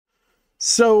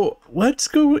So let's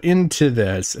go into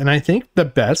this. And I think the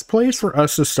best place for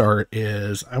us to start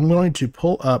is I'm going to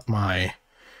pull up my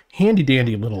handy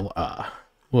dandy little,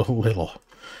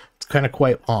 it's kind of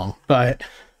quite long, but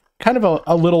kind of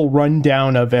a little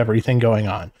rundown of everything going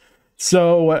on.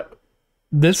 So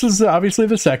this is obviously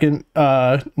the second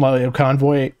Lio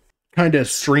Convoy kind of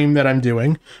stream that I'm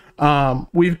doing.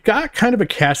 We've got kind of a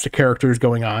cast of characters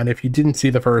going on. If you didn't see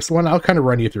the first one, I'll kind of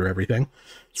run you through everything.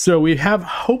 So we have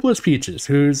Hopeless Peaches,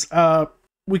 who's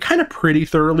we kind of pretty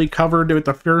thoroughly covered with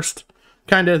the first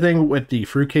kind of thing with the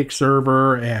fruitcake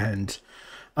server, and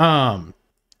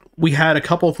we had a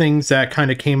couple things that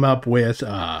kind of came up with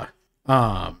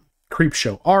creep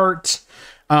show art.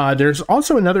 There's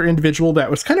also another individual that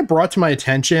was kind of brought to my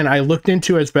attention. I looked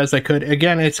into it as best I could.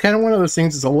 Again, it's kind of one of those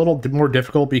things that's a little more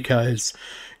difficult because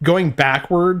going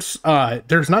backwards,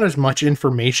 there's not as much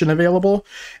information available.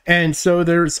 And so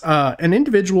there's an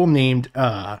individual named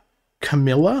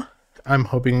Camilla. I'm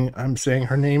hoping I'm saying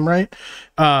her name right.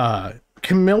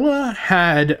 Camilla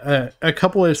had a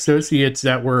couple of associates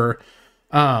that were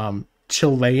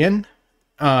Chilean,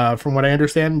 from what I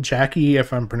understand. Jackie,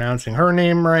 if I'm pronouncing her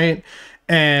name right,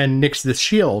 and Nyx the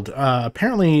Shield.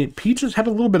 Apparently Peaches had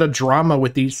a little bit of drama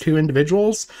with these two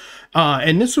individuals.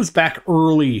 And this was back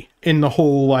early in the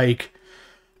whole, like,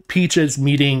 Peaches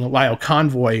meeting Lio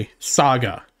Convoy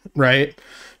saga, right?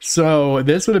 So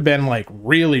this would have been, like,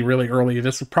 really, really early.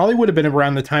 This probably would have been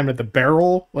around the time of the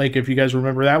barrel, like, if you guys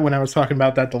remember that, when I was talking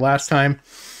about that the last time.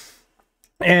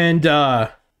 And,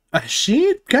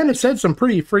 she kind of said some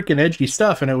pretty freaking edgy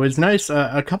stuff, and it was nice.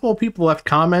 A couple of people left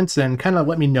comments and kind of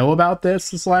let me know about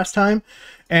this last time,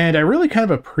 and I really kind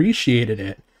of appreciated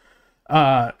it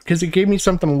because it gave me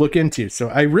something to look into. So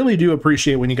I really do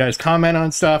appreciate when you guys comment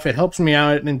on stuff. It helps me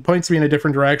out and points me in a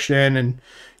different direction, and,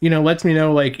 you know, lets me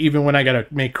know, like, even when I gotta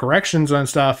make corrections on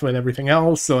stuff and everything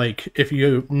else. So, like, if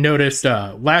you noticed,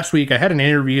 last week I had an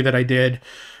interview that I did.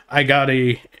 I got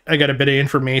a bit of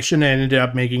information and ended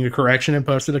up making a correction and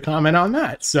posted a comment on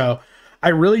that. So I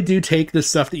really do take the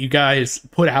stuff that you guys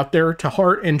put out there to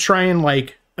heart and try and,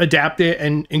 like, adapt it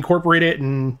and incorporate it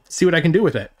and see what I can do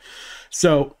with it.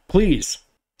 So please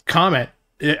comment.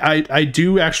 I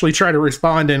do actually try to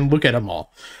respond and look at them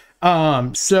all.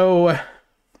 So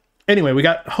anyway, we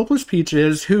got Hopeless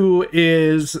Peaches, who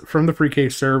is from the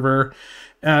Fruitcake server.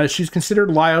 She's considered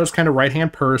Lio's kind of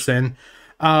right-hand person.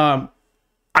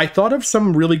 I thought of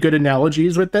some really good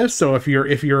analogies with this. So if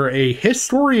you're a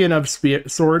historian of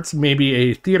sorts, maybe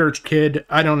a theater kid,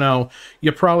 I don't know,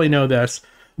 you probably know this,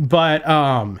 but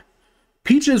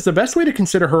Peaches, the best way to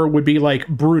consider her would be like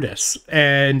Brutus,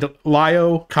 and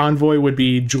Lio Convoy would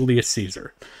be Julius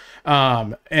Caesar.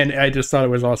 And I just thought it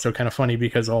was also kind of funny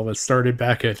because all this started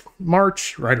back at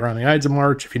March, right around the Ides of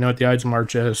March. If you know what the Ides of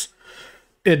March is,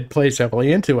 it plays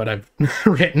heavily into what I've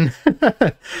written.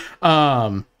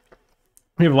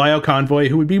 We have Lio Convoy,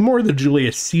 who would be more the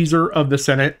Julius Caesar of the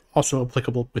Senate, also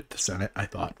applicable with the Senate, I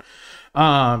thought.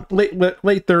 Late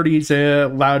 30s,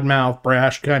 loudmouth,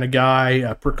 brash kind of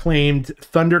guy, proclaimed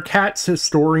Thundercats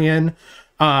historian,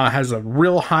 has a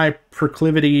real high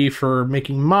proclivity for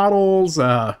making models,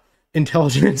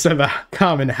 intelligence of a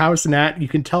common house gnat. You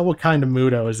can tell what kind of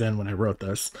mood I was in when I wrote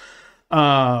this.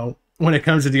 When it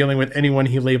comes to dealing with anyone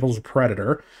he labels a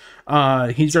predator.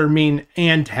 He's our main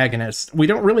antagonist. We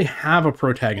don't really have a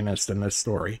protagonist in this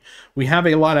story. We have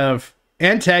a lot of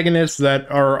antagonists that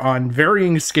are on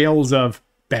varying scales of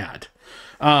bad.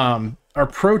 Our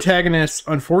protagonists,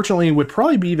 unfortunately, would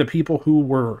probably be the people who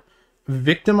were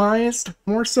victimized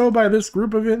more so by this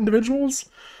group of individuals.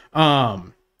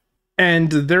 And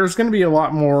there's going to be a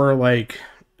lot more, like,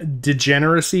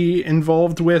 degeneracy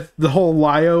involved with the whole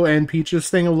Lio and Peaches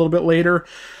thing a little bit later.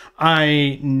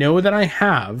 I know that I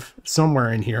have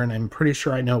somewhere in here, and I'm pretty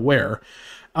sure I know where,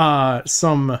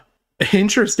 some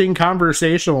interesting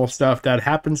conversational stuff that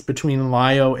happens between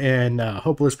Lio and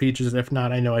Hopeless Peaches. If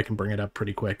not, I know I can bring it up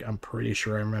pretty quick. I'm pretty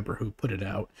sure I remember who put it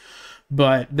out.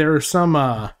 But there's some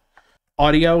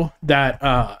audio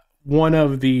that one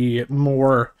of the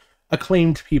more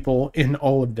acclaimed people in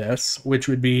all of this, which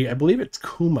would be, I believe it's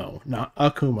Kumo, not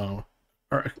Akumo.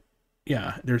 Or,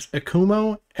 yeah, there's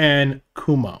Akumo and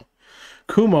Kumo.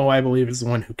 Kumo, I believe, is the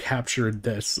one who captured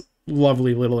this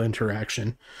lovely little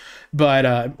interaction.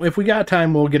 But if we got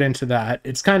time, we'll get into that.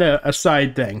 It's kind of a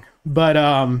side thing. But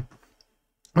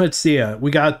let's see.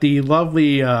 We got the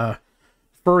lovely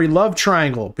furry love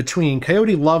triangle between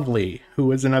Coyote Lovely,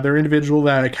 who is another individual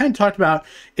that I kind of talked about.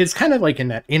 It's kind of like in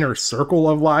that inner circle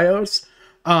of Lios.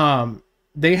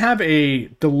 they have the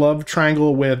love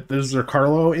triangle with the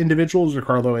Zercarlo individual.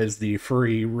 Zercarlo is the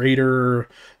furry raider,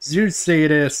 Zeus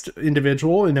sadist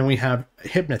individual, and then we have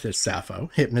Hypnotist Sappho.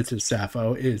 Hypnotist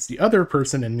Sappho is the other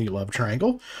person in the love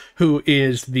triangle, who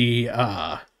is the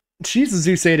she's a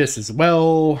Zeus sadist as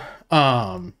well.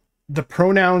 The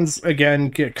pronouns again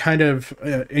get kind of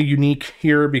unique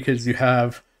here because you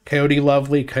have Coyote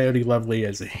Lovely. Coyote Lovely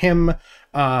is a him.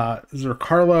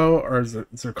 Zercarlo or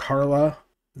Zercarla.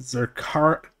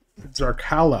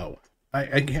 Zercalo.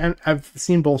 I can't. I've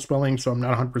seen both spellings, so I'm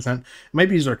not 100%. It might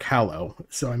be Zercalo,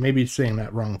 so I may be saying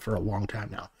that wrong for a long time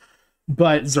now.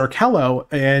 But Zercalo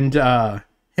and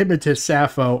Hypnotist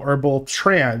Sappho are both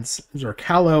trans.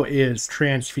 Zercalo is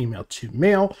trans female to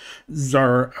male.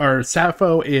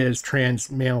 Sappho is trans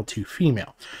male to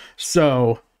female.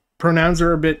 So pronouns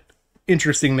are a bit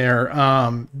interesting there.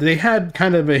 They had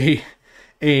kind of a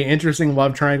interesting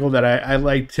love triangle that I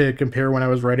like to compare when I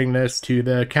was writing this to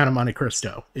the Count of Monte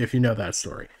Cristo, if you know that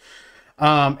story.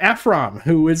 Ephraim,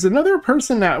 who is another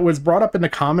person that was brought up in the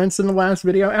comments in the last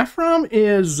video. Ephraim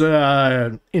is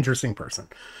an interesting person.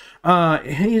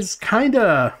 He's kind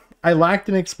of, I lacked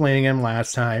in explaining him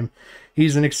last time.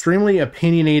 He's an extremely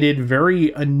opinionated,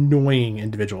 very annoying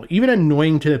individual, even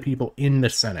annoying to the people in the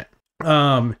Senate.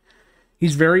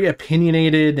 He's very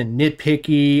opinionated and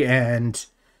nitpicky, and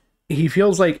he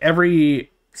feels like every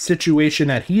situation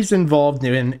that he's involved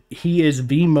in, he is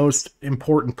the most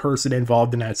important person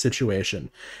involved in that situation,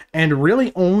 and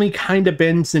really only kind of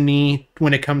bends the knee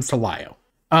when it comes to Lio.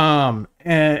 And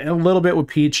a little bit with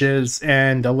Peaches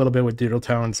and a little bit with Doodle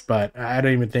Tones, but I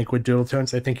don't even think with Doodle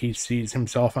Tones, I think he sees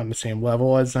himself on the same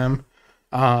level as them.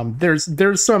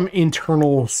 There's some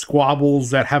internal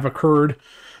squabbles that have occurred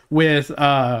with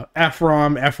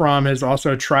Ephraim. Ephraim has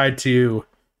also tried to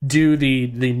do the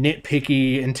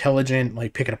nitpicky, intelligent,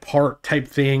 like pick it apart type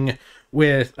thing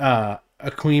with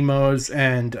Aquimo's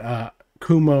and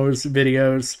Kumo's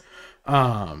videos.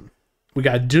 We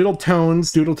got Doodle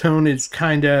Tones. Doodle Tone is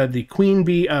kind of the queen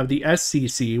bee of the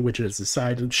SCC, which is the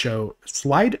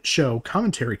slideshow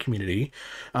commentary community.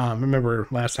 Remember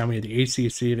last time we had the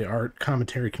ACC, the art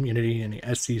commentary community, and the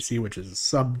SCC, which is a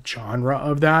subgenre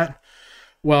of that.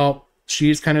 Well,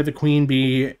 she's kind of the queen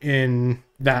bee in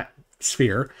that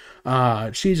sphere.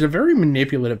 She's a very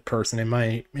manipulative person in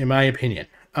my opinion.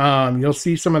 You'll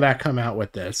see some of that come out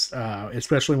with this,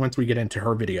 especially once we get into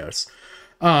her videos.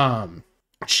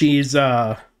 She's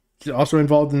also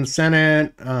involved in the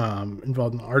Senate,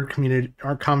 involved in the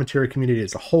art commentary community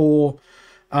as a whole.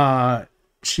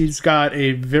 She's got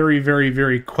a very, very,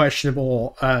 very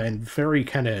questionable and very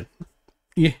kind of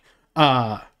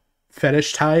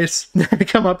fetish ties that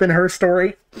come up in her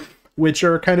story, which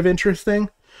are kind of interesting.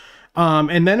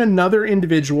 And then another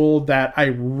individual that I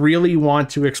really want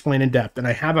to explain in depth, and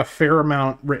I have a fair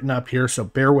amount written up here, so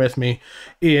bear with me,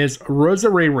 is Rosa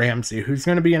Ray Ramsey, who's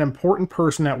going to be an important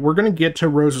person that we're going to get to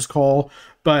Rosa's call,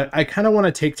 but I kind of want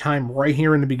to take time right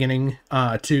here in the beginning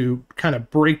to kind of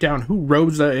break down who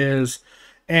Rosa is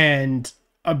and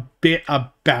a bit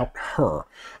about her.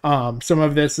 Some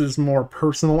of this is more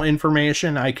personal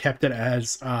information. I kept it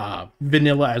as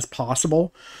vanilla as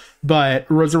possible. But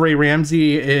Rosa Ray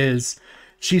Ramsey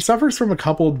she suffers from a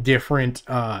couple different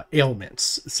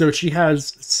ailments. So she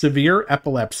has severe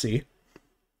epilepsy,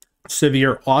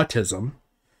 severe autism,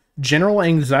 general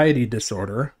anxiety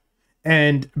disorder,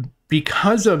 and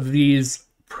because of these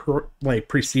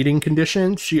preceding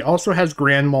conditions, she also has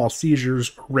grand mal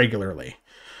seizures regularly.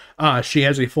 She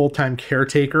has a full-time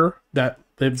caretaker that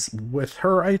lives with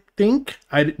her, I think.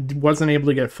 I wasn't able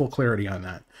to get full clarity on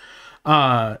that.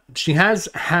 She has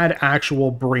had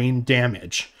actual brain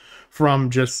damage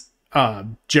from just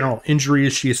general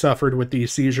injuries she suffered with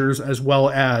these seizures, as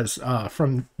well as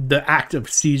from the act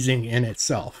of seizing in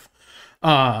itself.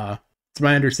 It's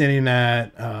my understanding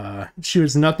that she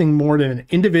was nothing more than an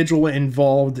individual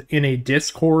involved in a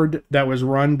Discord that was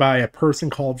run by a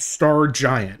person called Star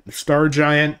Giant. Star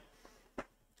Giant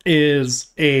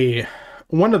is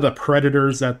one of the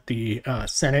predators that the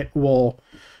Senate will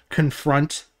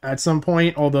confront at some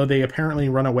point, although they apparently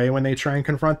run away when they try and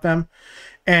confront them.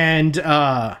 And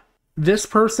this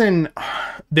person,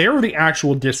 they're the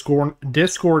actual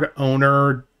Discord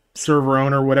owner, server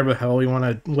owner, whatever the hell you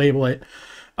want to label it.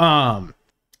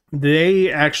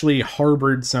 They actually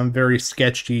harbored some very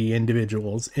sketchy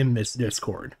individuals in this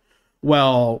Discord.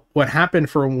 Well, what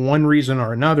happened, for one reason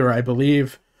or another, I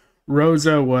believe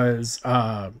Rosa was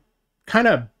kind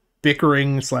of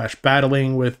bickering /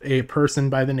 battling with a person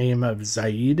by the name of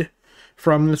Zaid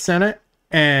from the Senate,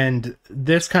 and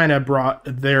this kind of brought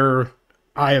their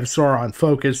Eye of Sauron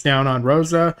focused down on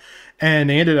Rosa, and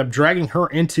they ended up dragging her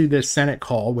into this Senate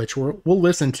call, which we'll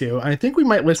listen to. I think we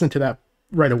might listen to that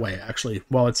right away, actually,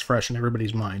 while it's fresh in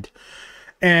everybody's mind.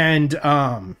 And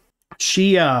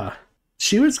she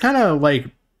was kind of like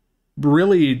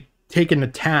really taken to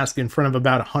task in front of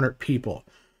about 100 people.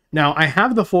 Now, I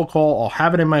have the full call. I'll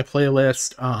have it in my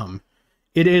playlist.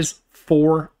 It is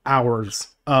 4 hours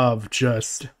of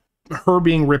just her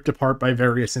being ripped apart by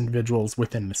various individuals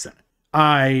within the Senate.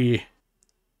 I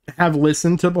have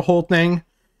listened to the whole thing.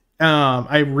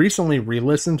 I recently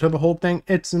re-listened to the whole thing.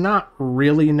 It's not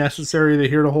really necessary to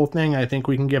hear the whole thing. I think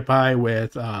we can get by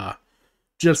with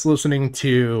just listening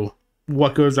to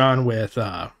what goes on with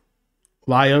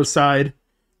Lio's side,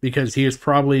 because he is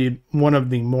probably one of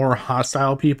the more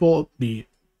hostile people. The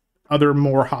other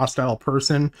more hostile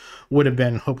person would have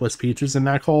been Hopeless Peaches in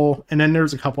that call. And then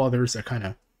there's a couple others that kind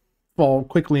of fall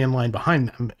quickly in line behind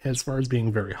them as far as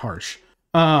being very harsh.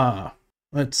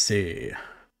 Let's see.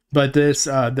 But this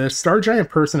Star Giant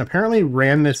person apparently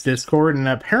ran this Discord, and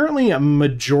apparently a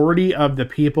majority of the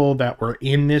people that were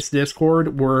in this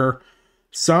Discord were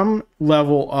some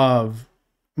level of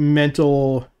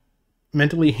mentally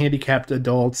handicapped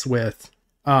adults with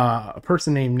a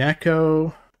person named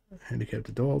Neko. Handicapped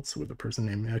adults with a person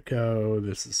named Neko.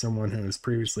 This is someone who was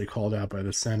previously called out by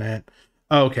the Senate.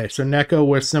 Oh, okay, so Neko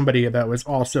was somebody that was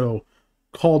also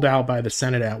called out by the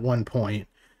Senate at one point.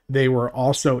 They were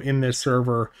also in this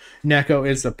server. Neko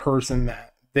is the person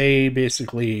that they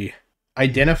basically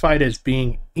identified as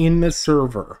being in the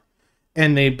server,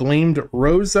 and they blamed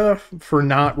Rosa for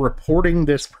not reporting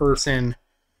this person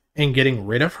and getting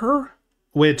rid of her,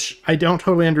 which I don't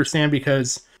totally understand,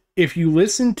 because if you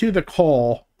listen to the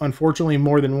call, unfortunately,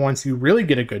 more than once, you really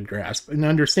get a good grasp and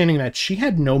understanding that she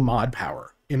had no mod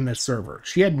power in this server.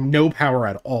 She had no power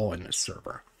at all in this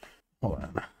server. Hold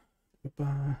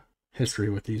on. History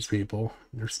with these people.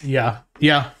 Yeah,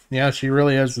 she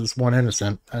really is this one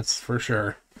innocent. That's for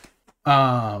sure.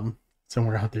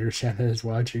 Somewhere out there, Shanna is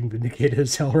watching Vindicated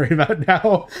as hell right about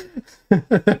now.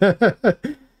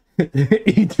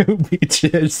 Eat two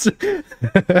peaches.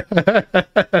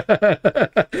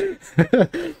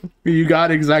 You got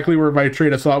exactly where my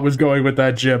train of thought was going with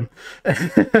that, Jim.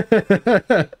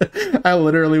 I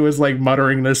literally was like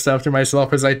muttering this stuff to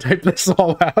myself as I typed this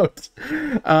all out.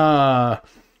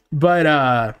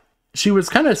 But she was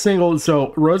kind of singled.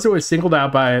 So Rosa was singled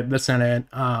out by the Senate,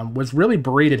 was really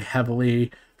berated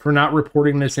heavily for not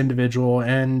reporting this individual.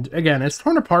 And again, it's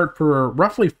torn apart for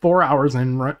roughly 4 hours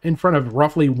in front of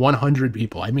roughly 100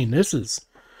 people. I mean, it's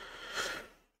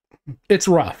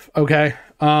rough. Okay.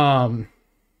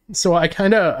 So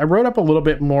I wrote up a little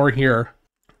bit more here.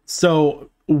 So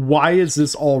why is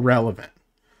this all relevant?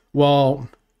 Well,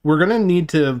 we're going to need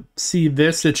to see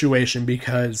this situation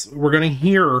because we're going to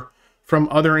hear from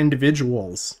other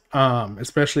individuals,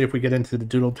 especially if we get into the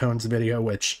Doodle Tones video,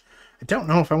 which I don't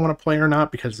know if I want to play or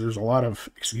not because there's a lot of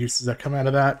excuses that come out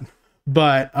of that.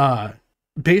 But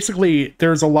basically,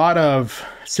 there's a lot of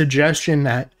suggestion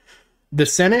that the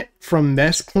Senate from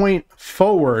this point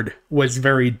forward was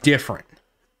very different.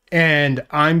 And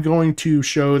I'm going to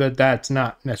show that that's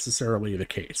not necessarily the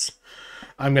case.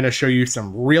 I'm going to show you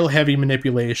some real heavy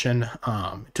manipulation.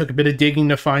 It took a bit of digging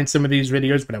to find some of these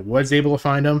videos, but I was able to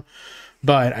find them.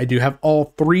 But I do have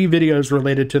all 3 videos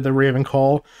related to the Raven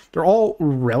call. They're all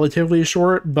relatively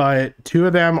short, but 2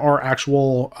 of them are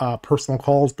actual personal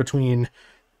calls between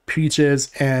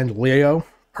Peaches and Lio.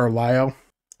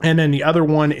 And then the other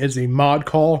one is a mod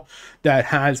call that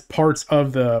has parts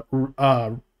of the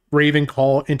Raven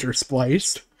call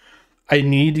interspliced. I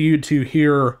need you to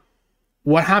hear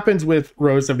what happens with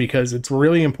Rosa because it's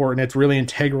really important. It's really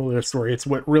integral to the story. It's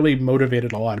what really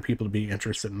motivated a lot of people to be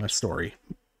interested in this story,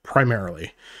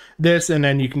 primarily. This, and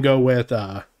then you can go with,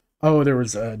 there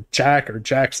was a Jack or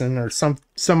Jackson or some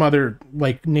other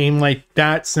like name like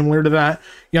that, similar to that.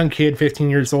 Young kid, 15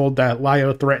 years old, that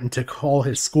Lio threatened to call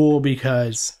his school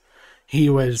because he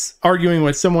was arguing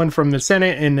with someone from the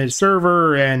Senate in his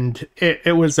server, and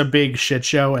it was a big shit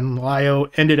show, and Lio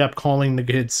ended up calling the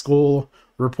kid's school,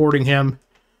 reporting him,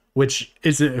 which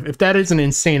is, if that isn't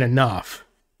insane enough,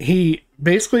 he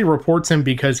basically reports him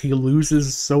because he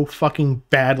loses so fucking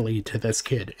badly to this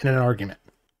kid in an argument.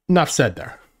 Enough said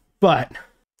there. But,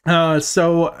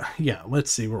 so, yeah,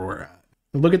 let's see where we're at.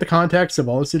 Look at the context of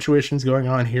all the situations going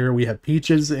on here. We have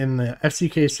Peaches in the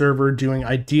FCK server doing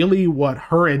ideally what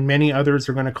her and many others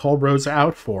are going to call Rosa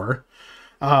out for.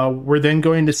 We're then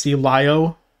going to see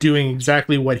Lio doing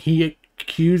exactly what he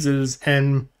accuses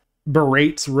and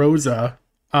berates Rosa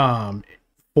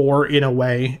for, in a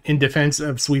way, in defense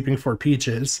of sweeping for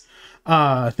Peaches.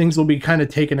 Things will be kind of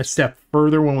taken a step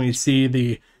further when we see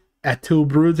the Et tu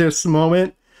Brutus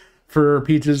moment for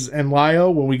Peaches and Lio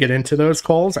when we get into those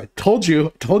calls. I told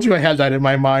you I had that in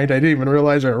my mind. I didn't even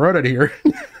realize I wrote it here.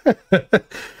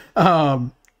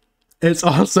 It's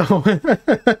also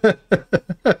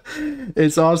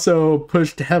it's also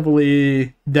pushed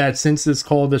heavily that since this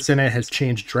call, the Senate has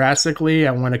changed drastically.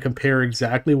 I want to compare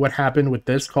exactly what happened with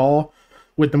this call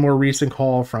with the more recent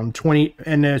call from 20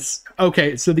 and this.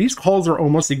 Okay, so these calls are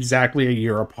almost exactly a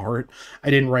year apart. I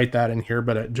didn't write that in here,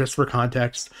 but just for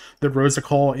context, the Rosa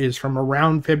call is from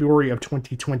around February of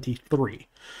 2023.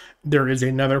 There is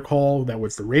another call that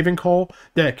was the Raven call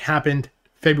that happened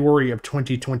February of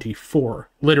 2024,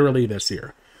 literally this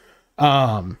year.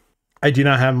 I do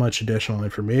not have much additional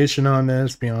information on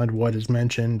this beyond what is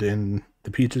mentioned in the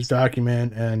Peaches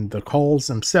document, and the calls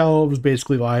themselves,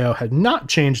 basically Lio had not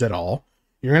changed at all.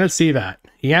 You're going to see that.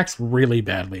 He acts really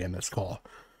badly in this call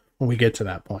when we get to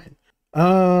that point.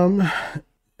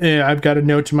 Yeah, I've got a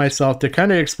note to myself to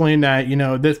kind of explain that, you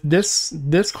know,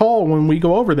 this call, when we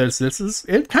go over this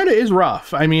it kind of is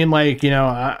rough. I mean, like, you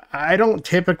know, I don't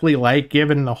typically like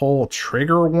giving the whole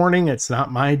trigger warning. It's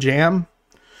not my jam,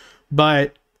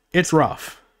 but it's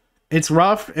rough. It's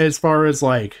rough as far as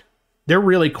like, they're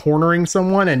really cornering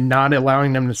someone and not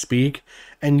allowing them to speak.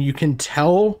 And you can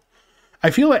tell,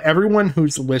 I feel like everyone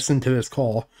who's listened to this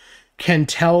call can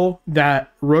tell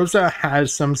that Rosa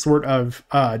has some sort of,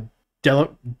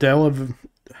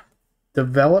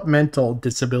 developmental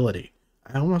disability.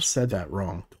 I almost said that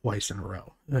wrong twice in a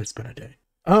row. It's been a day.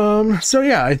 So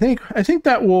yeah, I think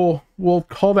that we'll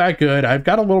call that good. I've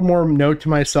got a little more note to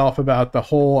myself about the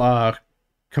whole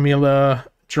Camila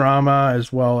drama,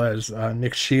 as well as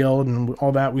Nick Shield and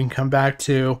all that we can come back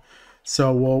to.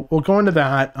 So we'll go into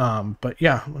that. But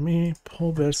yeah, let me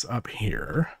pull this up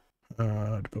here.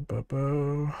 Let's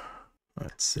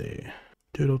see.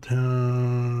 Doodle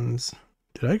Tones.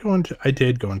 I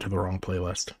did go into the wrong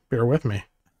playlist. Bear with me.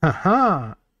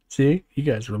 Haha. See, you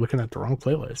guys were looking at the wrong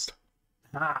playlist.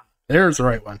 Ah, there's the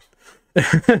right one.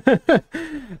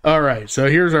 All right, so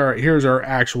here's our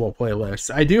actual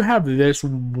playlist. I do have this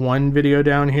one video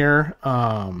down here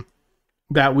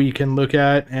that we can look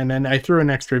at, and then I threw an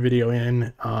extra video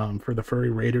in for the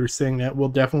Furry Raiders thing that we'll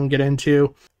definitely get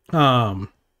into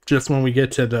just when we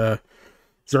get to the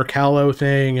Zerkalo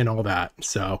thing and all that.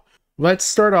 So let's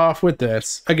start off with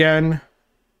this. Again,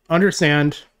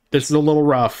 understand this is a little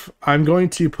rough. I'm going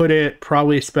to put it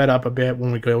probably sped up a bit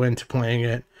when we go into playing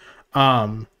it.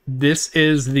 This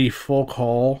is the full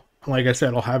call. Like I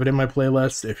said, I'll have it in my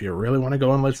playlist if you really want to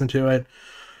go and listen to it.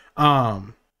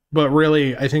 But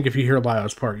really, I think if you hear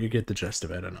Lio's part, you get the gist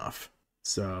of it enough.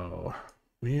 So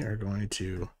we are going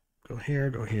to go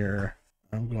here.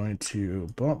 I'm going to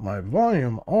bump my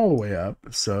volume all the way up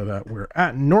so that we're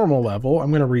at normal level. I'm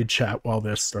going to read chat while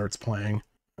this starts playing.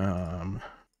 And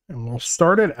we'll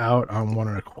start it out on 1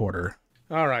 1/4.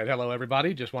 All right. Hello,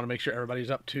 everybody. Just want to make sure everybody's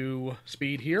up to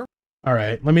speed here. All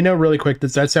right. Let me know really quick.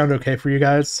 Does that sound okay for you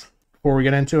guys before we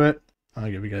get into it? I'll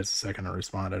give you guys a second to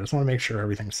respond. I just want to make sure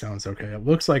everything sounds okay. It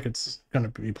looks like it's going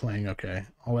to be playing okay.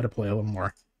 I'll let it play a little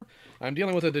more. I'm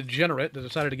dealing with a degenerate that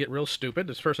decided to get real stupid.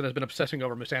 This person has been obsessing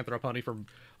over Misanthropony for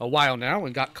a while now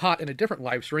and got caught in a different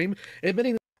live stream,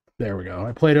 admitting... There we go.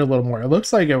 I played it a little more. It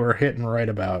looks like we're hitting right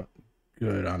about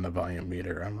good on the volume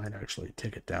meter. I might actually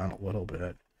take it down a little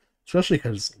bit, especially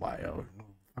because Lio,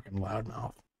 fucking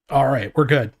loudmouth. All right, we're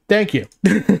good. Thank you.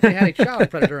 They had a child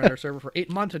predator on their server for 8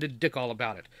 months and did dick all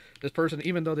about it. This person,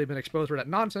 even though they've been exposed for that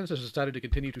nonsense, has decided to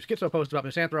continue to schizo-post about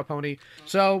Misanthropony.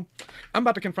 So I'm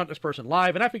about to confront this person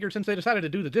live, and I figured since they decided to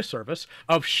do the disservice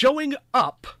of showing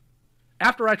up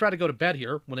after I tried to go to bed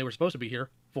here, when they were supposed to be here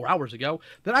 4 hours ago,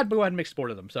 then I'd go ahead and make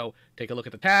sport of them. So take a look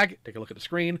at the tag, take a look at the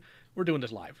screen. We're doing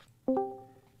this live. All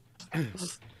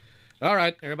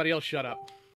right, everybody else shut up.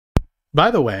 By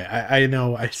the way, I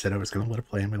know I said I was going to let it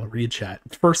play. I'm going to read chat.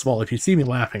 First of all, if you see me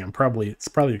laughing, it's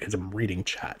probably because I'm reading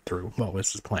chat through while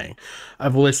this is playing.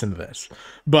 I've listened to this.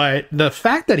 But the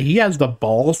fact that he has the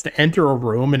balls to enter a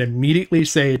room and immediately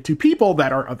say to people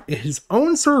that are of his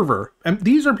own server, and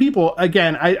these are people,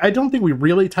 again, I don't think we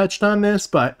really touched on this,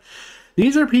 but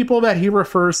these are people that he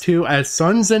refers to as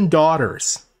sons and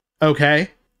daughters.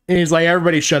 Okay? And he's like,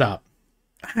 everybody shut up.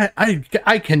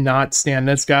 I cannot stand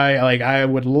this guy. Like, I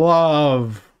would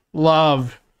love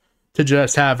to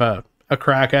just have a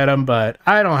crack at him, but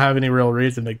I don't have any real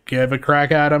reason to give a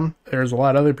crack at him. There's a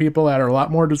lot of other people that are a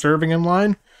lot more deserving in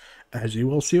line, as you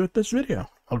will see with this video.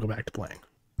 I'll go back to playing.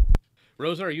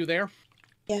 Rosa, are you there?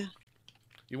 Yeah.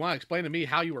 You want to explain to me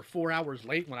how you were 4 hours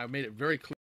late when I made it very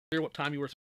clear what time you were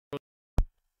supposed to...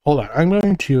 Hold on. I'm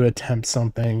going to attempt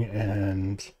something,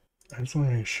 and I just want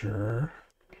to make sure.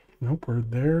 Nope, we're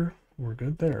there. We're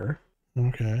good there.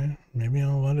 Okay, maybe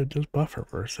I'll let it just buffer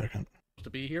for a second. To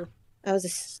be here? I was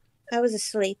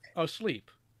asleep. Oh, sleep.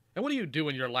 And what do you do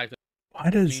in your life that Why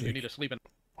does means you it? need to sleep in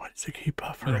Why does it keep the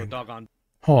middle of a buffering? doggone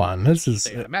Hold on, this is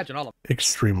day? Imagine all of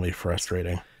extremely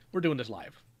frustrating. We're doing this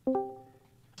live.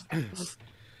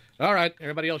 All right,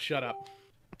 everybody else shut up.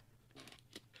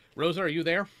 Rosa, are you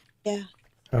there? Yeah.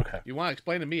 Okay. You want to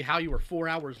explain to me how you were 4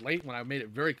 hours late when I made it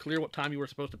very clear what time you were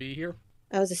supposed to be here?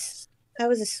 I was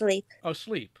asleep. Oh,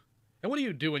 sleep. And what do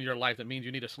you do in your life that means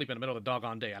you need to sleep in the middle of the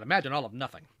doggone day? I'd imagine all of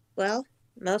nothing. Well,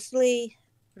 mostly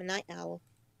I'm a night owl.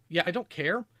 Yeah, I don't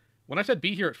care. When I said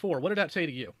be here at 4, what did that say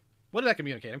to you? What did that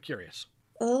communicate? I'm curious.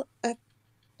 Well, I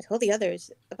told the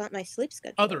others about my sleep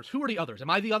schedule. Others? Who are the others? Am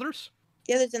I the others?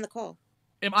 The others in the call.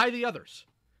 Am I the others?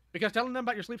 Because telling them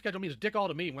about your sleep schedule means dick all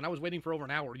to me. When I was waiting for over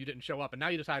an hour, you didn't show up, and now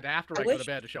you decided after I go to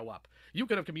bed to show up. You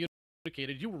could have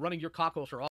communicated. You were running your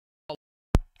cockholster all.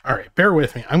 All right, bear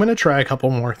with me. I'm going to try a couple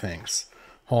more things.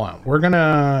 Hold on. We're going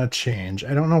to change.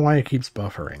 I don't know why it keeps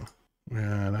buffering.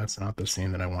 That's not the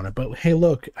scene that I wanted. But hey,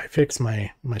 look, I fixed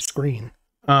my screen.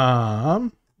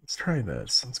 Let's try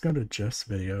this. Let's go to just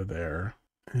video there.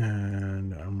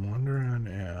 And I'm wondering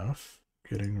if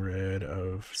getting rid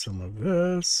of some of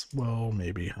this will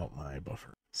maybe help my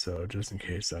buffer. So just in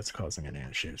case that's causing any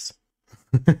issues.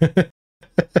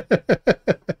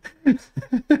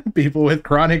 People with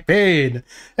chronic pain.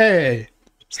 Hey,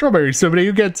 strawberry, somebody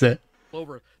who gets it.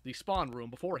 Over the spawn room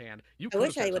beforehand. I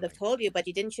wish I would have told you, but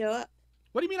you didn't show up.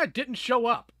 What do you mean I didn't show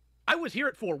up? I was here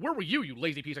at 4. Where were you, you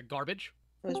lazy piece of garbage?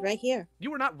 I was right here.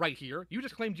 You were not right here. You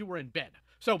just claimed you were in bed.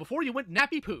 So before you went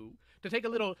nappy poo to take a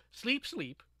little sleep,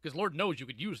 because Lord knows you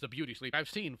could use the beauty sleep. I've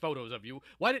seen photos of you.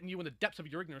 Why didn't you, in the depths of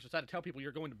your ignorance, decide to tell people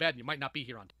you're going to bed and you might not be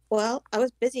here on time? Well, I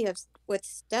was busy with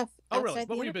stuff. Oh, really?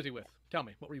 What were you busy with? Tell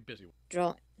me. What were you busy with?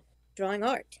 Drawing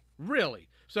art. Really?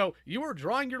 So you were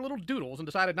drawing your little doodles and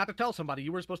decided not to tell somebody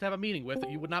you were supposed to have a meeting with that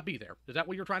you would not be there. Is that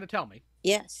what you're trying to tell me?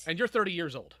 Yes. And you're 30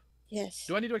 years old. Yes.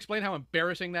 Do I need to explain how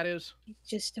embarrassing that is? I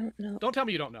just don't know. Don't tell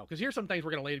me you don't know, because here's some things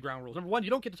we're going to lay the ground rules. Number one, you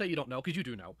don't get to say you don't know, because you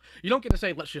do know. You don't get to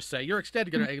say, let's just say. You're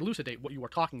instead going to elucidate what you are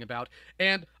talking about.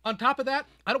 And on top of that,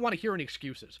 I don't want to hear any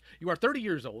excuses. You are 30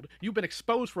 years old. You've been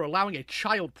exposed for allowing a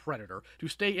child predator to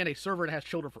stay in a server that has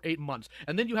children for 8 months.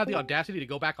 And then you have the audacity to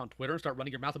go back on Twitter and start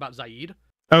running your mouth about Zaid.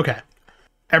 Okay.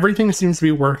 Everything seems to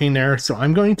be working there, so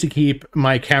I'm going to keep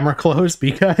my camera closed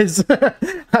because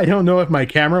I don't know if my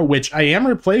camera, which I am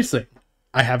replacing,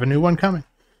 I have a new one coming.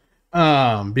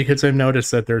 Because I've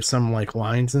noticed that there's some like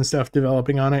lines and stuff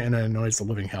developing on it and it annoys the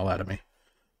living hell out of me.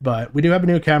 But we do have a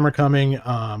new camera coming.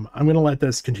 I'm going to let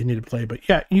this continue to play. But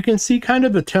yeah, you can see kind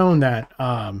of the tone that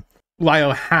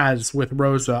Lio has with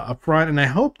Rosa up front. And I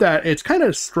hope that it's kind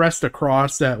of stressed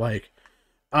across that like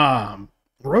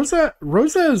Rosa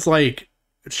is like,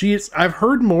 I've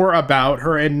heard more about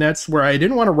her, and that's where I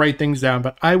didn't want to write things down,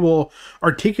 but I will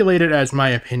articulate it as my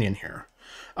opinion here.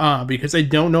 Because I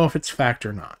don't know if it's fact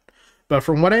or not. But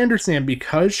from what I understand,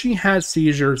 because she has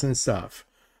seizures and stuff,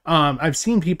 I've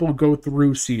seen people go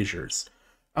through seizures.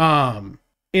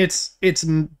 It's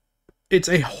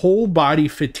a whole body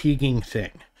fatiguing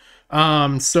thing.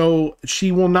 So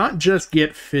she will not just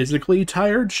get physically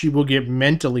tired, she will get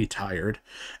mentally tired,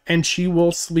 and she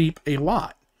will sleep a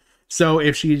lot. So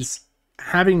if she's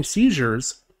having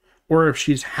seizures, or if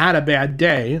she's had a bad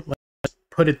day, let's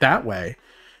put it that way,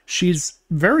 she's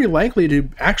very likely to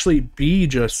actually be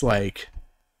just like,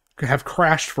 have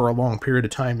crashed for a long period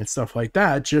of time and stuff like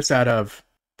that, just out of,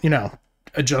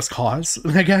 a just cause,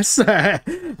 I guess.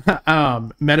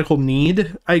 Medical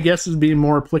need, I guess, is being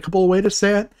more applicable way to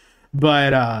say it.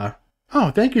 But,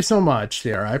 oh, thank you so much,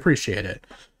 Sarah. I appreciate it.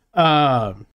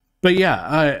 But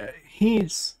yeah,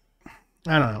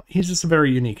 I don't know. He's just a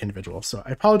very unique individual. So I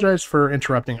apologize for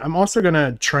interrupting. I'm also going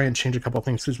to try and change a couple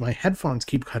things because my headphones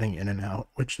keep cutting in and out,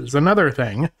 which is another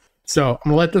thing. So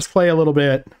I'm going to let this play a little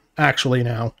bit actually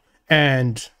now.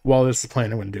 And while this is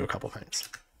playing, I'm going to do a couple things.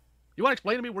 You want to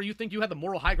explain to me where you think you had the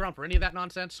moral high ground for any of that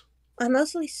nonsense? I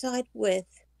mostly side with...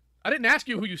 I didn't ask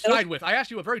you who you side with. I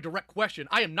asked you a very direct question.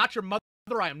 I am not your mother.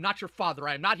 I am not your father.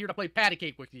 I am not here to play patty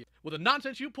cake with you. With the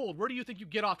nonsense you pulled, where do you think you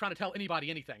get off trying to tell anybody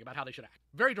anything about how they should act?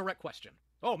 Very direct question.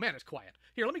 Oh man, it's quiet.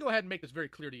 Here, let me go ahead and make this very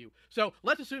clear to you. So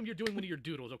let's assume you're doing one of your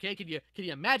doodles, okay? Can you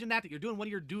imagine that you're doing one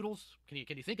of your doodles? Can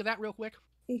you think of that real quick?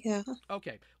 Yeah.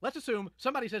 Okay, let's assume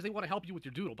somebody says they want to help you with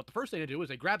your doodle, but the first thing they do is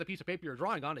they grab the piece of paper you're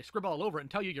drawing on, they scribble all over it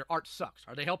and tell you your art sucks.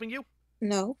 Are they helping you?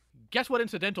 No. Guess what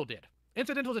Incidental did?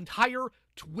 Incidental's entire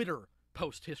Twitter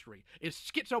post history is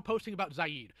schizo posting about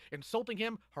Zaid, insulting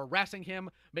him, harassing him,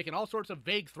 making all sorts of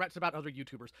vague threats about other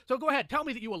YouTubers. So go ahead, tell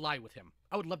me that you ally with him.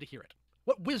 I would love to hear it.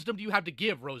 What wisdom do you have to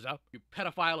give, Rosa? You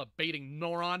pedophile-abating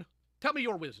moron. Tell me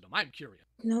your wisdom. I'm curious.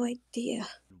 No idea.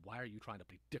 Why are you trying to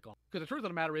play dick on? Because the truth of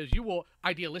the matter is, you will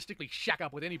idealistically shack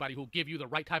up with anybody who'll give you the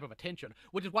right type of attention,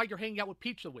 which is why you're hanging out with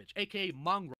Peach the Witch, aka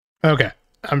Mongrel. Okay,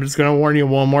 I'm just gonna warn you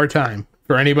one more time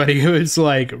for anybody who is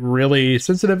like really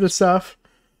sensitive to stuff.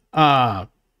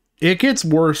 It gets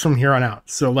worse from here on out.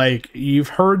 So like you've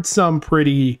heard some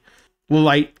pretty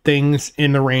light things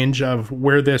in the range of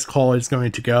where this call is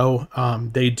going to go.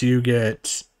 They do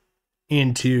get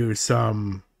into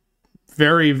some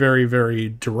very, very, very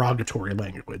derogatory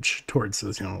language towards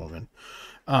this young woman.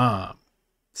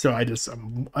 So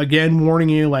I'm again warning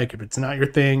you, like, if it's not your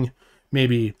thing,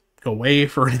 maybe go away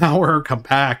for an hour, come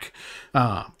back.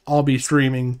 I'll be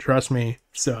streaming, trust me.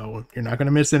 So you're not going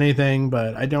to miss anything,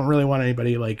 but I don't really want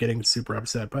anybody like getting super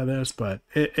upset by this, but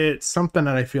it's something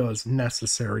that I feel is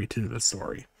necessary to the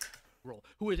story.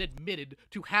 Who has admitted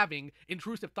to having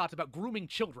intrusive thoughts about grooming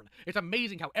children. It's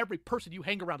amazing how every person you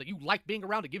hang around that you like being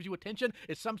around that gives you attention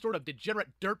is some sort of degenerate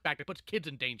dirtbag that puts kids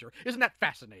in danger. Isn't that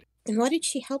fascinating? And why did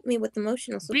she help me with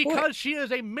emotional support? Because she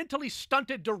is a mentally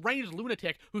stunted, deranged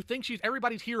lunatic who thinks she's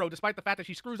everybody's hero despite the fact that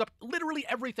she screws up literally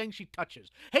everything she touches.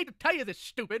 Hate to tell you this,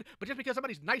 stupid, but just because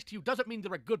somebody's nice to you doesn't mean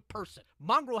they're a good person.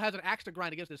 Mongrel has an axe to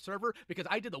grind against this server because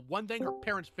I did the one thing her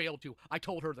parents failed to. I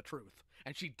told her the truth.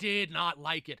 And she did not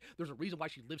like it. There's a reason why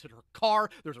she lives in her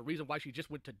car. There's a reason why she just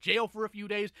went to jail for a few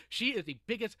days. She is the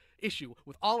biggest issue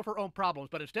with all of her own problems,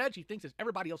 but instead she thinks it's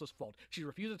everybody else's fault. She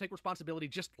refuses to take responsibility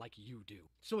just like you do.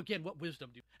 So again, what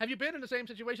wisdom do you have? You been in the same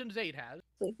situation Zaid has?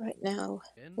 Right now,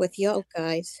 with y'all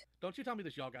guys. Don't you tell me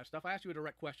this y'all guys stuff. I asked you a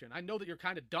direct question. I know that you're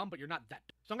kind of dumb, but you're not that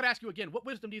dumb. So I'm going to ask you again, what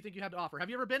wisdom do you think you have to offer? Have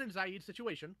you ever been in Zaid's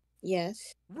situation?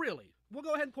 Yes. Really? Well,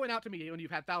 go ahead and point out to me when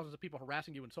you've had thousands of people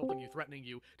harassing you, insulting you, threatening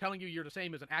you, telling you you're the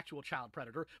same as an actual child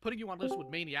predator, putting you on lists with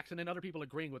maniacs, and then other people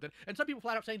agreeing with it, and some people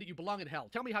flat out saying that you belong in hell.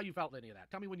 Tell me how you felt any of that.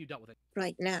 Tell me when you dealt with it.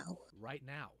 Right now. Right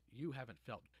now. You haven't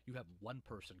felt. You have one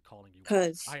person calling you.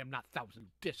 'Cause I am not thousand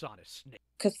dishonest snake.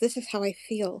 Because this is how I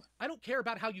feel. I don't care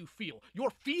about how you feel. Your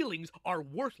feelings are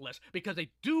worthless because they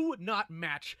do not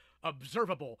match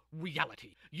observable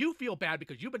reality. You feel bad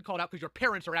because you've been called out because your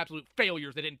parents are absolute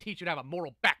failures that didn't teach you to have a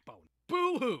moral backbone.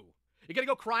 Boo-hoo! You're gonna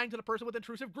go crying to the person with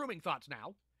intrusive grooming thoughts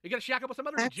now? You're gonna shack up with some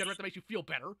other degenerate that makes you feel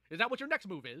better? Is that what your next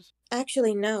move is?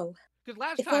 Actually, no. Because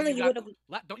last time you got,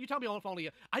 don't you tell me if only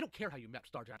I don't care how you met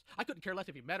Star Giants. I couldn't care less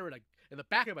if you met her in the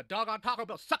back of a doggone Taco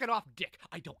Bell sucking off dick.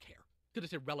 I don't care. Because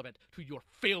it's irrelevant to your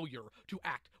failure to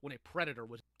act when a predator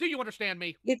was. Do you understand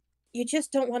me? You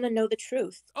just don't want to know the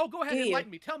truth. Oh, go ahead and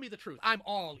enlighten me. Tell me the truth. I'm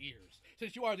all ears.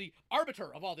 Since you are the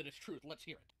arbiter of all that is truth, let's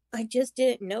hear it. I just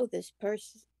didn't know this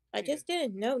person. I just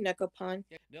didn't know Nekopon.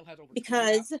 Yeah, Nil has over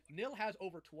because Nil has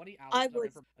over 20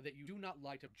 hours that you do not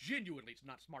like to. Genuinely, it's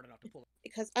not smart enough to pull it.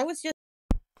 Because I was just.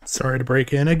 Sorry to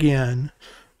break in again.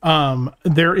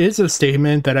 There is a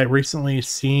statement that I recently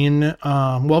seen.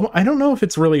 Well, I don't know if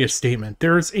it's really a statement.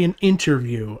 There's an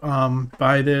interview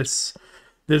by this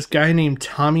guy named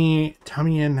Tommy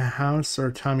In-House or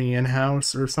Tommy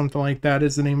In-House or something like that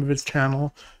is the name of his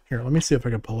channel. Here, let me see if I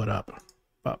can pull it up.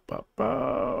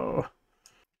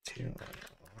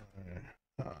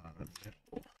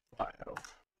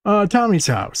 Tommy's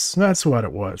House. That's what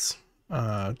it was.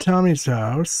 Tommy's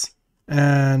House.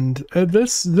 And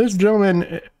this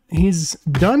gentleman, he's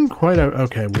done quite a...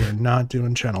 Okay, we're not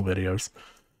doing channel videos.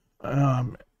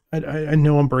 I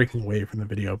know I'm breaking away from the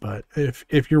video, but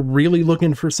if you're really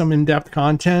looking for some in-depth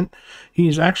content,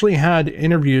 he's actually had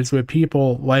interviews with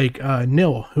people like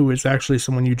Nil, who is actually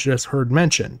someone you just heard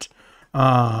mentioned.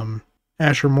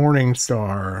 Asher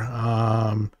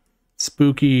Morningstar,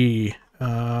 Spooky,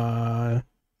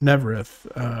 Neverith.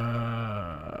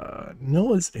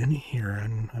 Nil is in here,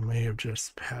 and I may have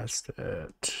just passed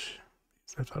it.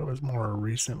 I thought it was more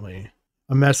recently.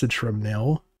 A message from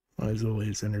Nil. Why is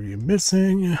Lily's interview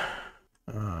missing?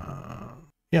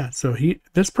 Yeah, so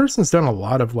this person's done a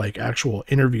lot of like actual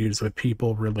interviews with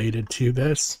people related to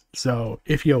this. So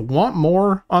if you want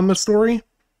more on the story,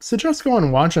 suggest going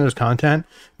and watching his content.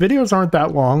 Videos aren't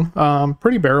that long,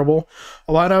 pretty bearable.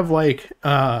 A lot of like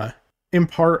kind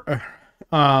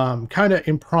of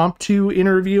impromptu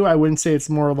interview. I wouldn't say it's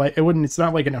more like it's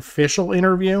not like an official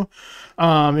interview.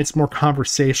 It's more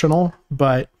conversational,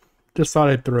 but just thought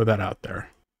I'd throw that out there.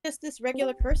 Just this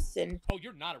regular person. Oh,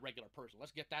 you're not a regular person.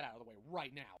 Let's get that out of the way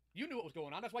right now. You knew what was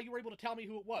going on. That's why you were able to tell me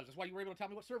who it was. That's why you were able to tell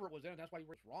me what server it was in. And that's why you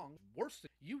were wrong. Worse,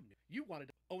 you knew. You wanted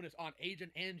to own us on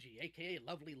Agent Angie, aka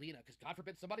Lovely Lena, because God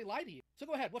forbid somebody lied to you. So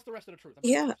go ahead. What's the rest of the truth?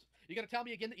 Yeah. You gonna tell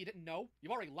me again that you didn't know?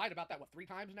 You've already lied about that, what, 3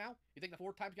 times now? You think the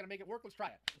 4th time's gonna make it work? Let's try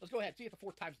it. Let's go ahead. See if the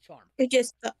 4th time's a charm. It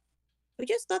We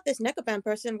just thought this Nekoband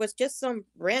person was just some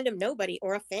random nobody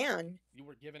or a fan. You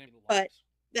were giving him the But likes.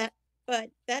 that but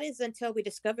that is until we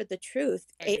discovered the truth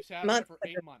And you eight sat on it months for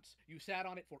ago. 8 months. You sat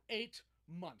on it for 8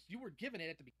 months. You were giving it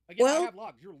at the beginning. Again, I Well, have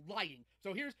logs. You're lying.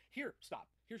 So stop.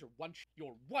 Here's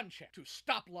your one check to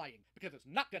stop lying, because it's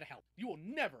not going to help. You will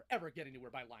never, ever get anywhere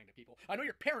by lying to people. I know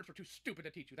your parents were too stupid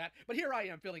to teach you that, but here I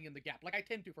am filling in the gap, like I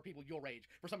tend to for people your age,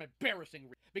 for some embarrassing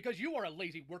reason. Because you are a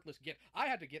lazy, worthless git. I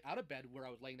had to get out of bed where I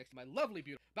was laying next to my lovely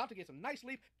beauty, about to get some nice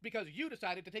sleep, because you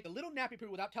decided to take a little nappy poo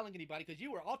without telling anybody, because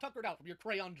you were all tuckered out from your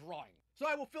crayon drawing. So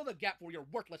I will fill the gap for your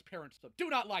worthless parents. So do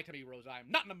not lie to me, Rosa. I am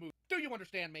not in the mood. Do you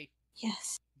understand me?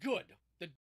 yes. Good. Then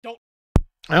don't.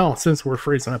 Oh, since we're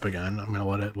freezing up again, I'm gonna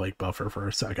let it like buffer for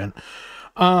a second.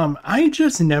 I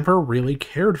just never really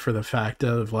cared for the fact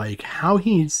of like how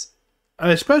he's,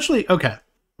 especially, okay,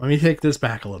 let me take this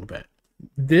back a little bit.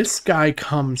 This guy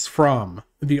comes from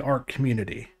the art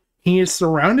community. He is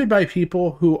surrounded by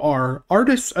people who are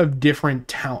artists of different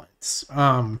talents.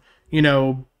 You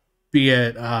know, be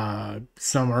it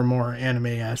some are more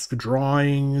anime-esque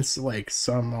drawings, like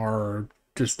some are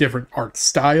just different art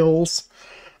styles.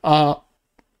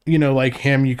 You know, like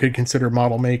him, you could consider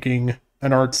model making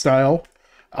an art style.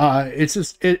 It's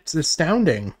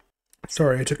astounding.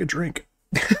 Sorry, I took a drink.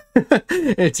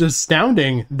 It's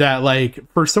astounding that, like,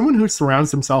 for someone who surrounds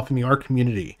himself in the art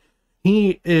community,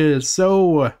 he is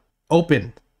so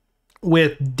open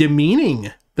with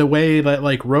demeaning the way that,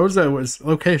 like, Rosa was,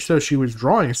 okay, so she was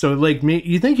drawing. So, like, me,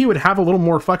 you think he would have a little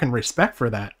more fucking respect for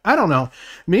that. I don't know.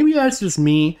 Maybe that's just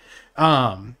me.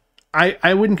 I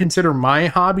wouldn't consider my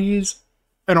hobbies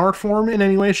an art form in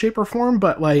any way, shape, or form,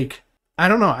 but like, I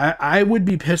don't know. I would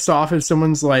be pissed off if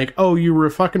someone's like, oh, you were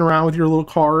fucking around with your little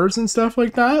cars and stuff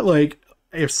like that. Like,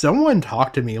 if someone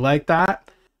talked to me like that,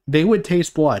 they would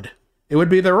taste blood. It would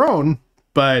be their own,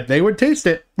 but they would taste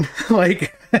it.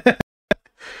 Like,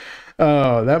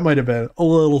 oh, that might have been a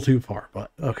little too far,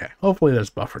 but okay. Hopefully that's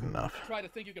buffered enough. Try to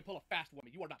think you can pull a fast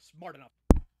woman. You are not smart enough.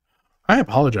 I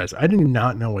apologize. I do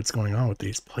not know what's going on with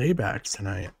these playbacks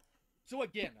tonight. So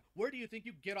again, where do you think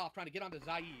you get off trying to get onto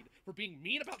Zaid for being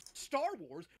mean about Star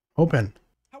Wars? Open.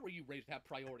 How were you raised to have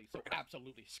priorities so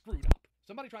absolutely screwed up?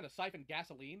 Somebody trying to siphon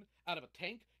gasoline out of a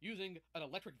tank using an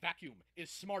electric vacuum is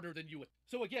smarter than you.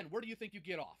 So again, where do you think you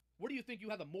get off? Where do you think you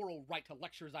have the moral right to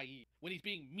lecture Zaid when he's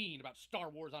being mean about Star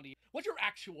Wars on the... What's your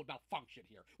actual malfunction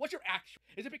here? What's your actual...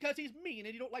 Is it because he's mean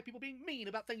and you don't like people being mean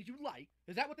about things you like?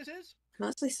 Is that what this is?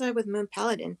 Mostly side with Moon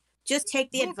Paladin. Just take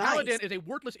the Moon advice. Paladin is a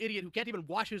worthless idiot who can't even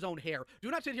wash his own hair.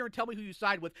 Do not sit here and tell me who you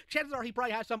side with. Chances are he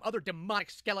probably has some other demonic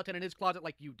skeleton in his closet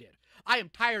like you did. I am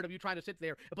tired of you trying to sit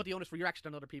there and put the onus for your actions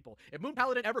on other people. If Moon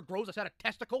Paladin ever grows a set of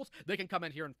testicles, they can come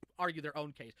in here and argue their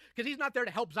own case. Because he's not there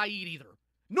to help Zaid either.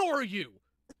 Nor are you.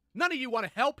 None of you want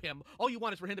to help him. All you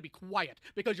want is for him to be quiet,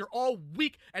 because you're all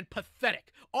weak and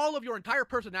pathetic. All of your entire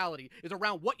personality is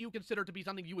around what you consider to be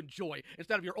something you enjoy,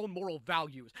 instead of your own moral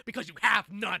values, because you have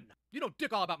none. You don't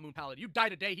dick all about Moon Paladin. You die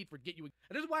today, he'd forget you. And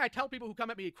this is why I tell people who come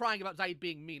at me crying about Zaid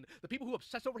being mean, the people who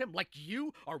obsess over him like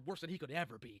you are worse than he could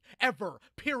ever be. Ever.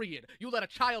 Period. You let a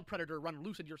child predator run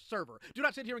loose in your server. Do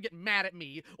not sit here and get mad at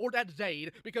me or at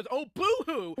Zaid because, oh,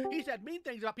 boo-hoo, he said mean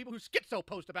things about people who schizo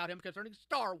post about him concerning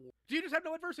Star Wars. Do you just have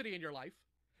no adversity in your life?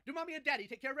 Do mommy and daddy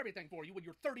take care of everything for you when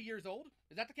you're 30 years old?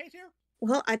 Is that the case here?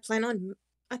 Well, I plan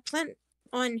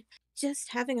on just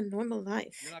having a normal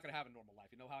life. You're not going to have a normal life.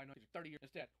 You know how I know? You're 30 years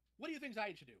instead. What do you think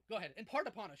Zaid should do? Go ahead. Impart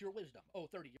upon us your wisdom. Oh,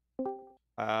 30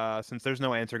 years. Since there's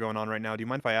no answer going on right now, do you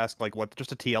mind if I ask, like, what,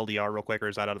 just a TLDR real quick, or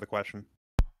is that out of the question?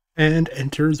 And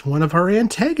enters one of our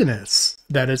antagonists.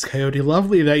 That is Coyote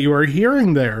Lovely that you are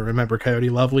hearing there. Remember, Coyote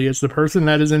Lovely is the person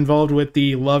that is involved with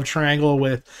the love triangle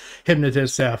with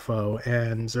Hypnotist Sappho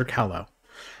and Zerkello.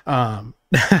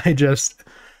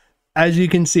 As you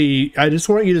can see, I just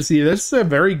want you to see, this is a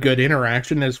very good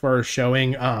interaction as far as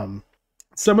showing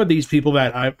some of these people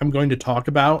that I'm going to talk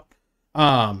about,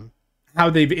 how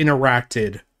they've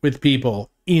interacted with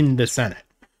people in the Senate.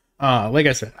 Like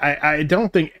I said, I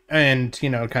don't think, and, you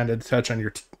know, kind of to touch on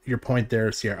your point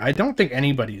there, Sierra, I don't think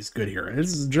anybody's good here.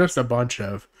 This is just a bunch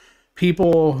of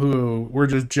people who were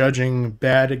just judging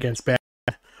bad against bad,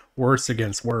 worse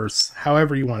against worse,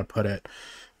 however you want to put it.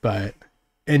 But,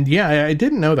 and yeah, I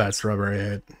didn't know that,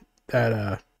 Strawberry,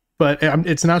 but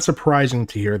it's not surprising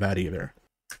to hear that either.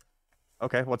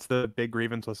 Okay, what's the big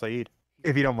grievance with Saeed,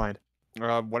 if you don't mind?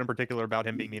 What in particular about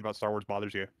him being mean about Star Wars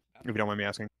bothers you, if you don't mind me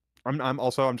asking? I'm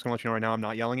just gonna let you know right now, I'm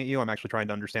not yelling at you. I'm actually trying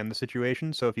to understand the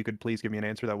situation. So if you could please give me an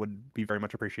answer, that would be very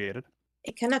much appreciated.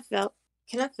 It kind of felt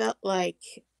like,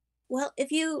 well,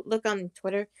 if you look on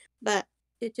Twitter, but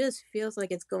it just feels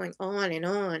like it's going on and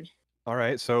on. All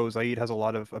right, so Zaid has a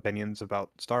lot of opinions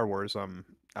about Star Wars.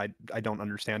 I don't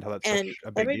understand how that's And such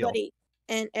a big deal.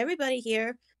 everybody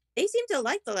here, they seem to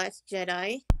like The Last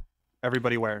Jedi.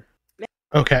 Everybody where?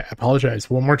 Okay, I apologize.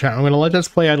 One more time. I'm going to let this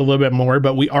play out a little bit more,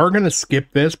 but we are going to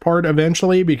skip this part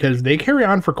eventually because they carry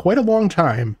on for quite a long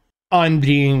time on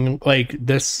being like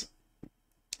this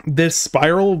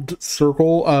spiraled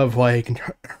circle of like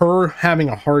her having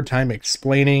a hard time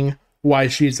explaining why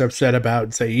she's upset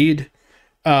about Zaid,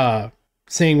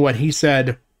 saying what he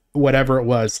said, whatever it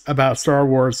was about Star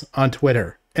Wars on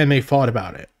Twitter, and they fought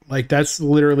about it. Like that's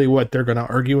literally what they're going to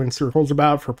argue in circles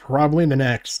about for probably the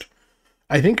next,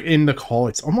 I think in the call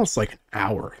it's almost like an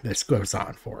hour this goes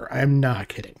on for. I'm not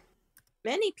kidding.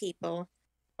 Many people.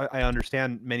 I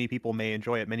understand many people may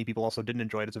enjoy it. Many people also didn't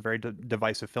enjoy it. It's a very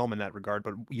divisive film in that regard.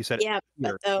 But you said Yeah,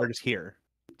 here, but though, or just here.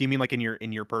 Do you mean like in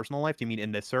your personal life? Do you mean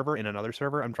in this server, in another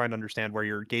server? I'm trying to understand where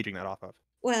you're gauging that off of.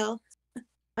 well,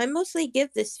 I mostly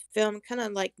give this film kind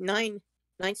of like nine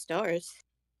stars.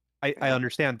 I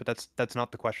understand, but that's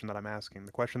not the question that I'm asking.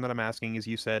 The question that I'm asking is,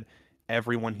 you said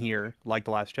everyone here liked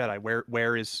The Last Jedi.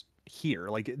 Where is here?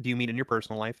 Like, do you mean in your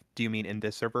personal life? Do you mean in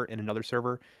this server, in another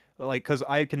server? Like, because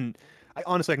I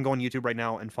honestly I can go on YouTube right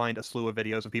now and find a slew of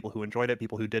videos of people who enjoyed it,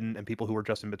 people who didn't, and people who were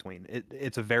just in between.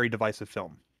 It's a very divisive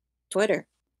film. Twitter.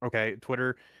 Okay,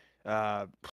 Twitter.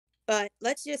 But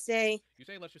let's just say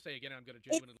let's just say again, I'm going to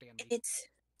genuinely understand me.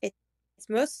 It's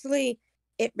mostly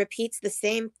it repeats the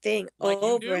same thing Like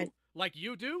over you do? and Like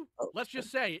you do? Let's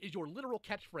just say is your literal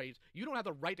catchphrase. You don't have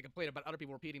the right to complain about other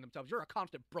people repeating themselves. You're a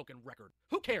constant broken record.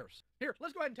 Who cares? Here,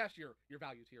 let's go ahead and test your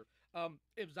values here.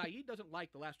 If Zaid doesn't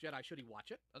like The Last Jedi, should he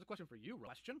watch it? That's a question for you,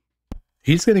 question.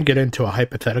 He's going to get into a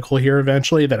hypothetical here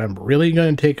eventually that I'm really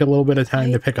going to take a little bit of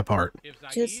time to pick apart. If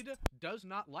Zaid does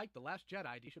not like The Last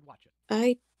Jedi, he should watch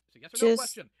it. It's a yes or no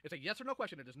question. It's a yes or no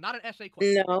question. It is not an essay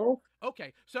question. No.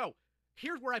 Okay, so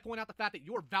here's where I point out the fact that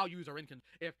your values are inconsistent.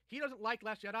 If he doesn't like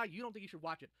Last Jedi, you don't think he should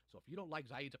watch it. So if you don't like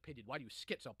Zaid's opinion, why do you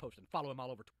schizo post and follow him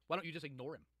all over? Why don't you just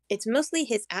ignore him? It's mostly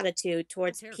his attitude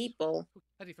towards people.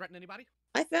 Has he threatened anybody?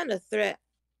 I found a threat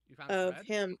you found a of thread?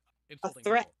 him. Insulting a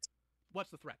threat. People. What's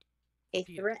the threat?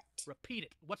 Repeat a threat. Repeat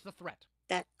it. What's the threat?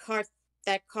 That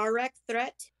car wreck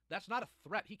threat. That's not a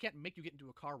threat. He can't make you get into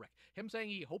a car wreck. Him saying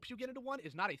he hopes you get into one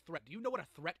is not a threat. Do you know what a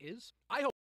threat is? I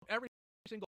hope every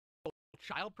single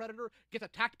child predator gets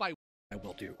attacked by I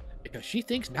will do. Because she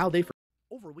thinks now they've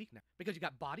over a week now. Because you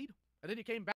got bodied, and then you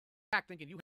came back thinking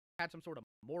you had some sort of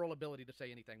moral ability to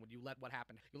say anything when you let what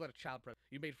happened. You let a child predator.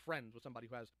 You made friends with somebody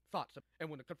who has thoughts. And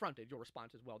when confronted, your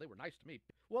response is, well, they were nice to me.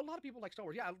 Well, a lot of people like Star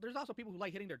Wars. Yeah, there's also people who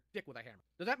like hitting their dick with a hammer.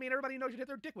 Does that mean everybody knows you hit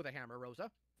their dick with a hammer, Rosa?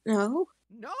 No.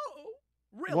 No.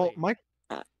 Really?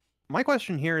 Well, my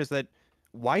question here is that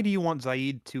why do you want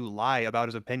Zaid to lie about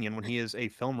his opinion when he is a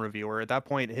film reviewer? At that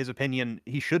point, his opinion,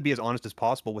 he should be as honest as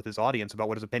possible with his audience about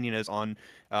what his opinion is on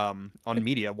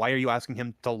media. Why are you asking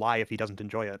him to lie if he doesn't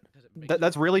enjoy it?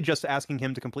 That's really just asking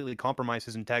him to completely compromise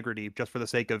his integrity just for the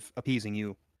sake of appeasing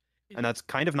you. And that's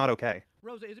kind of not okay.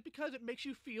 Rosa, is it because it makes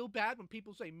you feel bad when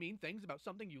people say mean things about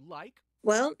something you like?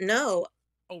 Well, no.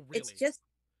 Oh, really? It's just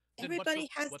everybody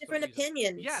has different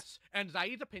opinions. Yes, and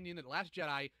Zaid's opinion that Last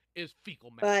Jedi is fecal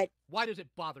matter. But why does it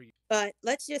bother you? But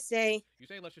let's just say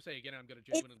let's just say again, I'm going to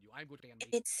genuinely you. I'm going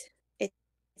to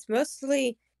it's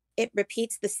mostly it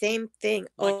repeats the same thing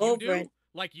over and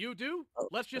like you do?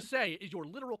 Let's just say is your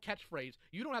literal catchphrase.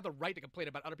 You don't have the right to complain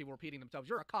about other people repeating themselves.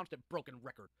 You're a constant broken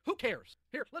record. Who cares?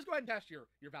 Here, let's go ahead and test your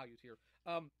values here.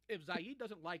 If Zaid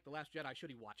doesn't like The Last Jedi, should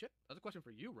he watch it? That's a question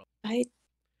for you, Ro.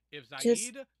 If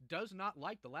Zaid does not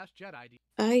like The Last Jedi,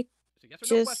 it's a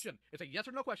yes or no question. It's a yes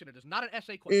or no question. It is not an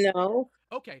essay question. No.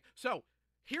 Okay, so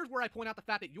here's where I point out the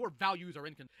fact that your values are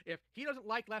inconsistent. If he doesn't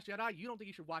like Last Jedi, you don't think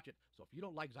he should watch it. So if you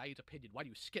don't like Zaid's opinion, why do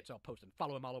you schizo post and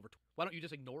follow him all over? Why don't you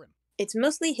just ignore him? It's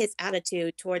mostly his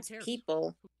attitude towards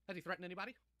people. Has he threatened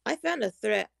anybody? I found a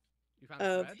threat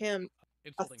of him.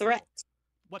 A threat. People.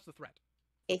 What's the threat?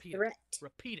 Repeat threat.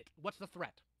 Repeat it. What's the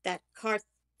threat? That car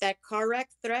wreck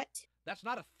threat. That's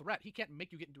not a threat. He can't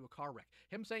make you get into a car wreck.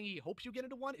 Him saying he hopes you get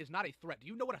into one is not a threat. Do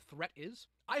you know what a threat is?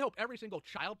 I hope every single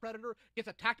child predator gets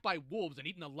attacked by wolves and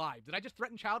eaten alive. Did I just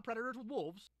threaten child predators with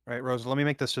wolves? All right, Rose, let me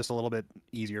make this just a little bit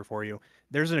easier for you.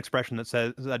 There's an expression that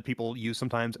says that people use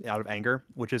sometimes out of anger,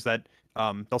 which is that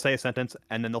they'll say a sentence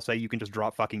and then they'll say you can just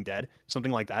drop fucking dead,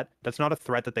 something like that. That's not a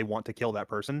threat that they want to kill that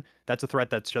person. That's a threat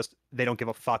that's just they don't give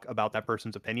a fuck about that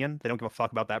person's opinion. They don't give a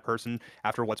fuck about that person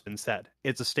after what's been said.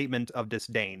 It's a statement of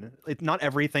disdain. It's not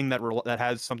everything that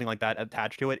has something like that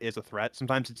attached to it is a threat.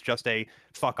 Sometimes it's just a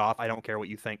fuck off, I don't care what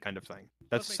you think kind of thing.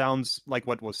 That sounds like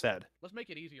what was said. Let's make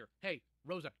it easier. Hey,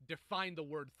 Rosa, define the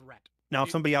word threat. Now, if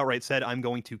somebody outright said, I'm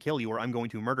going to kill you, or I'm going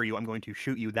to murder you, I'm going to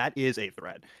shoot you, that is a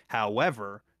threat.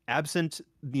 However, absent,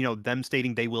 them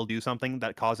stating they will do something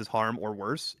that causes harm or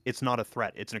worse, it's not a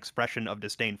threat. It's an expression of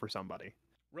disdain for somebody.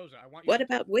 Rosa, I want you. What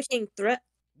about wishing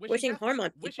harm on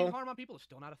people? Wishing harm on people is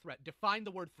still not a threat. Define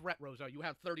the word threat, Rosa. You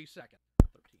have 30 seconds.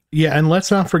 13. Yeah, and let's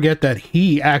not forget that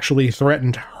he actually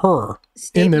threatened her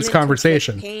in this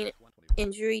conversation. Pain,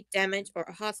 injury, damage, or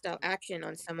a hostile action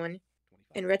on someone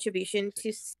in retribution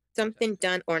to something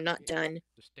done or not done.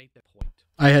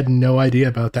 I had no idea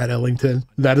about that, Ellington.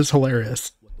 That is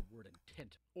hilarious. What the word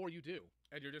intent, or you do,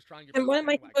 and you're just trying your. And what am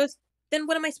I supposed? Then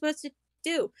what am I supposed to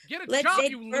do? Get a job,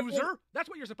 you loser! That's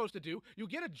what you're supposed to do. You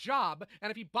get a job,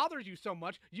 and if he bothers you so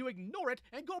much, you ignore it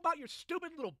and go about your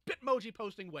stupid little Bitmoji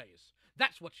posting ways.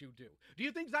 That's what you do. Do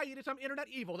you think Zaid is some internet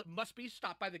evil that must be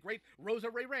stopped by the great Rosa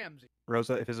Ray Ramsey?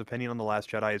 Rosa, if his opinion on The Last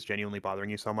Jedi is genuinely bothering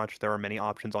you so much, there are many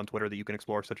options on Twitter that you can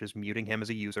explore, such as muting him as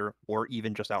a user, or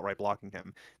even just outright blocking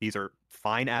him. These are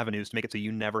fine avenues to make it so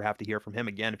you never have to hear from him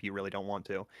again if you really don't want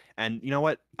to. And you know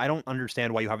what? I don't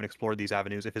understand why you haven't explored these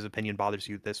avenues if his opinion bothers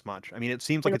you this much. I mean, it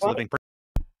seems like it's living...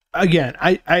 Again,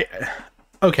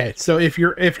 okay, so if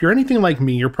you're anything like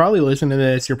me, you're probably listening to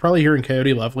this, you're probably hearing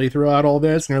Coyote Lovely throughout all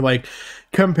this, and you're like,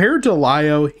 compared to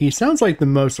Lio, he sounds like the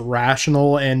most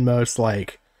rational and most,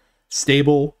 like,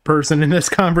 stable person in this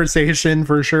conversation,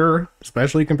 for sure,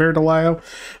 especially compared to Lio.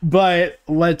 But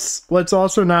let's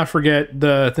also not forget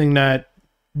the thing that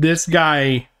this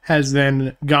guy has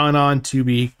then gone on to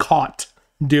be caught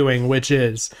doing, which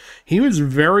is, he was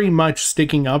very much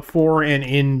sticking up for and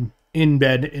in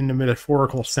bed, in the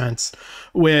metaphorical sense,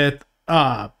 with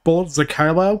both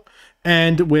Zakilo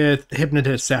and with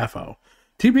Hypnotist Sappho.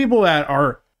 Two people that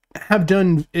have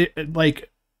done like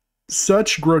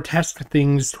such grotesque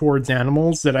things towards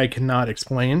animals that I cannot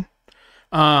explain,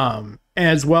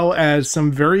 as well as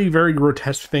some very, very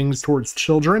grotesque things towards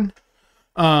children.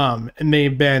 And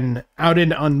they've been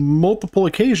outed on multiple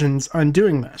occasions on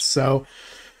doing this. So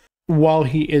while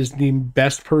he is the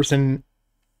best person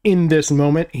in this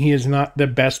moment, he is not the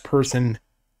best person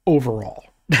overall.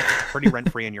 Pretty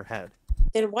rent-free in your head.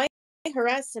 Then why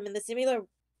harass him in the similar?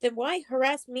 Then why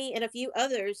harass me and a few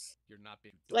others? You're not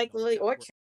being like Lily Orchard.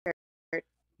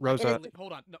 Rosa,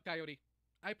 hold on, no, Coyote.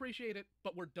 I appreciate it,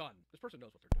 but we're done. This person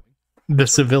knows what they're doing. The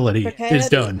civility is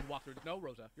done. No,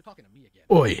 Rosa, you're talking to me again.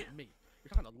 Oi. Me. You're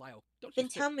talking to Lio. Then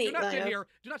tell me, do not sit Lio.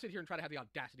 do not sit here and try to have the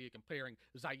audacity of comparing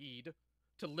Zaid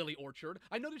to Lily Orchard.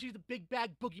 I know that she's the big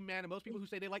bad boogeyman, and most people who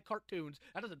say they like cartoons,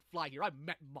 that doesn't fly here. I've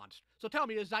met monsters. So tell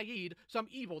me, is Zaid some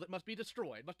evil that must be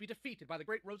destroyed, must be defeated by the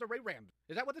great Rosa Ray Ramsey?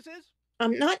 Is that what this is?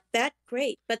 I'm not that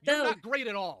great, but You're though not great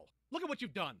at all. Look at what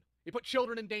you've done. You put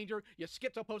children in danger. You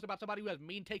schizo post about somebody who has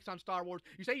mean takes on Star Wars.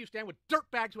 You say you stand with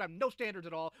dirtbags who have no standards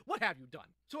at all. What have you done?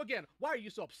 So again, why are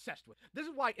you so obsessed with? This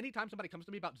is why anytime somebody comes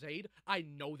to me about Zaid, I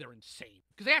know they're insane.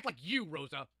 Because they act like you,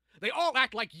 Rosa. They all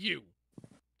act like you.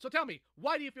 So tell me,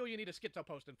 why do you feel you need a schizo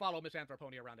post and follow Miss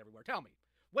Anthroponia around everywhere? Tell me.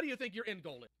 What do you think your end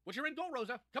goal is? What's your end goal,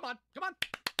 Rosa? Come on, come on,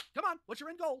 come on. What's your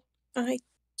end goal? I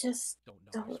just don't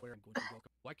know. I swear I'm going to go.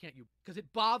 Why can't you? Because it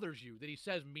bothers you that he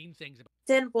says mean things about.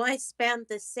 Then why spam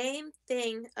the same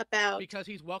thing about? Because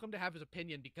he's welcome to have his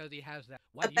opinion because he has that.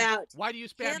 Why do you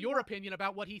spam your opinion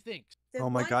about what he thinks? Then oh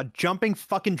my why- god, jumping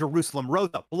fucking Jerusalem.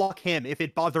 Rosa, block him if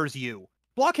it bothers you.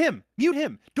 Block him! Mute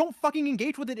him! Don't fucking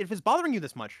engage with it if it's bothering you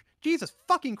this much. Jesus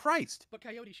fucking Christ! But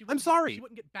Coyote, I'm sorry. She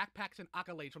wouldn't get backpacks and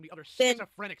accolades from the other Then-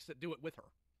 schizophrenics that do it with her.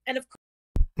 And of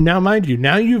Now, mind you,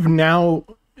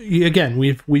 again,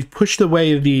 we've pushed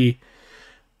away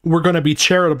we're going to be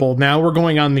charitable. Now we're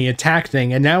going on the attack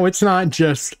thing, and now it's not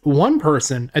just one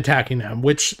person attacking them,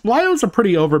 which Lio's a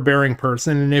pretty overbearing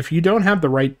person, and if you don't have the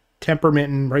right temperament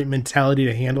and right mentality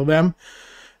to handle them,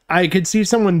 I could see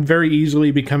someone very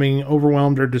easily becoming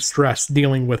overwhelmed or distressed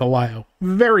dealing with a Lio.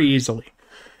 Very easily.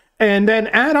 And then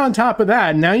add on top of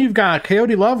that, now you've got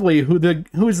Coyote Lovely,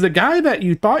 who's the guy that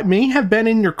you thought may have been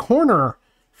in your corner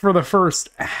for the first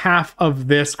half of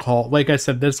this call. Like I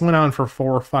said, this went on for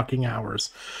 4 fucking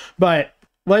hours. But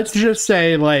let's just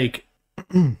say, like,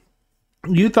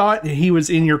 you thought he was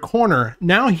in your corner.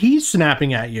 Now he's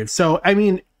snapping at you. So, I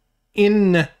mean,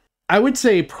 I would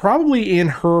say probably in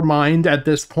her mind at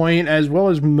this point, as well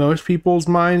as most people's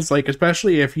minds, like,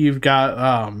 especially if you've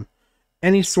got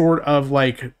any sort of,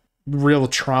 like, real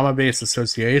trauma-based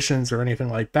associations or anything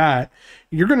like that,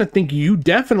 you're going to think you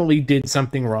definitely did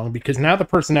something wrong, because now the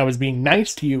person that was being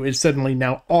nice to you is suddenly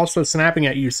now also snapping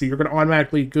at you. So you're going to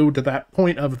automatically go to that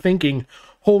point of thinking,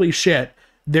 holy shit,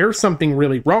 there's something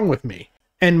really wrong with me.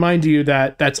 And mind you,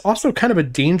 that's also kind of a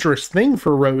dangerous thing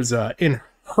for Rosa in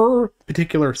her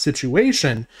particular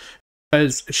situation,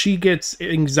 because she gets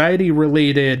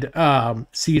anxiety-related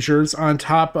seizures on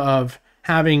top of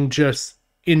having just,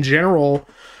 in general,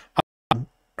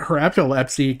 her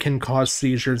epilepsy can cause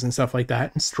seizures and stuff like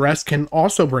that, and stress can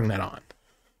also bring that on.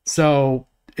 So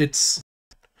this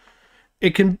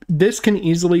can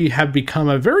easily have become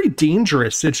a very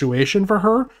dangerous situation for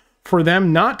her, for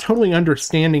them not totally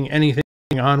understanding anything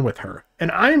on with her.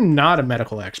 And I'm not a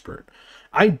medical expert.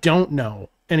 I don't know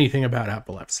anything about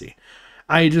epilepsy.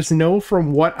 I just know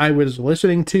from what I was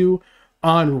listening to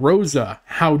on Rosa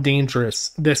how dangerous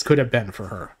this could have been for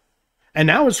her. And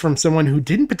that was from someone who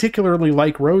didn't particularly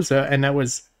like Rosa and that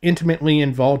was intimately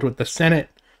involved with the Senate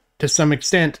to some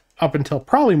extent up until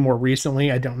probably more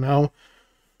recently. I don't know.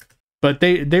 But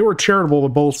they were charitable to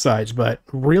both sides, but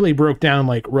really broke down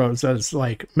like Rosa's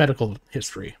like medical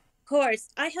history. Of course,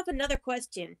 I have another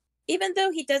question. Even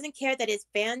though he doesn't care that his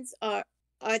fans are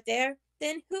there,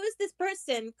 then who is this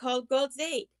person called Gold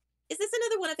Zaid? Is this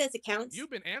another one of his accounts? You've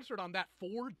been answered on that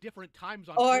 4 different times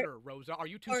on Or- Twitter, Rosa. Are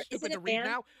you too or is stupid it to a read fan?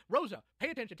 now? Rosa,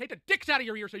 pay attention. Take the dicks out of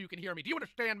your ear so you can hear me. Do you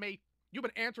understand me? You've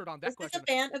been answered on that Is this question.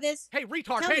 a fan of his? Hey,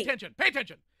 retard, Tell pay me. attention. Pay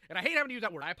attention. And I hate having to use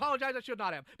that word. I apologize. I should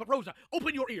not have. But Rosa,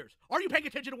 open your ears. Are you paying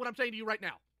attention to what I'm saying to you right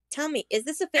now? Tell me, is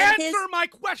this a fan of his? Answer my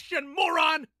question,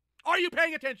 moron! Are you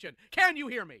paying attention? Can you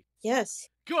hear me? Yes.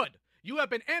 Good. You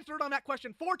have been answered on that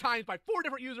question 4 times by 4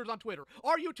 different users on Twitter.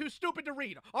 Are you too stupid to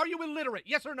read? Are you illiterate?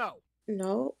 Yes or no?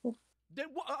 No, Then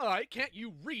can't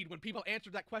you read when people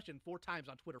answered that question 4 times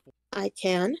on Twitter? I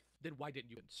can. Then why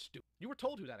didn't you? Stupid. You were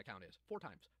told who that account is 4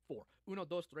 times. 4. 1,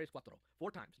 2, 3, 4.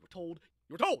 4 times. You were told.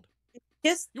 You were told.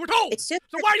 Just, You were told. it's just,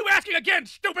 So why are you asking again,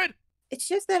 stupid? it's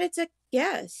just that it's a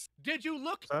guess. Did you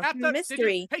look Huh? at the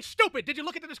Mystery. Hey, stupid! Did you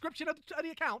look at the description of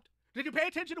the account? Did you pay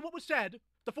attention to what was said?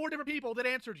 The 4 different people that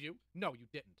answered you? No, you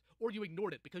didn't. Or you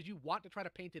ignored it because you want to try to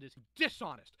paint it as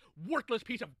dishonest, worthless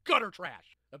piece of gutter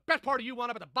trash. The best part of you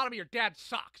wound up at the bottom of your dad's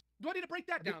socks. Do I need to break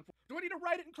that down? Do I need to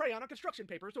write it in crayon on construction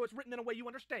paper so it's written in a way you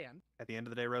understand? At the end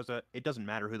of the day, Rosa, it doesn't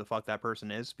matter who the fuck that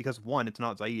person is, because 1, it's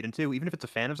not Zaid, and 2, even if it's a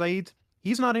fan of Zaid's,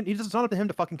 it's not up to him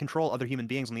to fucking control other human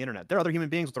beings on the internet. There are other human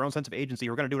beings with their own sense of agency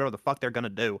who are gonna do whatever the fuck they're gonna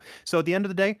do. So at the end of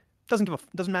the day, doesn't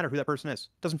matter who that person is.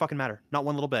 Doesn't fucking matter. Not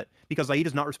one little bit. Because Zaid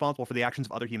is not responsible for the actions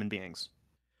of other human beings.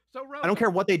 So, Rosa, I don't care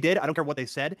what they did. I don't care what they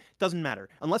said. Doesn't matter.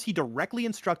 Unless he directly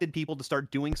instructed people to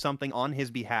start doing something on his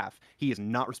behalf, he is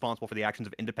not responsible for the actions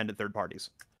of independent third parties.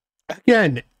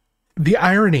 Again, the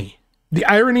irony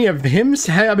of him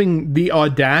having the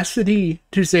audacity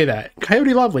to say that.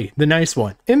 Coyote Lovely, the nice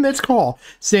one, in this call,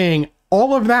 saying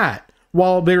all of that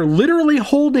while they're literally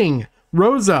holding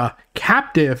Rosa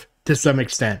captive to some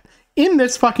extent in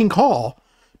this fucking call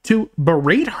to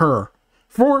berate her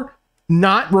for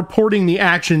not reporting the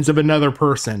actions of another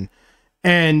person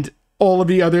and all of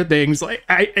the other things. Like,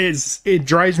 it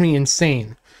drives me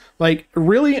insane. Like,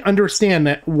 really understand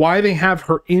that why they have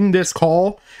her in this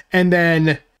call, and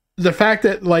then the fact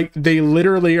that like they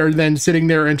literally are then sitting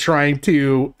there and trying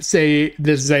to say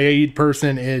this Zaid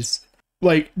person is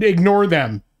like, ignore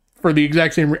them for the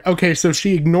exact same okay, so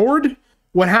she ignored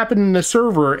what happened in the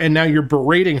server and now you're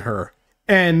berating her.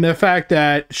 And the fact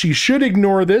that she should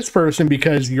ignore this person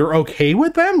because you're okay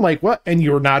with them? Like, what? And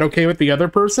you're not okay with the other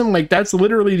person? Like, that's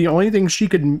literally the only thing she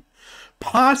could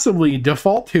possibly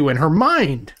default to in her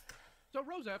mind. So,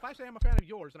 Rosa, if I say I'm a fan of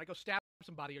yours and I go stab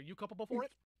somebody, are you culpable for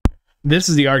it? This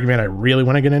is the argument I really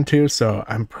want to get into, so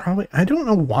I don't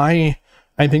know why.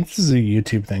 I think this is a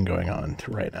YouTube thing going on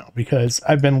right now, because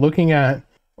I've been looking at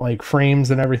like frames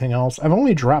and everything else. I've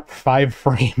only dropped 5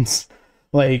 frames.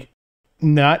 Like,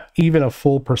 not even a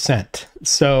full percent.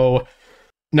 So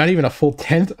not even a full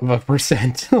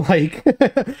 0.1%.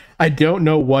 Like, I don't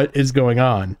know what is going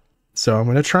on. So I'm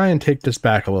going to try and take this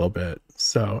back a little bit.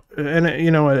 So, and you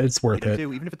know what? It's worth it.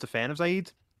 Even if it's a fan of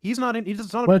Zaid's, he's not.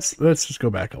 Let's just go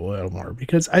back a little more,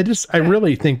 because I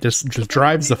really think this just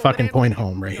drives the fucking point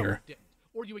home right here.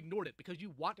 Or you ignored it because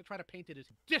you want to try to paint it as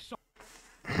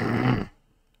dishonest.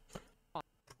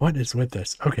 What is with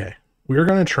this? Okay, we're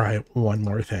going to try one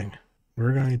more thing.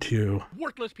 We're going to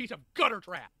Worthless piece of gutter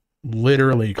trash.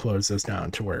 literally close this down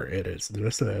to where it is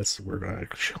this. We're going to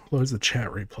close the chat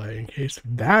replay in case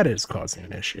that is causing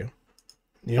an issue.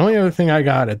 The only other thing I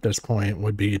got at this point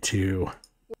would be to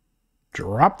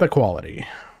drop the quality,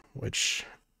 which,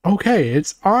 okay,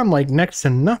 it's on like next to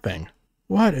nothing.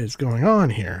 What is going on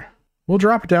here? We'll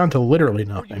drop it down to literally Or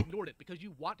you nothing. ignored it because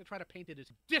you want to try to paint it as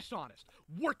dishonest,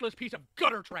 worthless piece of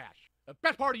gutter trash. The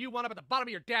best part of you wound up at the bottom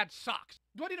of your dad's socks.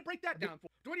 Do I need to break that down?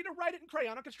 Do I need to write it in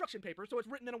crayon on construction paper so it's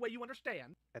written in a way you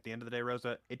understand? At the end of the day,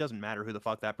 Rosa, it doesn't matter who the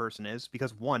fuck that person is,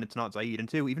 because 1, it's not Zaid, and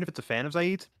 2, even if it's a fan of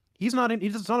Zaid's, He's not in.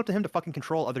 It's not up to him to fucking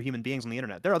control other human beings on the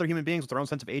internet. There are other human beings with their own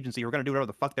sense of agency who are gonna do whatever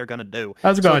the fuck they're gonna do.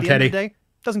 How's it So going, at the end Teddy? of the day,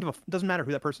 doesn't matter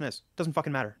who that person is. Doesn't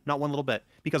fucking matter. Not one little bit.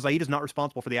 Because Zaid is not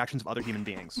responsible for the actions of other human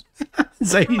beings.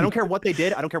 Zaid. I don't care what they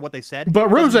did. I don't care what they said. But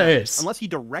Doesn't Rosa matter. is. Unless he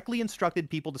directly instructed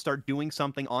people to start doing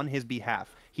something on his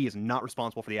behalf, he is not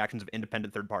responsible for the actions of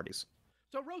independent third parties.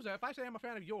 So, Rosa, if I say I'm a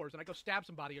fan of yours and I go stab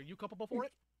somebody, are you culpable for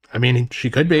it? I mean, she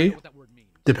could I don't be. know what that word means.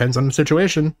 Depends on the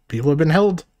situation. People have been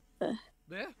held.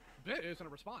 Yeah, that isn't a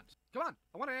response. Come on,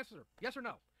 I want to answer. Yes or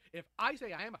no? If I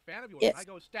say I am a fan of yours Yes. and I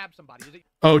go stab somebody, is it?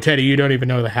 Oh, Teddy, you don't even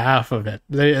know the half of it.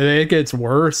 It gets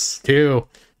worse, too.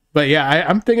 But yeah,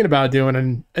 I'm thinking about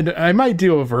doing, and I might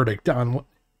do a verdict on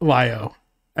Lio.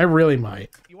 I really might.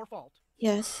 Your fault.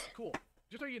 Yes. Cool.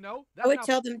 Just so you know, I that's would how-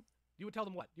 tell them You would tell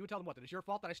them what? You would tell them what? That it's your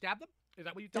fault that I stabbed them? Is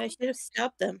that what you that tell I them? should have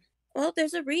stopped them. Well,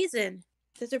 there's a reason.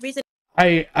 There's a reason.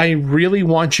 I really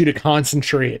want you to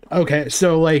concentrate. Okay,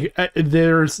 so like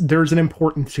there's an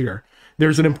importance here.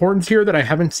 There's an importance here that I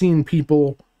haven't seen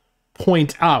people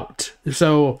point out.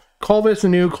 So call this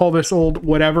new, call this old,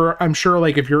 whatever. I'm sure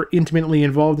like if you're intimately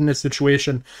involved in this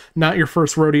situation, not your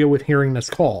first rodeo with hearing this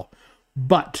call.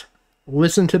 But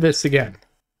listen to this again.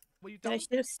 Will you That tell I them?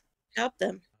 should have stopped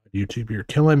them. YouTube, you're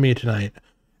killing me tonight.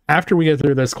 After we get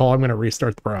through this call, I'm going to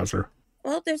restart the browser.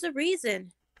 Well, there's a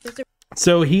reason. There's a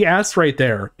So he asked right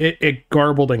there, it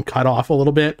garbled and cut off a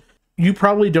little bit. You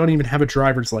probably don't even have a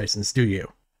driver's license, do you?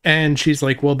 And she's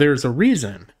like, well, there's a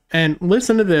reason. And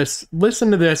listen to this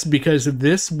because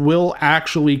this will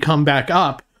actually come back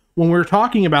up when we're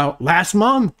talking about last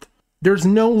month. There's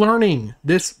no learning.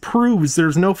 This proves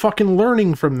there's no fucking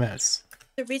learning from this.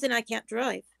 reason I can't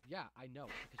drive. Yeah, I know,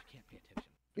 because you can't pay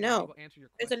attention. No, Go answer your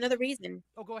there's question. another reason.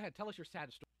 Oh, go ahead. Tell us your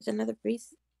sad story. There's another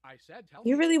reason. I said, tell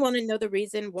You me. really want to know the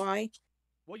reason why?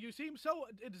 Well, you seem so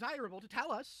desirable to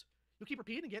tell us. You keep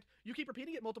repeating it. You keep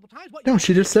repeating it multiple times. What? No,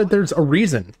 she just said there's a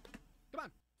reason. Come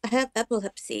on. I have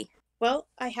epilepsy. Well,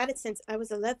 I had it since I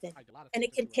was 11. I did a lot of And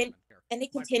things it that you contin- don't care. And it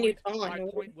My continued point- on. My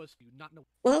point was you not know.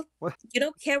 Well, What? you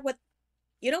don't care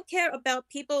about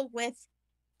people with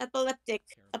epilepsy.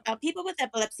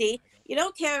 You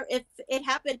don't care if it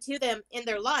happened to them in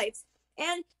their lives.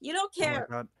 And you don't Oh my care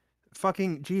God.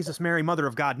 Fucking Jesus, Mary, Mother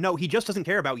of God. No, he just doesn't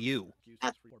care about you.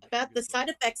 about the side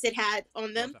effects it had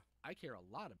on them. I care a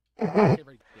lot of.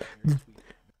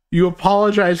 You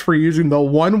apologize for using the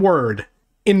one word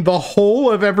in the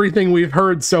whole of everything we've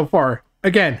heard so far.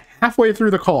 Again, halfway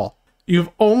through the call, you've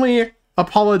only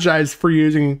apologized for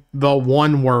using the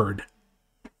one word.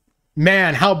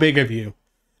 Man, how big of you.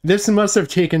 This must have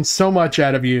taken so much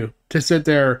out of you to sit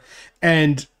there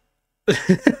and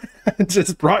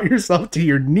just brought yourself to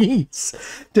your knees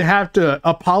to have to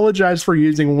apologize for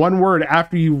using one word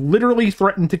after you literally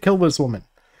threatened to kill this woman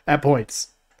at points.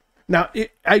 Now,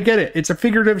 I get it. It's a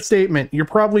figurative statement. You're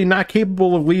probably not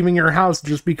capable of leaving your house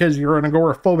just because you're an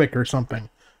agoraphobic or something.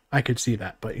 I could see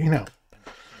that, but you know.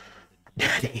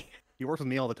 Daddy. He works with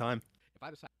me all the time. If I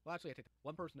decide, well, actually, I take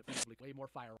one person that feels way more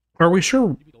fire. Are we sure?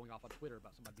 You'd be going off on Twitter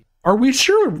about somebody. Are we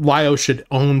sure Lio should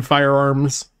own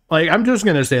firearms? Like, I'm just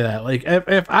gonna say that. Like,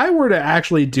 if I were to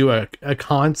actually do a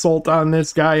consult on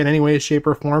this guy in any way, shape,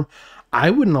 or form,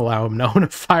 I wouldn't allow him to own a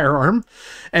firearm,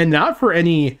 and not for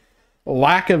any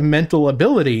lack of mental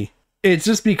ability. It's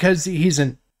just because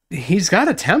he's got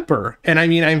a temper, and I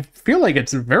mean, I feel like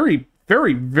it's very,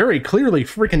 very, very clearly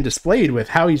freaking displayed with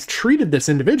how he's treated this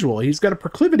individual. He's got a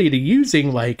proclivity to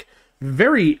using like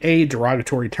very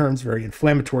derogatory terms, very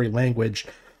inflammatory language,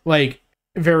 like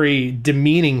very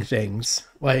demeaning things.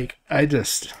 Like, I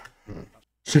just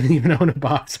shouldn't even own a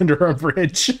box under a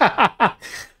bridge. You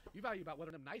value about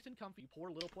whether I'm nice and comfy, poor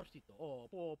little porcito. Oh,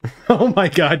 poor. Oh my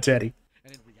God, Teddy.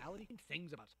 And in reality,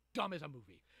 things about as dumb as a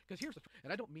movie. Because here's the,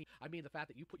 and I mean the fact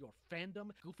that you put your fandom,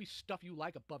 goofy stuff you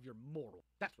like above your moral.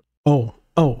 That's what.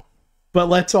 Oh. But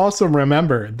let's also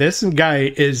remember, this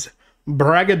guy is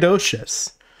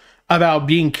braggadocious about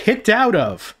being kicked out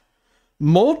of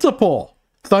multiple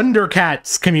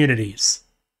Thundercats communities.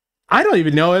 I don't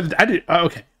even know if I did.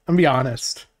 Okay, I'm gonna be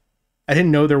honest. I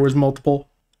didn't know there was multiple.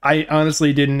 I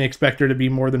honestly didn't expect there to be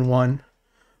more than one.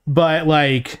 But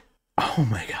like, oh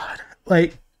my God,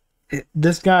 like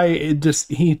this guy,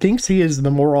 he thinks he is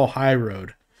the moral high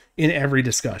road in every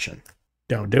discussion.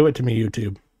 Don't do it to me,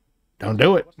 YouTube. Don't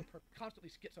do it. Constantly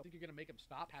schizo. Think you're gonna make him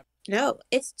stop? No,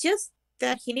 it's just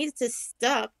that he needs to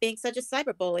stop being such a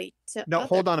cyberbully. No,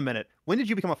 hold on a minute. When did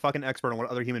you become a fucking expert on what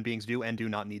other human beings do and do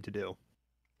not need to do?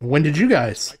 When did you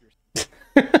guys?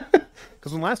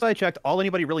 Because when last I checked, all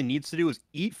anybody really needs to do is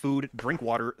eat food, drink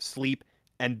water, sleep,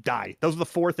 and die. Those are the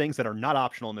 4 things that are not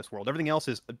optional in this world. Everything else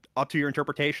is up to your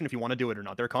interpretation if you want to do it or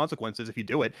not. There are consequences if you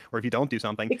do it or if you don't do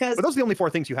something. Because But those are the only 4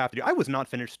 things you have to do. I was not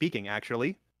finished speaking,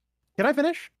 actually. Can I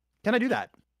finish? Can I do that?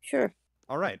 sure.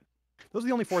 All right. Those are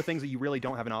the only 4 things that you really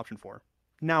don't have an option for.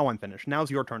 Now I'm finished.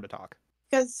 Now's your turn to talk.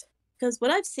 Because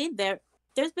what I've seen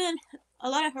there's been a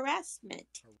lot of harassment.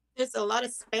 There's a lot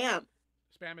of spam.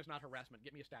 Spam is not harassment.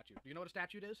 Get me a statute. Do you know what a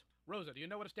statute is? Rosa, do you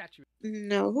know what a statute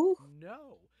No.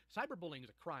 No. Cyberbullying is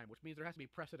a crime, which means there has to be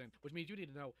precedent, which means you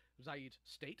need to know Zaid's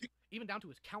state, even down to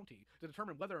his county, to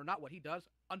determine whether or not what he does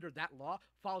under that law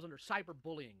falls under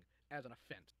cyberbullying as an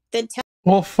offense. Then tell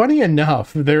Well, funny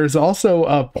enough, there's also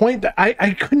a point that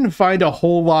I couldn't find a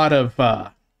whole lot of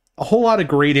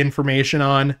great information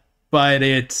on, but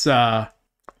it's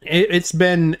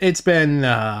been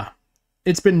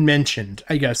mentioned,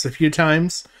 I guess, a few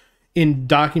times in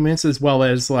documents, as well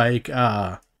as like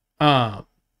a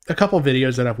couple of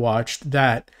videos that I've watched,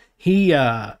 that he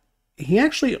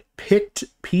actually picked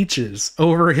Peaches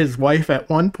over his wife at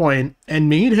one point and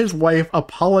made his wife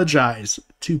apologize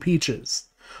to Peaches,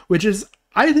 which is,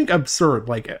 I think, absurd.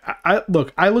 Like, I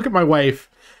look at my wife,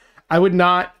 I would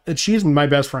not, she's my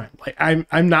best friend. Like, I'm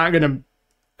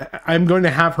going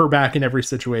to have her back in every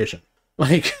situation.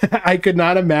 Like, I could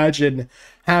not imagine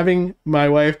having my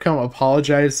wife come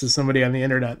apologize to somebody on the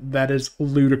internet. That is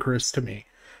ludicrous to me.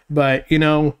 But, you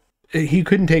know, he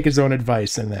couldn't take his own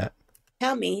advice in that.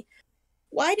 tell me,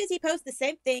 why does he post the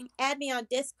same thing? Add me on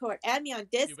Discord. Add me on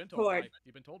You've been told why. Discord.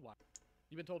 You've been told why.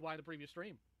 You've been told why in the previous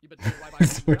stream. You've been told why by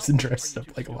This everyone person else. dressed Are you up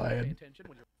too like a stupid to pay lion. attention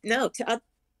when you're- No, to I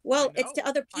it's to know.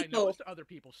 other I know people. it's to other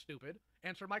people, stupid.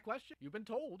 Answer my question. You've been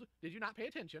told. Did you not pay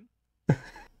attention?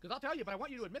 Because I'll tell you, but I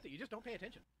want you to admit that you just don't pay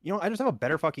attention. You know, I just have a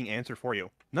better fucking answer for you.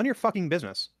 None of your fucking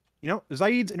business. You know,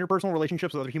 Zaid's interpersonal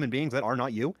relationships with other human beings that are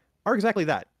not you are exactly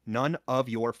that. None of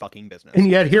your fucking business. And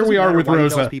yet here Doesn't we are matter with why he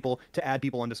tells Rosa. people to add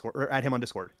people on Discord or add him on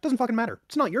Discord. Doesn't fucking matter.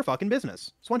 It's not your fucking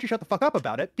business. So why don't you shut the fuck up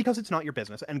about it, because it's not your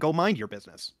business, and go mind your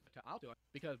business. I'll do it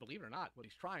because, believe it or not, what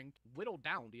he's trying to whittle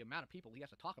down the amount of people he has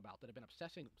to talk about that have been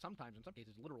obsessing, sometimes in some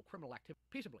cases, literal criminal activity,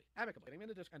 peaceably, amicably, getting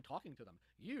into this and talking to them.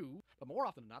 But more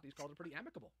often than not, these calls are pretty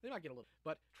amicable. They might get a little,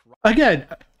 but Again,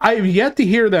 I've yet to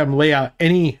hear them lay out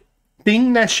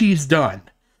anything that she's done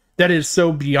that is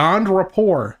so beyond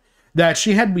rapport that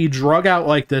she had to be drug out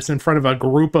like this in front of a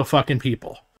group of fucking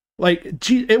people. Like,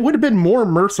 gee, it would have been more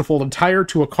merciful to tie her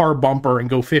to a car bumper and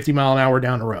go 50 mile an hour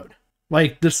down the road.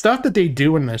 Like, the stuff that they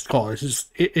do in this call is just,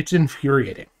 it's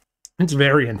infuriating. It's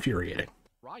very infuriating.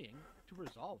 trying to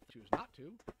resolve, choose not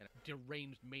to, and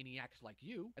deranged maniacs like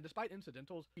you, and despite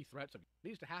incidentals, he threats of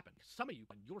needs to happen. Some of you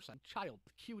on your son, child,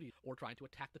 cutie, or trying to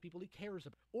attack the people he cares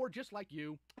about, or just like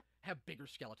you, have bigger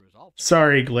skeleton resolve.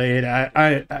 Sorry, Glade.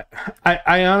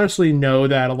 I honestly know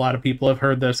that a lot of people have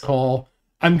heard this call.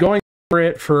 I'm going for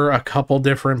it for a couple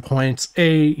different points.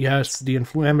 Yes, the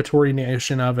inflammatory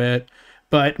nation of it,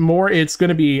 but more it's going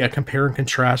to be a compare and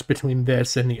contrast between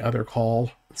this and the other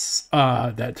call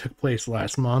that took place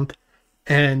last month.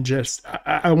 And just,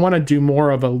 I want to do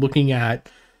more of a looking at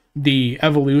the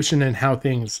evolution and how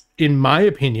things, in my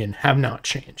opinion, have not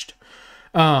changed.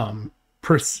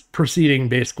 Preceding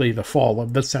basically the fall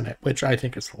of the Senate, which I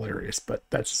think is hilarious, but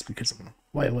that's just because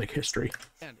I like history.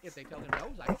 And if they tell him no,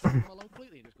 I can leave him alone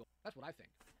completely and just go. That's what I think.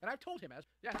 And I've told him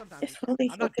sometimes If only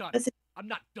I'm not he done. wasn't- I'm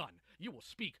not done. You will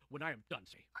speak when I am done.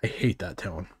 See. I hate that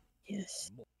tone.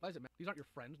 Yes. Why is it, man? These aren't your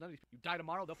friends. None of these. You die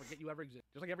tomorrow, they'll forget you ever exist.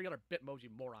 Just like every other Bitmoji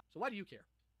moron. So why do you care?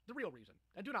 The real reason.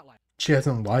 And do not lie. She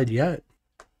hasn't lied yet.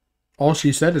 All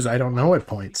she said is, I don't know at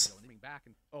points. Back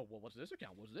and, oh, well, what's this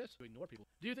account? What's this? To ignore people.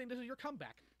 Do you think this is your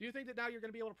comeback? Do you think that now you're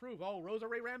going to be able to prove, oh, Rosa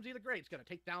Ray Ramsey the Great's going to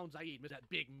take down Zaid, that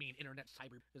big, mean internet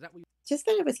cyber? Is that what you... Just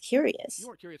that I was curious. You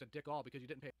weren't curious at dick all because you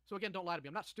didn't pay. So again, don't lie to me.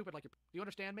 I'm not stupid like you. Do you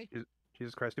understand me?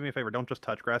 Jesus Christ, do me a favor. Don't just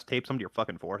touch grass. Tape some to your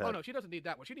fucking forehead. Oh, no, she doesn't need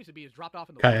that. What she needs to be is dropped off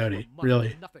in the Coyote, woods for months,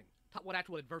 really? Nothing. What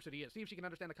actual adversity is. See if she can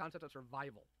understand the concept of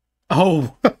survival.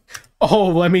 Oh,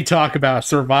 let me talk about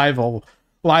survival.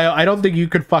 Lyle, I don't think you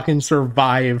could fucking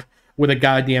survive with a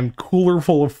goddamn cooler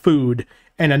full of food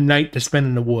and a night to spend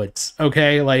in the woods.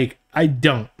 Okay? Like, I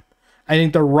don't. I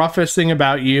think the roughest thing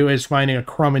about you is finding a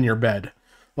crumb in your bed.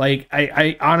 Like,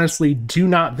 I honestly do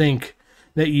not think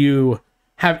that you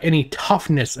have any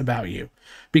toughness about you,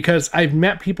 because I've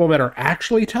met people that are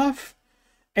actually tough,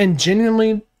 and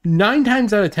genuinely 9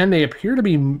 times out of 10 they appear to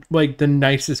be like the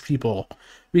nicest people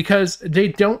because they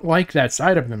don't like that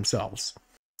side of themselves.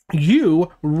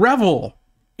 You revel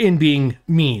in being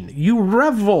mean. You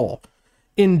revel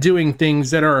in doing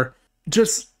things that are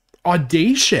just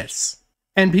audacious.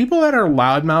 And people that are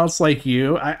loudmouths like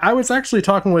you, I was actually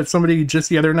talking with somebody just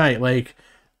the other night. Like,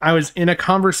 I was in a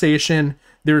conversation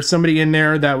There's somebody in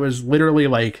there that was literally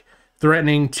like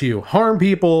threatening to harm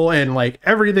people and like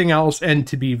everything else. And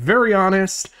to be very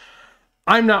honest,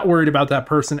 I'm not worried about that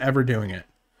person ever doing it,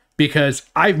 because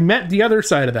I've met the other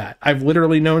side of that. I've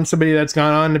literally known somebody that's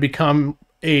gone on to become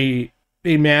a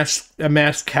mass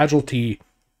casualty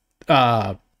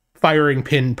firing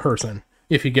pin person,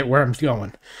 if you get where I'm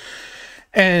going.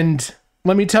 And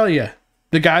let me tell you,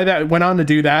 the guy that went on to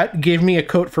do that gave me a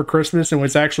coat for Christmas and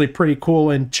was actually pretty cool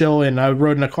and chill. And I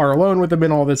rode in a car alone with him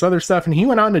and all this other stuff. And he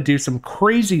went on to do some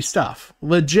crazy stuff,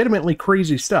 legitimately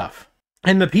crazy stuff.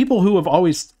 And the people who have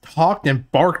always talked and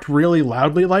barked really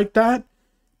loudly like that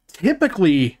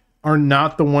typically are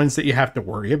not the ones that you have to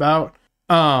worry about.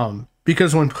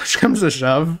 Because when push comes to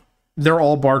shove, they're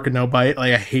all bark and no bite.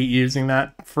 Like, I hate using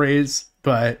that phrase,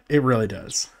 but it really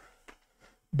does.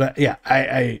 But yeah,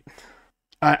 I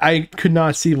could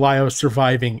not see Lio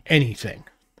surviving anything.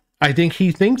 I think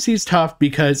he thinks he's tough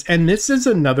because, and this is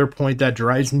another point that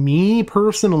drives me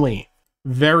personally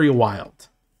very wild.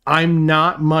 I'm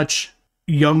not much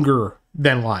younger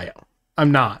than Lio.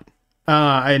 I'm not.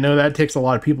 I know that takes a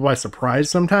lot of people by surprise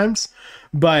sometimes,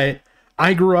 but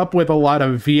I grew up with a lot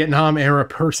of Vietnam era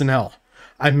personnel.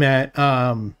 I met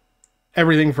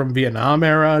everything from Vietnam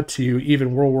era to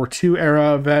even World War II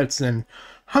era vets, and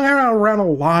hung around a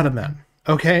lot of them.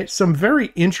 Okay, some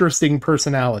very interesting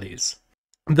personalities.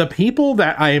 The people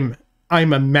that I'm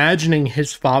imagining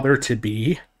his father to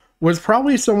be was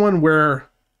probably someone where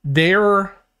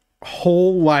their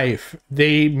whole life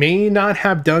they may not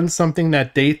have done something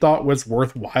that they thought was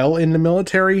worthwhile in the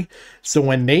military. So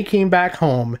when they came back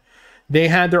home, they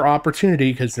had their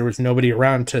opportunity because there was nobody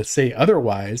around to say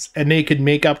otherwise, and they could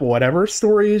make up whatever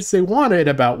stories they wanted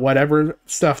about whatever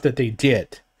stuff that they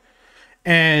did.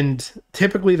 And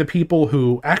typically the people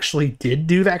who actually did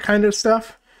do that kind of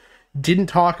stuff didn't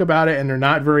talk about it, and they're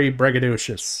not very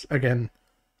braggadocious. Again,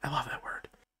 I love that word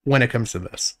when it comes to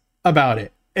this about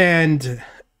it. And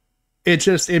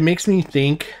it makes me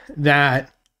think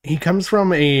that he comes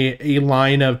from a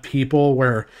line of people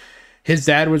where his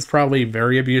dad was probably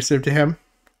very abusive to him.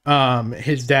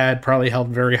 His dad probably held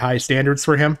very high standards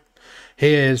for him.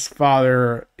 His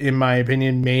father, in my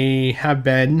opinion, may have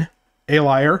been a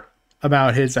liar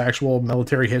about his actual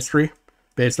military history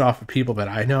based off of people that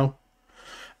I know.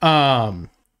 And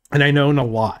I know a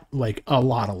lot, like a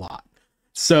lot.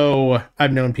 So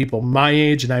I've known people my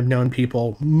age, and I've known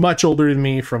people much older than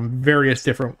me from various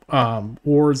different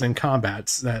wars and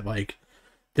combats that, like,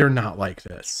 they're not like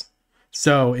this.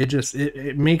 So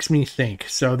it makes me think.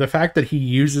 So the fact that he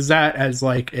uses that as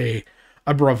like a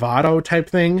bravado type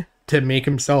thing to make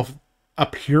himself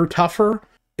appear tougher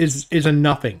is a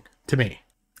nothing to me.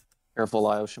 Careful,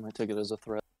 Lio. She might take it as a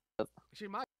threat. She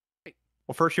might.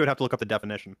 Well, first you would have to look up the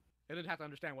definition. And then have to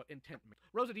understand what intent means.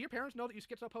 Rosa, do your parents know that you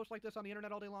schizo post like this on the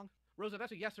internet all day long? Rosa,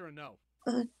 that's a yes or a no.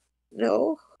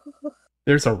 No.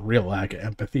 There's a real lack of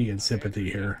empathy and sympathy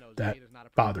here that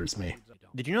bothers me.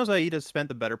 Did you know Zaid has spent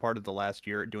the better part of the last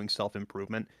year doing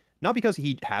self-improvement? Not because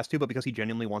he has to, but because he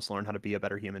genuinely wants to learn how to be a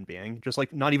better human being. Just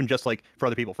like, not even just like for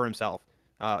other people, for himself.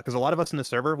 Because a lot of us in the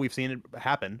server, we've seen it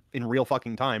happen in real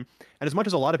fucking time. And as much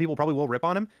as a lot of people probably will rip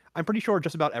on him, I'm pretty sure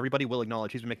just about everybody will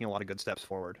acknowledge he's been making a lot of good steps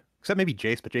forward. Except maybe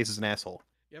Jace, but Jace is an asshole.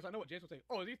 Yes, I know what Jace was saying.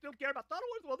 Oh, does he still care about Star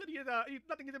Wars? Well, then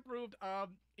nothing is improved.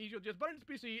 He should just burn his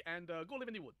PC and go live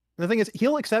in the woods. And the thing is,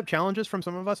 he'll accept challenges from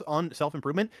some of us on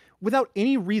self-improvement without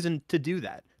any reason to do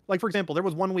that. Like, for example, there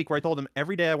was one week where I told him,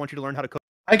 every day I want you to learn how to cook.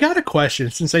 I got a question,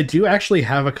 since I do actually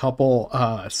have a couple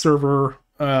server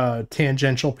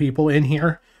tangential people in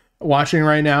here watching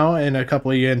right now, and a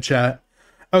couple of you in chat.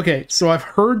 Okay, so I've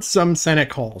heard some Senate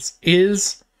calls.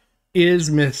 Is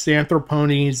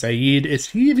Misanthropony Zaid, is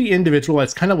he the individual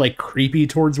that's kind of like creepy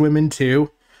towards women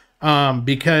too?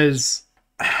 Because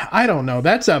I don't know,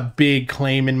 that's a big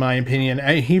claim in my opinion.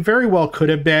 He very well could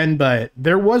have been, but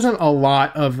there wasn't a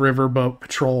lot of Riverboat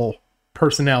Patrol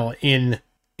personnel in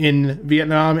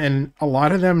Vietnam, and a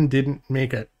lot of them didn't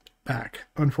make it back,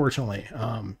 unfortunately.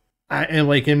 And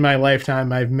like in my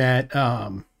lifetime, I've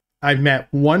met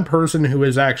one person who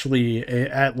was actually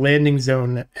at Landing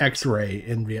Zone X-Ray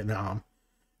in Vietnam,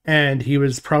 and he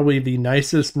was probably the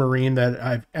nicest Marine that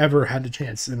I've ever had a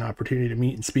chance and opportunity to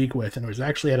meet and speak with, and it was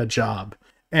actually at a job.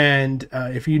 And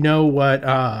if you know what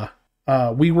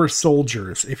We Were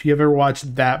Soldiers, if you ever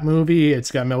watched that movie,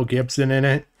 it's got Mel Gibson in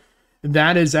it.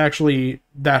 That is actually,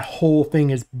 that whole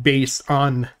thing is based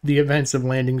on the events of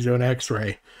Landing Zone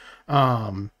X-Ray.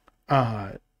 My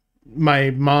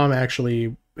mom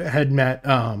actually had met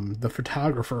the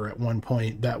photographer at one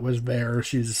point that was there.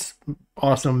 She's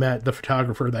also met the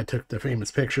photographer that took the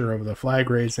famous picture of the flag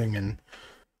raising, and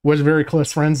was very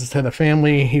close friends to the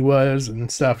family he was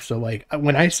and stuff. So like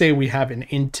when I say we have an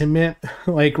intimate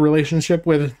like relationship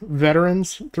with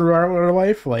veterans throughout our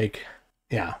life, like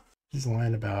yeah. He's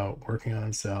lying about working on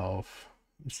himself.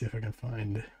 Let's see if I can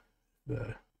find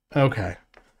the okay.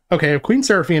 Okay, if Queen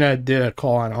Seraphina did a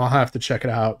call on, I'll have to check it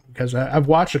out because I've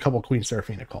watched a couple Queen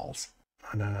Seraphina calls.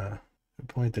 On the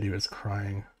point that he was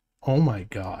crying. Oh my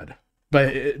god.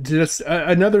 But just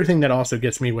another thing that also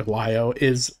gets me with Lio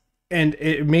is, and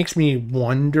it makes me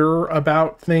wonder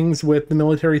about things with the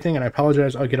military thing, and I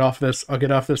apologize, I'll get off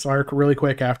this arc really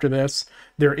quick after this.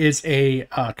 There is a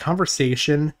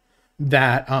conversation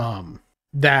that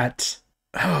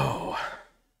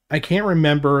I can't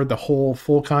remember the whole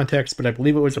full context, but I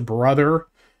believe it was a brother,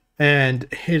 and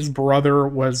his brother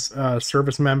was a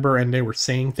service member, and they were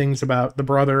saying things about the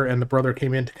brother, and the brother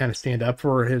came in to kind of stand up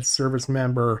for his service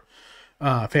member,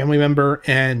 family member,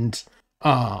 and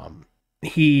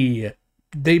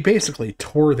they basically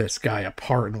tore this guy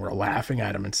apart and were laughing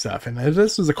at him and stuff. And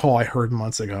this was a call I heard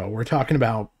months ago. We're talking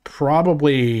about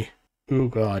probably, oh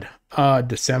god,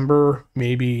 December,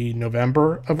 maybe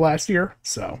November of last year.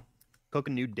 So cook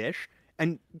a new dish,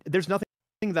 and there's nothing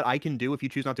that I can do if you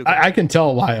choose not to. I can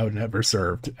tell Lio never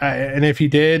served, and if he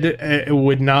did, it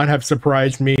would not have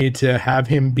surprised me to have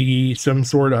him be some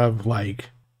sort of like,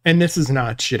 and this is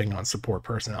not shitting on support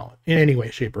personnel in any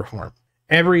way, shape, or form.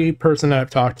 Every person that I've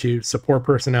talked to, support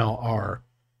personnel are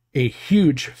a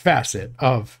huge facet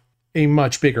of a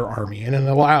much bigger army and an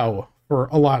allow for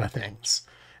a lot of things.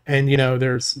 And you know,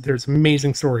 there's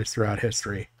amazing stories throughout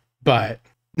history, but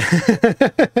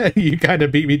you kind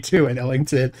of beat me to it,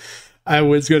 Ellington. I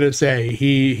was going to say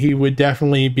he would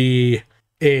definitely be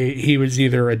he was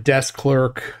either a desk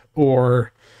clerk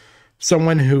or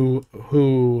someone who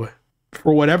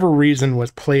for whatever reason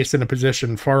was placed in a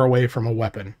position far away from a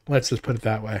weapon. Let's just put it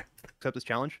that way. Accept this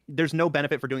challenge. There's no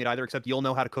benefit for doing it either, except you'll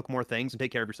know how to cook more things and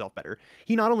take care of yourself better.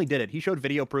 He not only did it, he showed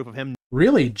video proof of him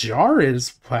really. Jar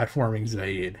is platforming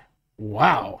Zaid.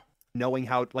 Wow. Knowing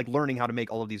how, like learning how to make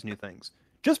all of these new things.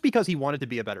 Just because he wanted to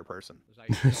be a better person.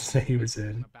 Say he was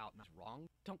in. Wrong.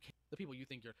 Don't care. The people you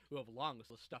think who have long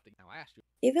list of stuff that now asked you.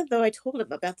 Even though I told him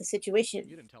about the situation,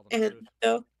 You didn't tell them the and truth.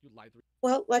 though, You lied through.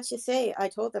 well, let's just say I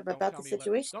told them Don't about tell the me let-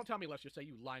 situation. Don't tell me. Let's just say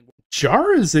you lying.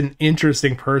 Jar is an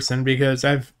interesting person because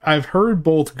I've heard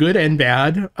both good and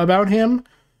bad about him.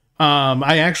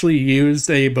 I actually used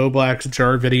a Bo Black's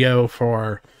Jar video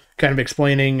for kind of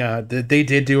explaining that they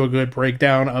did do a good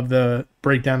breakdown of the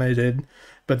breakdown I did,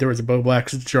 but there was a Bo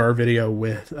Black's Jar video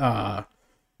with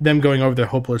them going over the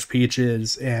Hopeless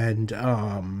Peaches and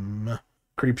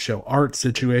Creepshow art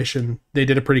situation. They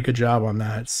did a pretty good job on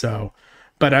that. So,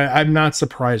 but I'm not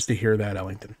surprised to hear that,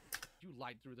 Ellington. You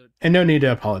lied through the. And no need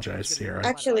to apologize, Sierra.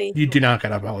 Actually- You do not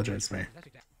gotta apologize to me.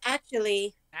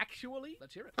 Actually,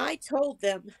 Let's hear it. I told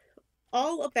them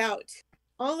all about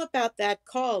that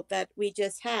call that we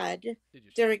just had Did you?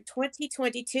 during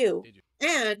 2022, Did you?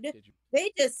 and Did you?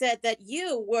 they just said that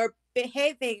you were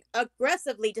behaving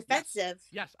aggressively defensive.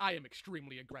 Yes, I am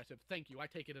extremely aggressive. Thank you. I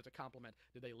take it as a compliment.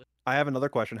 Did they listen? I have another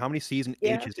question. How many C's and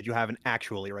Yeah. H's did you have in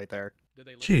actually right there? Did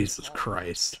they listen? Jesus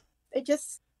Christ. They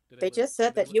just Did they li- just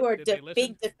said did that you were did they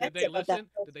being listen? Did they defensive of that listen?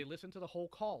 person. Did they listen to the whole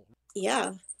call?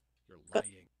 Yeah, You're But-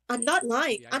 lying. I'm not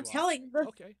lying. Yeah, I'm you are. telling the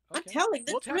Okay. I'm telling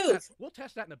the We'll test truth. that. We'll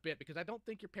test that in a bit because I don't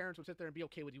think your parents would sit there and be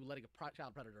okay with you letting a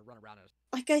child predator run around us.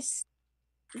 Like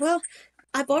well,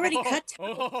 I've already cut.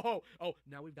 Oh,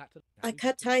 now we've got to. now I we've cut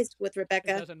got to- ties with It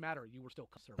Rebecca. doesn't matter. You were still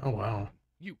conservative. Oh, wow.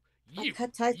 You. I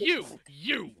cut ties with Rebecca.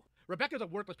 You. Rebecca's a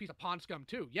worthless piece of pond scum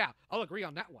too. Yeah, I'll agree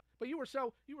on that one. But you were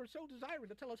so desiring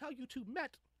to tell us how you two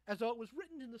met, as though it was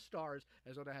written in the stars,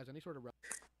 as though that has any sort of.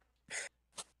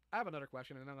 I have another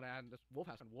question, and I'm going to add this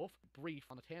Wolf brief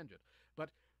on the tangent. But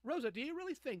Rosa, do you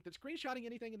really think that screenshotting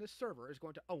anything in this server is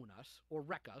going to own us, or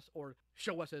wreck us, or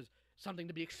show us as something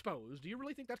to be exposed? Do you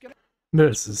really think that's going to?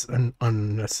 This is an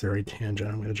unnecessary tangent.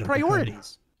 I'm gonna jump ahead.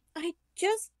 Priorities. I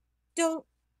just don't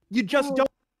You just know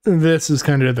don't. This is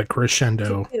kind of the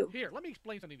crescendo. what to do. Here, let me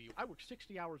explain something to you. I work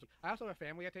 60 hours. I also have a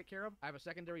family I take care of. I have a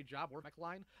secondary job, work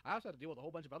line. I also have to deal with a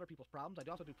whole bunch of other people's problems. I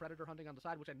also do predator hunting on the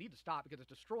side, which I need to stop because it's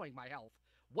destroying my health.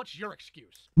 What's your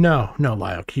excuse? No,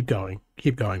 Lio, keep going,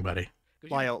 buddy. 'Cause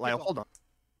you- Lio, you- hold on.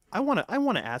 I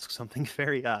wanna ask something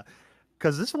very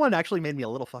because this one actually made me a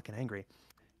little fucking angry.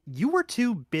 You were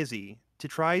too busy to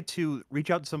try to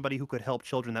reach out to somebody who could help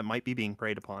children that might be being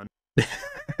preyed upon.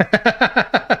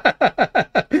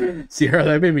 Sierra,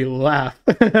 that made me laugh.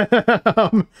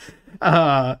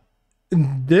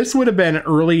 This would have been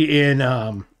early in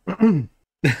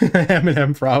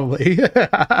Eminem, probably.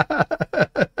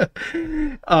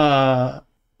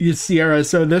 Sierra,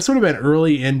 so this would have been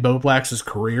early in Bo Black's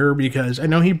career because I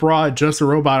know he brought Just a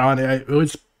Robot on. It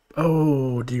was,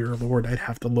 oh dear Lord, I'd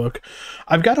have to look.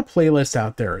 I've got a playlist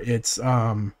out there. It's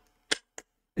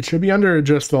it should be under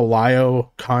just the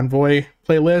Lio Convoy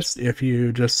playlist. If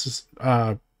you just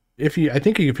I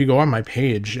think if you go on my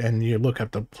page and you look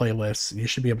up the playlist, you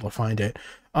should be able to find it.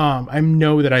 I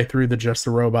know that I threw the Just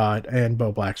a Robot and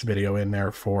Bo Black's video in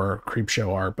there for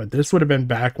Creepshow art, but this would have been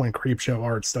back when Creepshow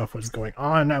art stuff was going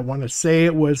on. I want to say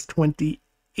it was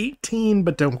 2018,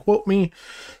 but don't quote me.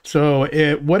 So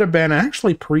it would have been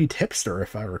actually pre-Tipster,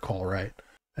 if I recall right.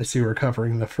 I see we're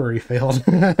covering the furry failed.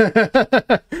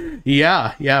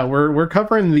 yeah, we're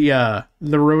covering the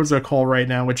Rosa call right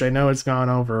now, which I know has gone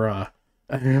over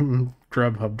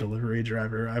Grubhub delivery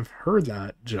driver. I've heard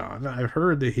that, John. I've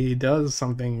heard that he does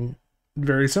something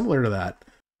very similar to that.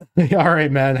 All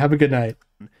right, man. Have a good night.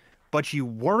 But you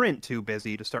weren't too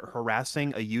busy to start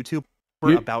harassing a YouTuber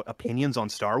about opinions on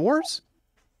Star Wars?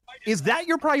 Is that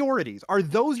your priorities? Are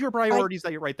those your priorities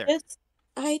that you're right there?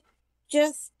 Yeah,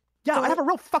 I'd have a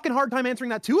real fucking hard time answering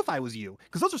that too if I was you.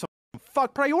 Because those are some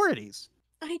fuck priorities.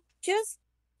 I just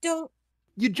don't.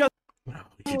 You don't.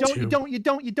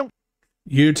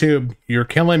 YouTube, you're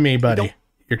killing me, buddy.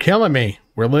 You're killing me.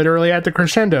 We're literally at the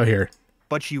crescendo here.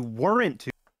 But you weren't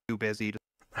too busy to...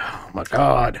 Oh my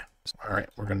god. All right,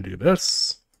 we're going to do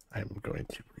this. I'm going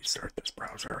to restart this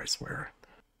browser, I swear.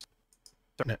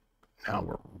 Now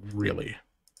we're really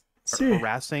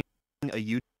harassing a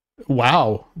YouTuber.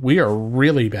 Wow, we are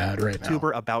really bad right now.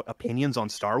 About opinions on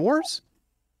Star Wars?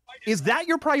 Is that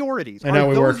your priorities? I know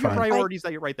we were fine. Your priorities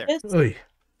that you're right there?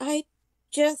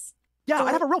 Yeah,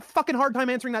 I'd have a real fucking hard time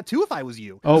answering that too if I was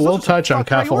you. Oh, we'll touch on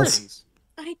Keffels.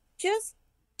 I just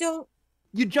don't.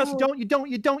 You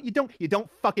don't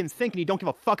fucking think, and you don't give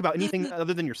a fuck about anything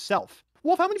other than yourself.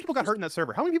 Wolf, how many people got hurt in that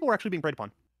server? How many people were actually being preyed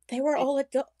upon? They were all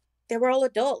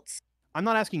adults. I'm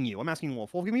not asking you. I'm asking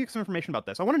Wolf. Wolf, give me some information about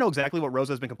this. I want to know exactly what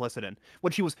Rosa has been complicit in.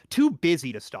 What she was too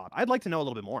busy to stop. I'd like to know a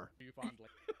little bit more.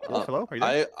 Hello? Are you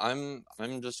there? I'm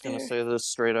just gonna say this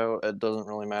straight out. It doesn't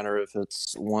really matter if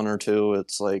it's one or two.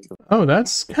 It's like, oh,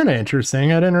 that's kind of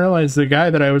interesting. I didn't realize the guy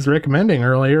that I was recommending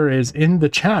earlier is in the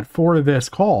chat for this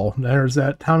call. There's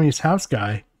that Tommy's House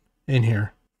guy in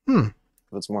here. If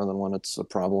it's more than one, it's a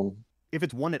problem. If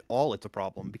it's one at all, it's a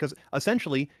problem. Because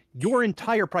essentially, your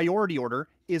entire priority order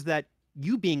is that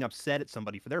you being upset at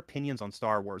somebody for their opinions on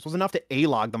Star Wars was enough to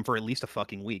A-log them for at least a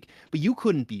fucking week. But you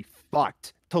couldn't be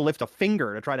fucked to lift a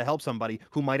finger to try to help somebody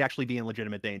who might actually be in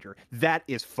legitimate danger. That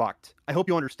is fucked. I hope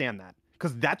you understand that.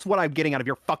 Because that's what I'm getting out of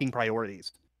your fucking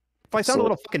priorities. If I sound a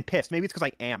little fucking pissed, maybe it's because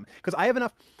I am. Because I have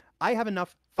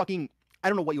enough fucking, I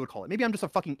don't know what you would call it. Maybe I'm just a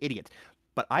fucking idiot.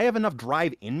 But I have enough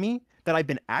drive in me that I've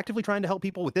been actively trying to help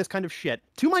people with this kind of shit,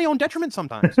 to my own detriment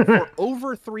sometimes, for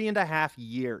over 3.5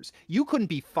 years. You couldn't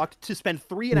be fucked to spend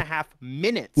 3.5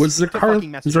 minutes. Was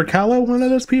Zerkalo one of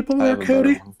those people there,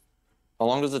 Cody? How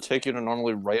long does it take you to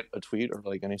normally write a tweet or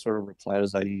like any sort of reply to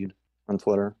Zaid on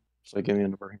Twitter? So give me a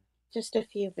number. Just a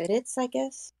few minutes, I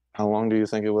guess. How long do you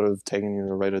think it would have taken you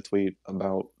to write a tweet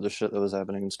about the shit that was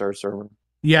happening in Star Server?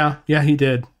 Yeah, he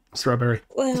did. Strawberry.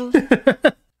 Well...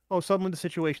 Oh, suddenly the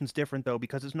situation's different, though,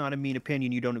 because it's not a mean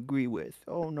opinion you don't agree with.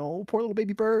 Oh, no. Poor little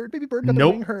baby bird. Baby bird got the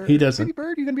wing hurt. He doesn't. Baby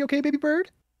bird, you gonna be okay, baby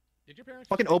bird? Did your parents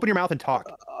fucking open your mouth and talk?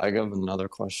 I have another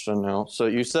question now. So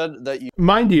you said that you...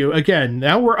 Mind you, again,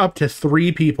 now we're up to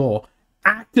 3 people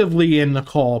actively in the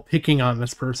call picking on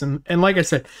this person. And like I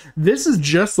said, this is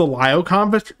just the Lio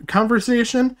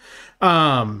conversation.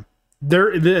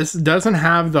 This doesn't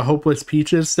have the Hopeless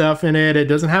Peaches stuff in it. It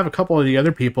doesn't have a couple of the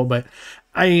other people, but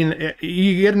I mean,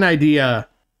 you get an idea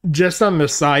just on the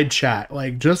side chat.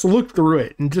 Like, just look through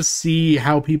it and just see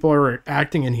how people are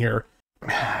acting in here.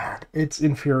 It's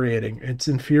infuriating. It's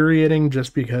infuriating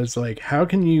just because, like, how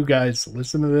can you guys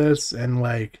listen to this and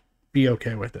like be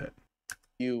okay with it?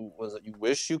 You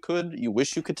wish you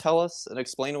could tell us and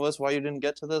explain to us why you didn't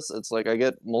get to this. It's like I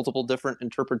get multiple different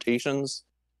interpretations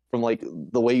from like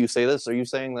the way you say this. Are you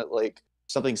saying that like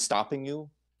something's stopping you?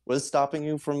 Was stopping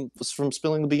you from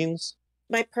spilling the beans?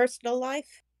 My personal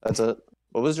life. That's it.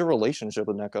 What was your relationship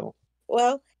with Neko?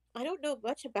 Well, I don't know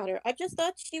much about her. I just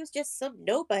thought she was just some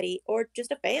nobody or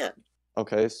just a fan.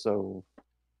 Okay, so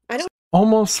I don't.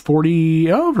 Almost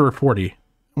 40, over 40.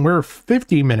 We're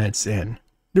 50 minutes in.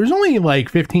 There's only like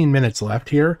 15 minutes left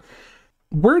here.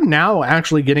 We're now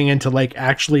actually getting into like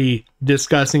actually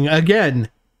discussing again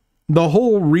the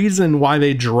whole reason why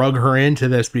they drug her into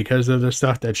this because of the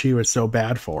stuff that she was so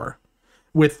bad for.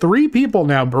 With 3 people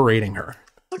now berating her.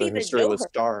 What's her history with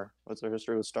Star? What's her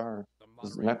history with Star?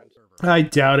 I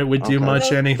doubt it would do Okay. much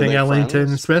Well, anything, were they Ellington,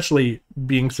 friends? especially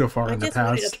being so far I in the just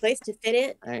wanted a past. place to fit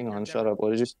it. Hang on, shut up.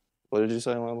 What did you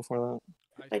say long before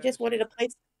that? I just wanted a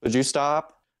place. Would you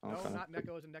stop? No, Okay. not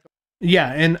Neko's and Neko.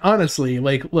 Yeah, and honestly,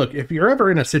 like, look, if you're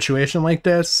ever in a situation like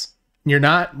this, you're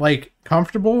not, like,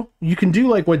 comfortable, you can do,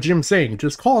 like, what Jim's saying.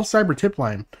 Just call a cyber tip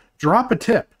line. Drop a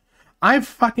tip. I've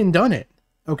fucking done it,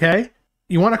 okay?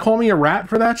 You want to call me a rat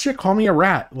for that shit? Call me a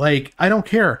rat. Like, I don't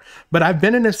care. But I've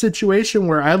been in a situation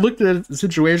where I looked at the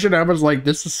situation, I was like,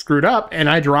 this is screwed up, and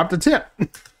I dropped a tip.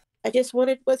 I just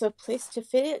wanted was a place to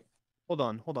fit it. Hold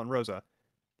on, Rosa.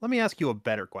 Let me ask you a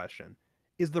better question.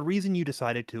 Is the reason you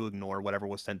decided to ignore whatever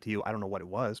was sent to you, I don't know what it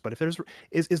was, but if there's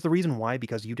is the reason why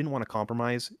because you didn't want to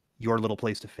compromise your little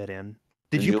place to fit in?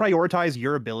 Did you prioritize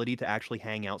your ability to actually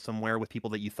hang out somewhere with people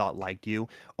that you thought liked you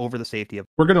over the safety of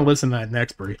We're going to listen to that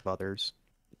next, Brie. others?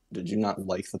 Did you not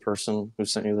like the person who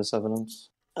sent you this evidence?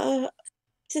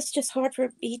 It's just hard for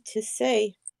me to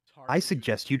say. I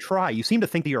suggest you try. You seem to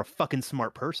think that you're a fucking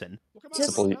smart person. Well, come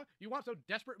Just- on, Rosa. You want so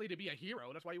desperately to be a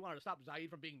hero. That's why you wanted to stop Zaid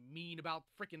from being mean about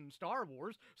freaking Star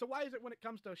Wars. So why is it when it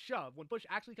comes to shove, when push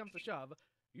actually comes to shove,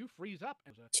 you freeze up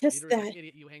as a Just leader, as an that.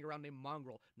 idiot you hang around named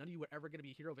Mongrel? None of you are ever going to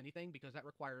be a hero of anything because that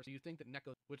requires you think that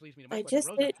Neko, which leads me to my I question. just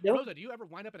Rosa, didn't know. Rosa, do you ever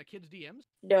wind up in a kid's DMs?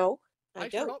 No, I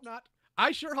sure don't. hope not.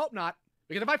 I sure hope not.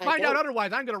 Because if I I find out don't.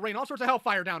 otherwise, I'm going to rain all sorts of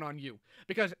hellfire down on you.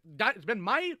 Because it's been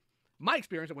my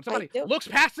experience that when somebody don't. looks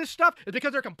past this stuff, it's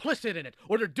because they're complicit in it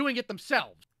or they're doing it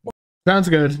themselves. Sounds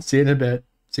good. See you in a bit.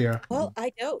 See ya. Well,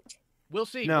 I don't. We'll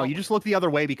see. No, won't you we? just look the other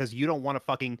way because you don't want to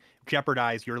fucking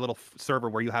jeopardize your little server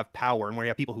where you have power and where you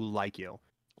have people who like you.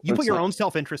 You It's put your not- own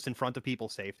self-interest in front of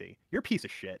people's safety. You're a piece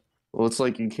of shit. Well, it's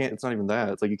like you can't. It's not even that.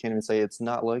 It's like you can't even say it's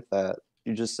not like that.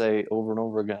 You just say over and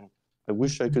over again. I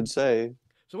wish I could say.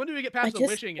 So when do we get I past the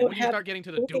just wishing and don't when do you have start getting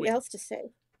to the Anything doing? else to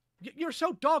say? You're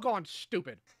so doggone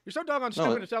stupid. You're so doggone No,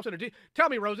 stupid it- and self-centered. Tell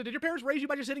me, Rosa, did your parents raise you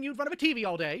by just sitting you in front of a TV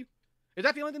all day? Is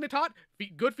that the only thing they taught?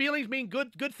 Good feelings mean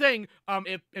good thing.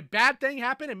 If a bad thing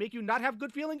happened and make you not have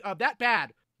good feeling, that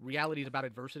bad. Reality is about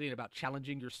adversity and about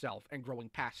challenging yourself and growing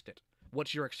past it.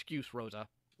 What's your excuse, Rosa?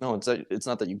 No, it's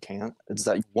not that you can't. It's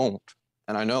that you won't.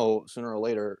 And I know sooner or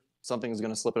later something's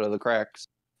gonna slip out of the cracks.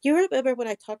 You remember when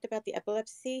I talked about the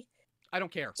epilepsy? I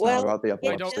don't care. It's not Well, about the it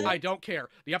epilepsy. I don't care.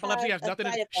 The epilepsy has a nothing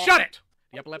to side do. effect. Shut it!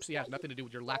 The epilepsy has nothing to do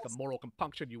with your lack of moral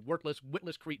compunction, you worthless,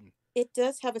 witless cretin. It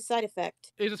does have a side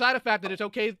effect. Is a side effect that it's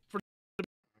okay for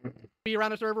to be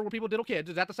around a server where people diddle kids?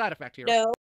 Is that the side effect here?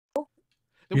 No,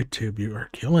 YouTube, you are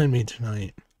killing me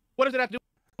tonight. What does it have to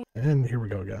do And here we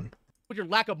go again. with your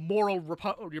lack of moral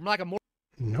your lack of moral?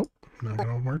 Nope, not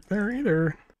gonna work there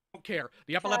either. Don't care.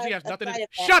 The epilepsy has a nothing to do. side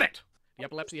effect. Shut it! The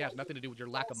epilepsy has nothing to do with your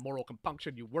lack of moral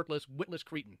compunction, you worthless, witless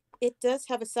cretin. it does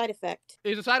have a side effect.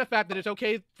 Is a side effect that it's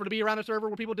okay for to be around a server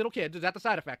where people diddle kids? Is that the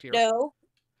side effect here? No,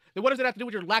 Then what does it have to do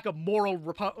with your lack of moral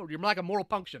your lack of moral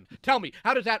function? Tell me,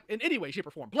 how does that in any way, shape,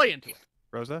 or form play into it?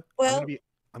 Rosa, Well-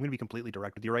 I'm gonna be completely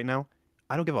direct with you right now.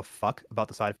 I don't give a fuck about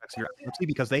the side effects of your epilepsy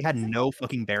because they had no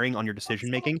fucking bearing on your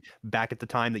decision making back at the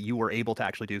time that you were able to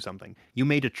actually do something. You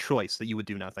made a choice that you would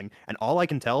do nothing, and all I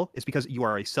can tell is because you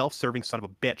are a self-serving son of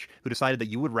a bitch who decided that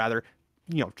you would rather,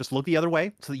 just look the other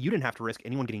way so that you didn't have to risk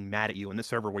anyone getting mad at you in this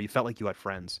server where you felt like you had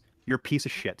friends. You're a piece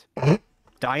of shit.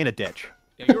 Die in a ditch.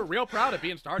 Yeah, you were real proud of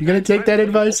being Star You gonna take that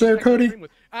advice there, Cody?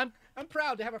 I'm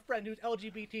proud to have a friend who's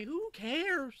LGBT. Who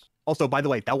cares? Also, by the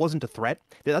way, that wasn't a threat.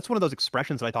 That's one of those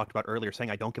expressions that I talked about earlier,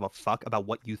 saying I don't give a fuck about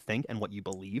what you think and what you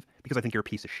believe because I think you're a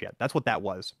piece of shit. That's what that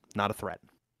was, not a threat.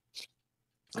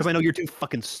 Because I know you're too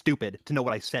fucking stupid to know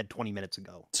what I said 20 minutes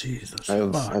ago. Jesus, I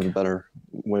have fuck. a better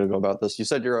way to go about this. You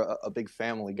said you're a big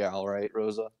family gal, right,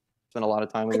 Rosa? Spend a lot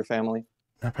of time with your family?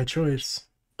 Not by choice.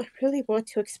 I really want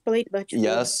to explain much more.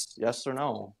 Yes or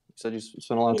no? You said you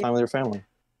spend a lot of time with your family.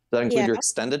 Does that include your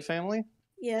extended family?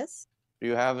 Yes, Do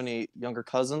you have any younger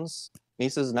cousins,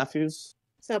 nieces, nephews?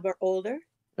 some are older.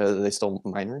 Are they still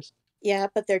minors? Yeah,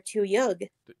 but they're too young.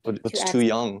 What's ask- too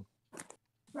young?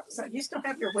 So you still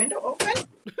have your window open?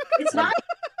 It's not.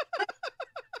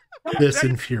 This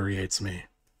infuriates me.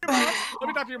 Let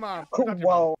me talk to your mom. Let me talk to your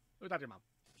mom. Whoa. Let me talk to your mom.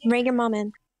 Bring your mom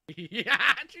in. Yeah,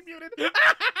 she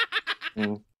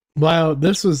muted. Wow,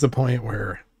 this was the point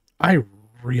where I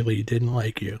really didn't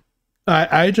like you.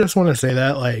 I just want to say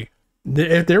that, like,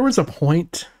 if there was a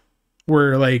point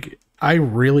where, like, I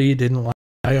really didn't like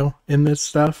you in this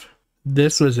stuff,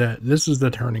 this was it. This is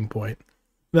the turning point.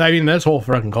 I mean, this whole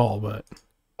fucking call, but...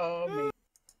 Oh,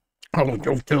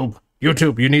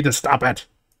 YouTube, you need to stop it.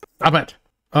 Stop it.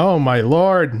 Oh, my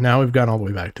lord. Now we've gone all the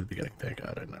way back to the beginning. Thank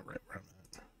God I never read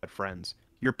that. Friends.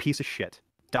 You're a piece of shit.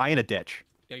 Die in a ditch.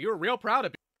 Yeah, you were real proud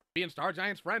of Being Star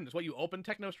Giant's friend is what you open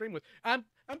Techno Stream with. I'm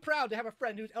proud to have a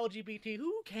friend who's LGBT.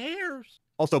 Who cares?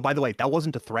 Also, by the way, that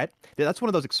wasn't a threat. That's one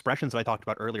of those expressions that I talked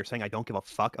about earlier, saying I don't give a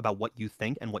fuck about what you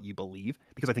think and what you believe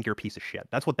because I think you're a piece of shit.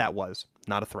 That's what that was,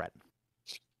 not a threat.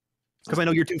 Because I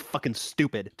know you're too fucking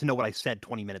stupid to know what I said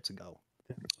 20 minutes ago.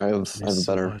 I have a So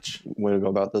better much. way to go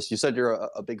about this. You said you're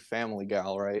a big family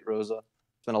gal, right, Rosa?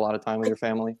 Spend a lot of time with your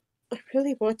family? I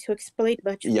really want to explain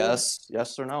much more. Yes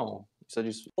or no? You said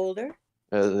you Older?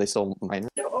 they still minor.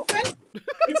 Window open?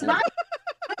 It's not.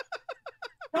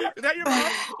 Is that your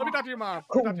mom? Let me talk to your mom.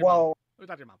 Let me talk to your mom. Whoa. Let me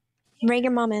talk to your mom. Bring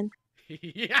your mom in.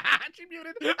 Yeah, she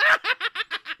muted.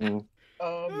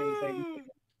 Oh, amazing.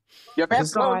 You better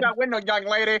This close God. that window, young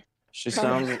lady. She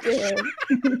sounds.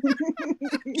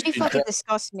 She fucking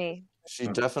disgusts me. She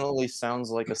definitely sounds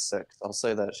like a sixth. I'll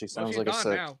say that. She Well, sounds she's like a gone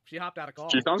sixth. now. She hopped out of call.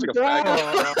 She sounds like a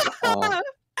fag.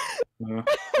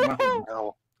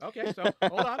 No. Okay, so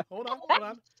hold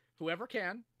on. Whoever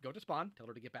can, go to spawn. Tell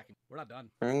her to get back in. We're not done.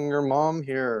 Bring your mom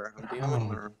here. I'm DMing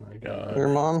Oh her. my Bring god. your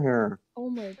mom here. Oh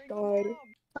my god.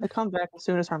 I come back as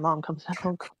soon as her mom comes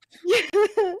home.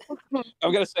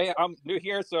 I'm gonna say I'm new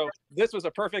here, so this was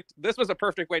a perfect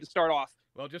way to start off.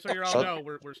 Well, just so you all Shut- know,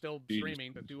 we're still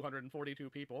streaming to 242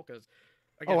 people because.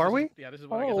 Oh, are we? Yeah, this is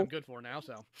what I guess I'm good for now.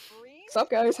 So. What's up,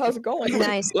 guys? How's it going?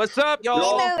 Nice. What's up, y'all?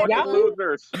 Hello, Fucking y'all.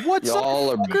 losers. What's up? Y'all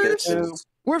are fuckers? bitches.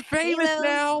 We're famous Hello.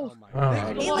 now. Oh my Oh.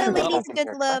 god. Hello, ladies, good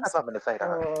loves. something to say to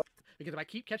her. Because if I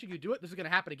keep catching you do it, this is going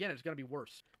to happen again. It's going to be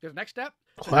worse. Because next step,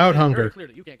 Cloud it's hunger. very clear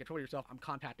that you can't control yourself. I'm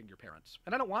contacting your parents,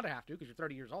 and I don't want to have to because you're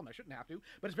 30 years old and I shouldn't have to.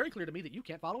 But it's very clear to me that you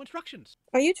can't follow instructions.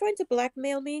 Are you trying to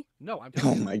blackmail me? No, I'm.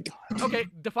 Oh my god. Okay,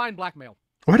 define blackmail.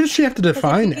 Why does she have to I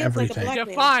define think it's like a everything? blackmail.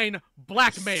 Define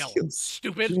blackmail. Yes.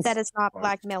 Stupid. That is not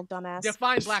blackmail, dumbass.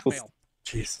 Define blackmail.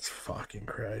 Jesus fucking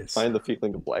Christ. Find the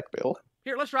feeling of blackmail.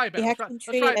 Here, let's try it. You Ben. have Let's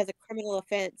to try. treat Let's it try. as a criminal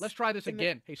offense. Let's try this Commit-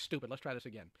 again. Hey, stupid. Let's try this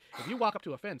again. If you walk up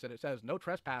to a fence and it says "No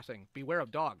trespassing, beware of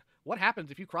dog," what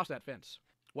happens if you cross that fence?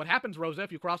 What happens, Rosa,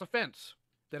 if you cross a fence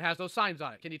that has those signs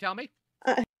on it? Can you tell me?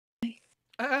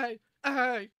 Hey.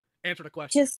 Answer the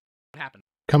question. Just What happened?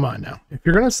 Come on now. If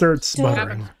you're gonna start What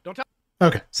sputtering. happens? Don't tell.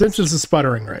 Okay, since this is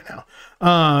sputtering right now,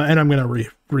 and I'm gonna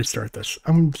restart this.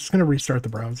 I'm just gonna restart the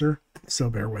browser, so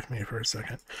bear with me for a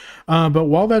second. But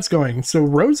while that's going, so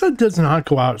Rosa does not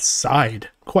go outside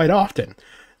quite often.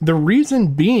 The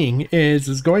reason being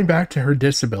is going back to her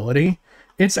disability.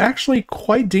 It's actually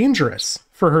quite dangerous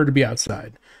for her to be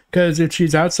outside because if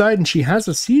she's outside and she has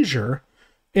a seizure,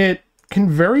 it can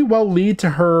very well lead to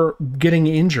her getting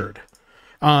injured.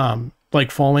 Like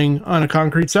falling on a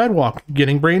concrete sidewalk,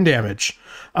 getting brain damage,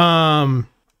 and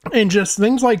just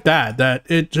things like that, that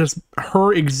it just,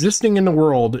 her existing in the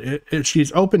world,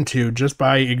 she's open to just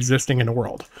by existing in the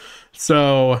world.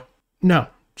 So, no,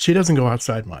 she doesn't go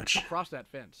outside much. Cross that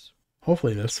fence.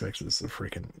 Hopefully this fixes the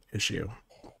freaking issue.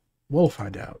 We'll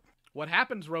find out. What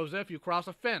happens, Rosa, if you cross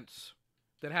a fence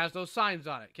that has those signs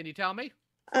on it? Can you tell me?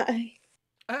 I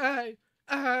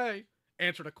Hey.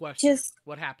 Answer the question. just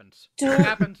What happens? don't- What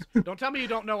happens? Don't tell me you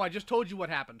don't know. I just told you what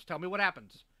happens. Tell me what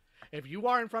happens. If you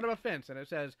are in front of a fence and it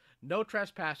says "No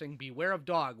trespassing, beware of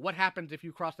dog," what happens if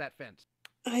you cross that fence?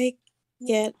 I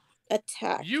get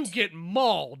attacked. You get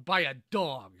mauled by a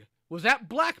dog. Was that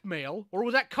blackmail or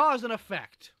was that cause and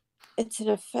effect? It's an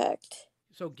effect.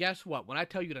 So guess what? When I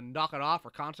tell you to knock it off or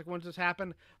consequences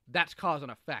happen, that's cause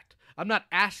and effect. I'm not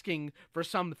asking for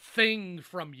something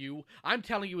from you. I'm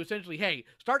telling you essentially, hey,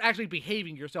 start actually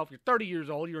behaving yourself. You're 30 years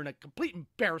old. You're in a complete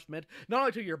embarrassment, not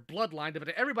only to your bloodline, but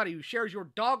to everybody who shares your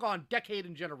doggone decade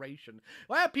and generation.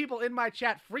 I have people in my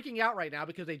chat freaking out right now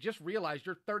because they just realized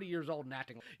you're 30 years old and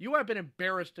acting. You have been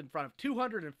embarrassed in front of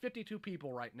 252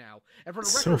 people right now. And for the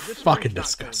So record, this fucking stream's not going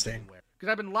disgusting. anywhere.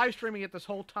 Because I've been live streaming it this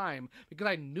whole time because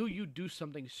I knew you'd do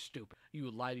something stupid. You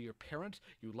would lie to your parents,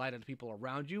 you would lie to the people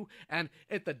around you, and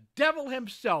if the devil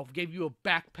himself gave you a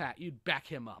back pat, you'd back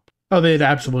him up. Oh, they'd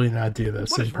absolutely not do this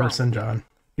What in is wrong person, with you? John.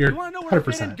 You're You want to know where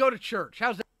to fit in? 100%. Go to church.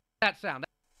 How's that sound?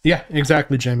 Yeah,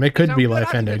 exactly, Jim. It could Sound be good? I think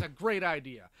life-ending. That's a great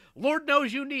idea. Lord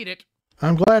knows you need it.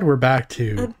 I'm glad we're back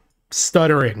to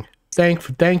stuttering. Thank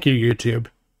you, YouTube.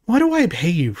 What do I pay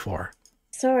you for?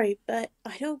 Sorry, but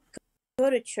I don't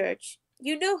go to church.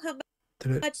 You know how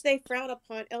Did it? much they frown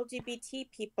upon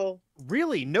LGBT people.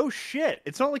 Really? No shit.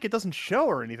 It's not like it doesn't show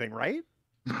or anything, right?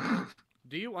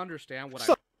 Do you understand what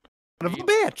Son of a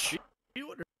bitch.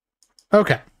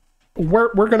 Okay,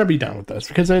 we're gonna be done with this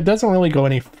because it doesn't really go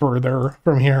any further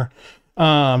from here,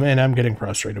 and I'm getting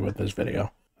frustrated with this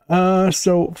video.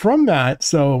 So from that,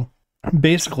 so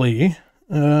basically,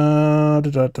 do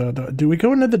we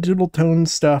go into the doodle tone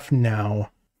stuff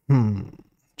now?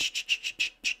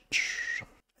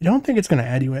 I don't think it's going to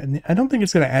add you any, I don't think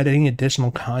it's going to add any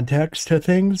additional context to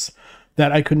things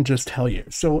that I couldn't just tell you.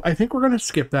 So I think we're going to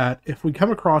skip that. If we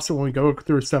come across it when we go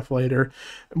through stuff later,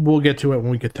 we'll get to it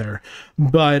when we get there.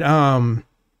 But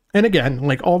and again,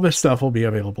 like all this stuff will be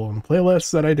available in the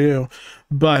playlists that I do.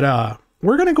 But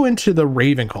we're going to go into the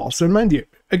Raven call. So mind you,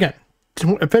 again,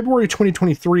 February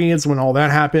 2023 is when all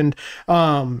that happened.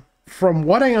 From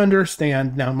what I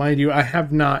understand, now mind you,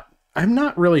 I've not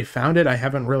really found it. I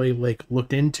haven't really like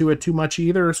looked into it too much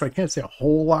either, so I can't say a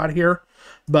whole lot here.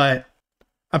 But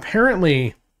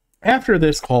apparently, after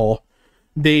this call,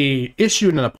 they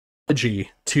issued an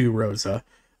apology to Rosa.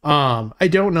 I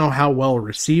don't know how well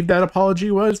received that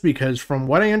apology was, because from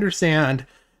what I understand,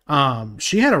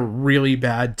 she had a really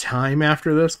bad time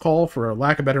after this call, for a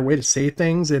lack of a better way to say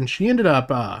things, and she ended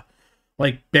up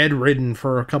like bedridden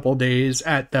for a couple days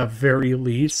at the very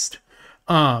least.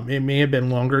 It may have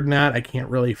been longer than that. I can't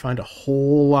really find a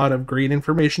whole lot of great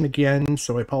information again,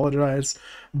 so I apologize.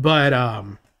 But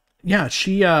yeah,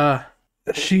 she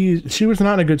was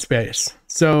not in a good space.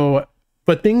 So,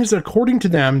 but things, according to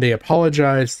them, they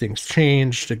apologized, things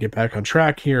changed to get back on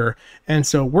track here. And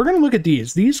so we're going to look at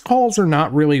these. These calls are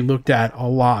not really looked at a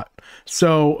lot.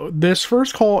 So this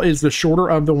first call is the shorter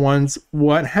of the ones.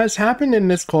 What has happened in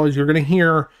this call is you're going to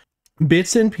hear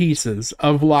bits and pieces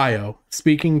of Lio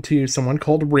speaking to someone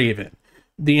called Raven.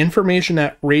 The information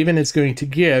that Raven is going to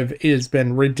give has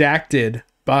been redacted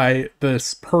by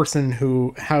this person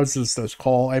who houses this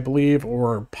call, I believe,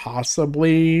 or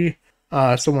possibly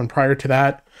someone prior to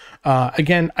that.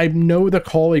 Again, I know the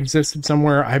call existed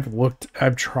somewhere.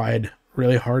 I've tried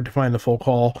really hard to find the full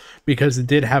call, because it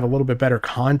did have a little bit better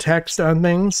context on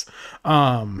things.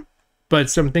 But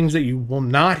some things that you will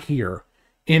not hear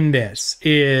in this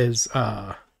is,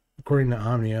 according to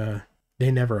Omnia,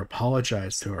 they never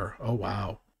apologized to her. Oh,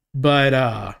 wow.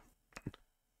 But,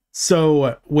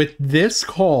 so with this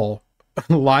call,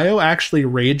 Lio actually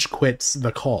rage quits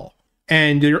the call.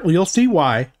 And you'll see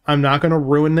why. I'm not going to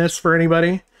ruin this for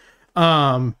anybody.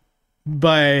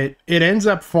 But it ends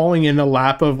up falling in the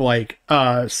lap of like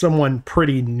someone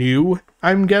pretty new,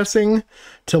 I'm guessing,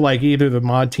 to like either the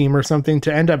mod team or something,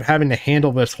 to end up having to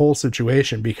handle this whole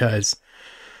situation, because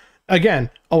again,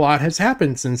 a lot has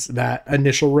happened since that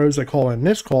initial Rosa call and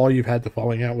this call. You've had the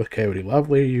falling out with Coyote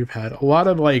Lovely. You've had a lot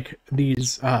of like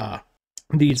these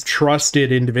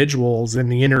trusted individuals in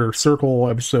the inner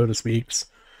circle, so to speak,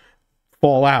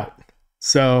 fall out.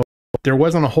 So there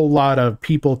wasn't a whole lot of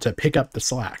people to pick up the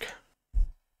slack.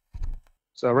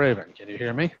 So Raven, can you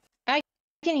hear me? I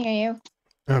can hear you.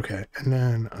 Okay, and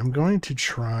then I'm going to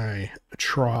try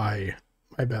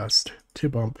my best to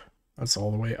bump us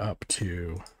all the way up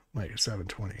to like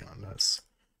 720 on this,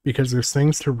 because there's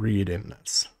things to read in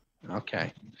this.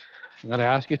 Okay. I'm going to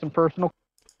ask you some personal...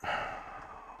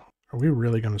 Are we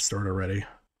really going to start already?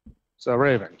 So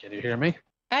Raven, can you hear me?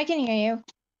 I can hear you.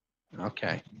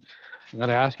 Okay. I'm going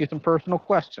to ask you some personal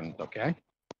questions, okay?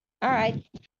 All right.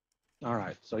 All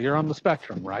right. So you're on the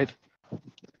spectrum, right?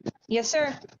 Yes,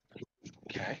 sir.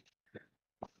 Okay.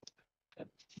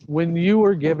 When you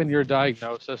were given your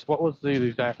diagnosis, what was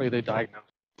exactly the diagnosis?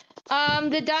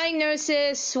 The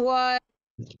diagnosis was...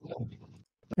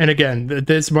 And again,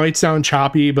 this might sound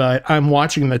choppy, but I'm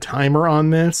watching the timer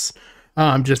on this,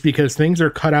 just because things are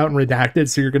cut out and redacted,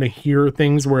 so you're going to hear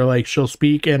things where like she'll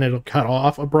speak and it'll cut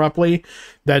off abruptly.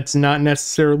 That's not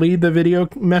necessarily the video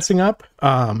messing up.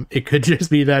 It could just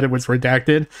be that it was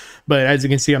redacted. But as you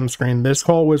can see on the screen, this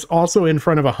call was also in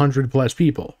front of 100+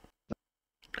 people.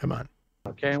 Come on.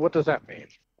 Okay, and what does that mean?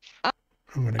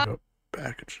 I'm going to go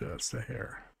back just a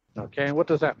hair. Okay, and what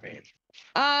does that mean?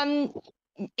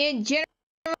 In general...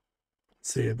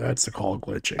 See, that's the call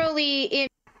glitching. Generally,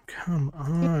 Come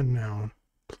on now.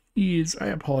 Please, I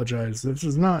apologize. This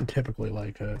is not typically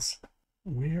like this.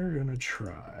 We are going to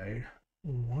try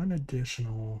one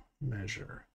additional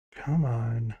measure. Come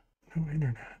on. No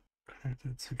internet.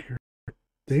 Connected secure. I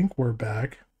think we're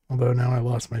back. Although now I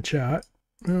lost my chat.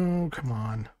 Oh, come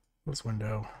on. This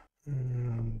window.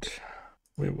 And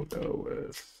we will go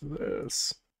with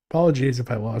this. Apologies if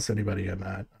I lost anybody in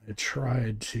that. I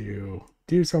tried to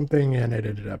do something and it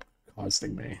ended up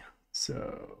costing me.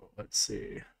 So let's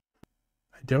see.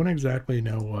 I don't exactly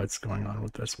know what's going on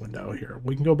with this window here.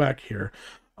 We can go back here.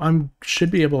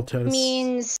 Should be able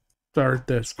to start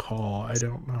this call. I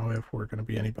don't know if we're going to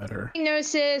be any better.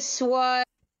 Diagnosis was...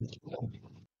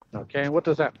 Okay, and what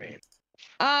does that mean?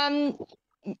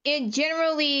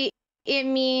 It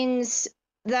means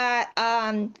that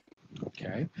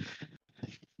Okay.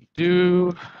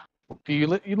 Do you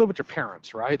live with your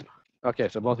parents, right? Okay,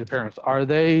 so both your parents, are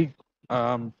they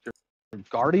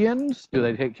guardians? Do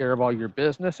they take care of all your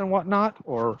business and whatnot?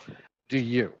 Or do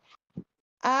you?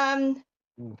 Okay,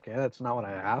 that's not what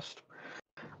I asked.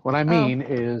 What I mean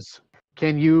is,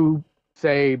 can you,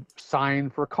 say, sign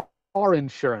for car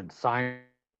insurance?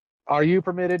 Are you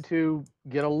permitted to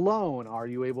get a loan? Are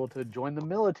you able to join the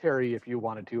military if you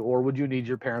wanted to? Or would you need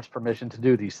your parents' permission to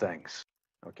do these things?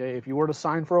 Okay, if you were to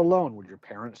sign for a loan, would your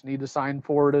parents need to sign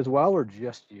for it as well, or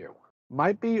just you?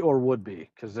 Might be or would be,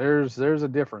 because there's a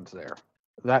difference there.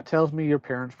 That tells me your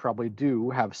parents probably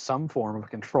do have some form of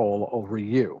control over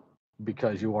you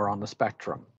because you are on the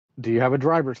spectrum. Do you have a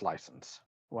driver's license?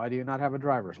 Why do you not have a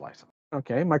driver's license?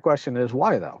 Okay, my question is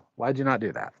why though? Why did you not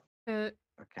do that?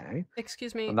 Okay.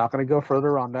 Excuse me. I'm not going to go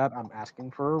further on that. I'm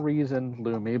asking for a reason,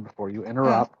 Lumi, before you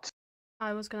interrupt.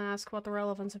 I was going to ask what the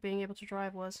relevance of being able to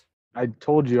drive was. I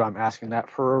told you I'm asking that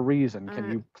for a reason. Can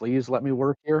Alright. you please let me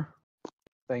work here?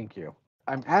 Thank you.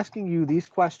 I'm asking you these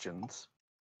questions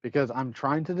because I'm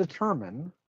trying to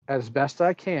determine as best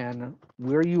I can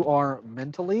where you are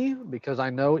mentally, because I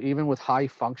know even with high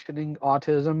functioning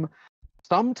autism,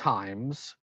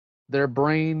 sometimes their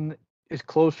brain is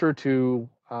closer to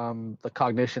the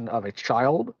cognition of a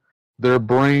child. Their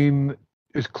brain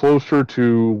is closer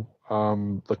to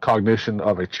the cognition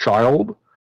of a child.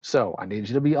 So I need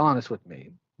you to be honest with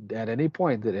me. At any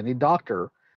point, did any doctor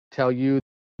tell you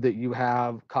that you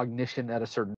have cognition at a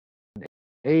certain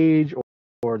age,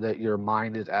 or that your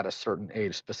mind is at a certain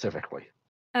age specifically?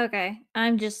 Okay,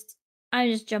 I'm just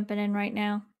jumping in right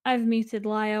now. I've muted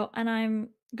Lio and I'm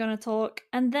gonna talk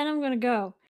and then I'm gonna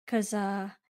go. Cause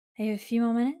I have a few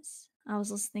more minutes. I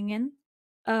was listening in.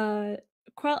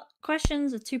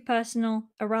 Questions are too personal,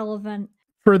 irrelevant.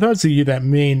 For those of you that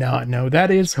may not know,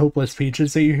 that is Hopeless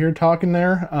Peaches that you hear talking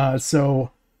there.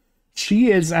 So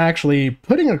she is actually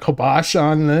putting a kibosh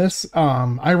on this,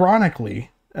 ironically,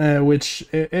 which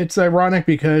it's ironic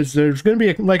because there's going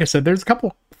to be, like I said, there's a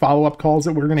couple follow-up calls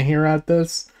that we're going to hear at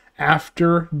this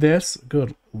after this.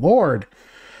 Good Lord.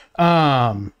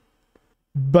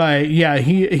 But yeah,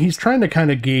 he's trying to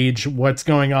kind of gauge what's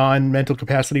going on mental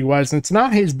capacity wise, and it's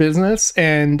not his business.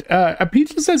 And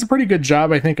Peaches does a pretty good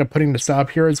job, I think, of putting the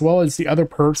stop here, as well as the other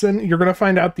person. You're going to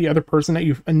find out the other person that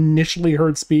you initially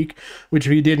heard speak, which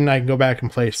if you didn't, I can go back and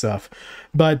play stuff.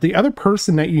 But the other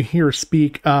person that you hear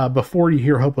speak before you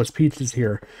hear Hopeless Peaches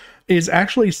here is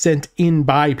actually sent in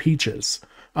by Peaches.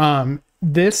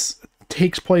 This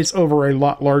takes place over a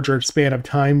lot larger span of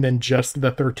time than just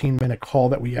the 13-minute call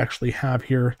that we actually have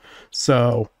here.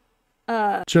 So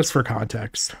just for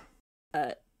context,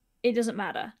 it doesn't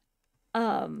matter.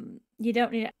 You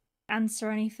don't need to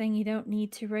answer anything. You don't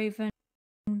need to, Raven,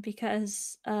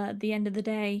 because at the end of the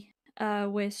day,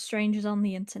 we're strangers on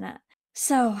the internet.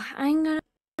 So I'm gonna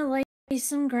lay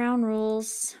some ground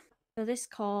rules for this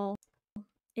call.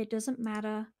 It doesn't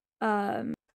matter.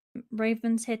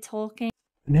 Raven's here talking.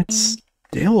 and it's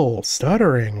still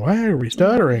stuttering. Why are we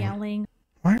stuttering? Yelling.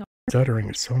 Why are we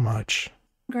stuttering so much?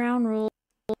 Ground rule.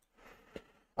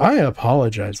 I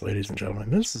apologize, ladies and gentlemen.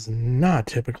 This is not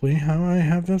typically how I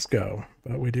have this go,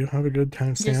 but we do have a good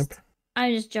timestamp.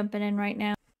 I'm just jumping in right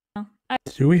now.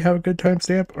 Do we have a good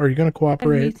timestamp? Are you going to I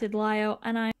cooperate? muted Lio,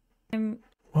 and I'm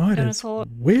What gonna is talk.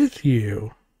 with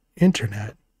you?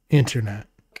 Internet.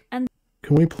 And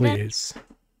Can we please?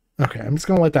 Okay, I'm just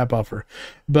going to let that buffer.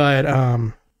 But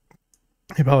I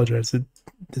apologize. It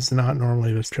is not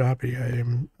normally this choppy. I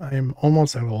am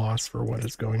almost at a loss for what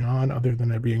is going on, other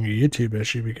than it being a YouTube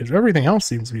issue, because everything else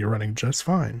seems to be running just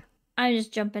fine. I'm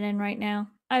just jumping in right now.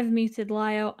 I've muted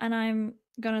Lio, and I'm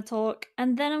gonna talk,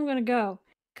 and then I'm gonna go,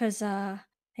 cause I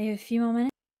have a few more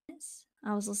minutes.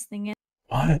 I was listening in.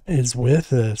 What is with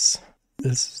this?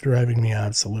 This is driving me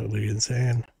absolutely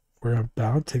insane. We're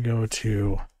about to go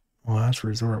to last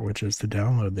resort, which is to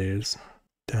download these.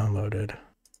 Downloaded.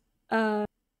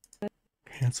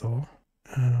 Cancel.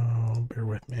 Oh, bear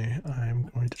with me. I'm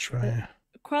going to try.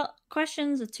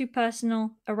 Questions are too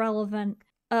personal, irrelevant.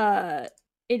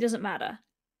 It doesn't matter.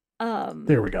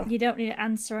 There we go. You don't need to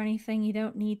answer anything. You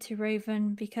don't need to,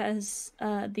 Raven, because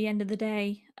at the end of the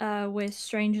day, we're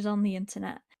strangers on the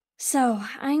internet. So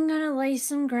I'm gonna lay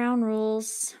some ground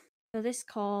rules for this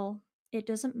call. It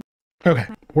doesn't. Okay,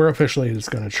 we're officially just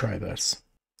going to try this.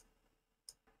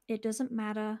 It doesn't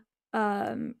matter.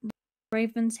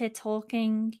 Raven's here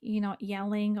talking. You're not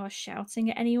yelling or shouting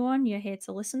at anyone. You're here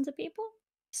to listen to people.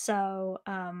 So,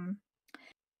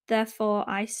 therefore,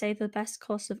 I say the best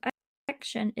course of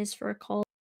action is for a call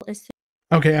is to.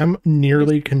 Okay, I'm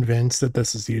nearly convinced that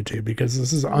this is YouTube, because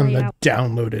this is on the Layout.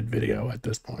 downloaded video at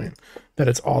this point, that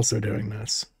it's also doing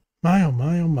this. My, oh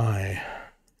my, oh my.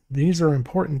 These are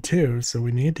important too, so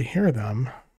we need to hear them.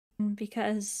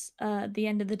 because at the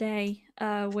end of the day,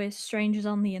 we're strangers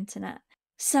on the internet.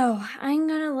 So I'm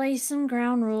gonna lay some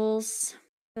ground rules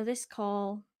for this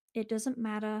call. It doesn't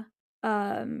matter.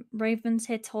 Raven's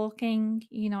here talking.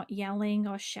 You're not yelling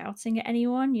or shouting at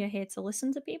anyone. You're here to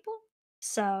listen to people.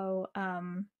 So,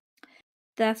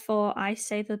 therefore, I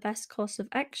say the best course of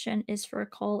action is for a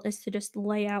call is to just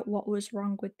lay out what was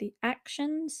wrong with the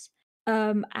actions,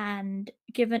 and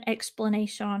give an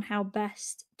explanation on how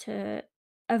best to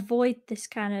avoid this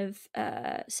kind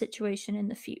of situation in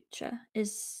the future.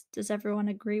 Does everyone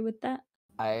agree with that?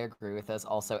 I agree with this.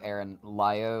 Also, Aaron,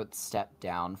 Lio stepped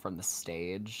down from the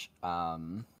stage.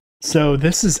 So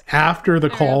this is after the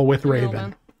call with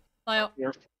Raven. Lio,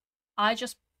 Here. can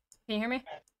you hear me?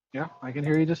 Yeah, I can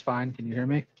hear you just fine. Can you hear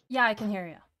me? Yeah, I can hear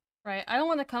you. Right. I don't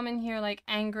want to come in here like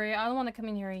angry. I don't want to come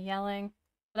in here yelling.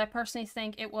 But I personally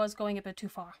think it was going a bit too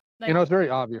far. Like, It's very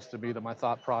obvious to me that my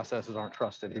thought processes aren't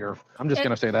trusted here. I'm just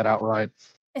going to say that outright.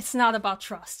 It's not about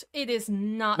trust. It is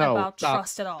not No, about stop,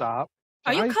 trust at all. Stop.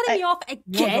 Are you cutting me off No,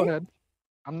 again? go ahead.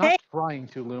 I'm not trying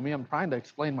to, Lumi. I'm trying to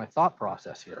explain my thought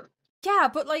process here. Yeah,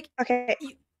 but like... Okay.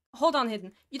 Hold on,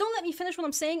 Hidden. You don't let me finish what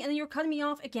I'm saying, and then you're cutting me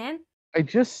off again? I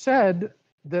just said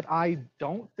that I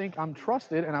don't think I'm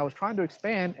trusted, and I was trying to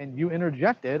expand, and you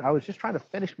interjected. I was just trying to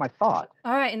finish my thought.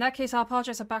 Alright, in that case, I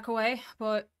apologize. I back away,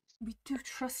 but we do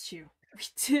trust you. We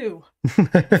do.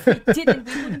 If we didn't,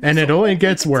 we wouldn't be And so it only open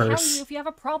gets to tell worse. you if you have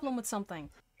a problem with something.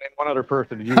 And one other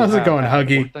person. You How's it have going, had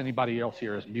Huggy? once anybody else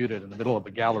here is muted in the middle of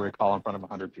a gallery call in front of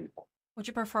 100 people. Would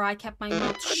you prefer I kept my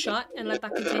mouth shut and let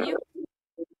that continue?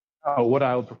 What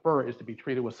I would prefer is to be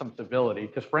treated with some civility,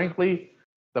 because frankly,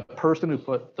 the person who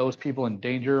put those people in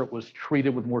danger was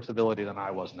treated with more civility than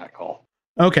I was in that call.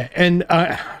 Okay, and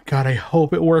God, I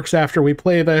hope it works after we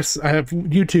play this. I have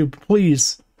YouTube,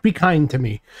 please be kind to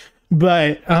me.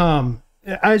 But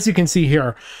as you can see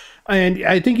here, and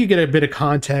I think you get a bit of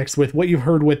context with what you've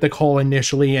heard with the call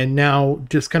initially, and now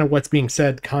just kind of what's being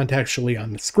said contextually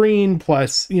on the screen,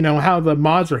 plus, you know, how the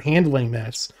mods are handling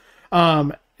this.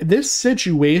 This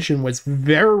situation was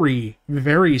very,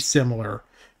 very similar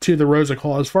to the Rosa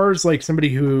call, as far as like somebody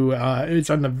who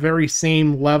is on the very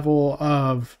same level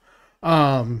of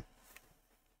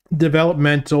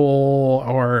developmental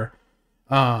or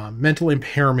mental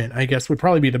impairment, I guess would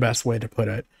probably be the best way to put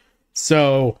it.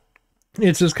 So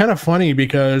it's just kind of funny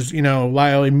because, you know,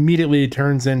 Lyle immediately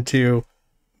turns into,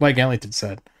 like Ellington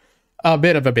said, a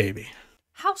bit of a baby.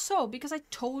 How so? Because I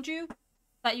told you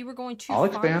that you were going too I'll far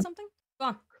with expand. something? Go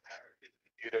on.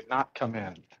 You did not come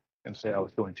in and say I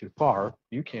was going too far.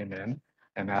 You came in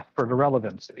and asked for the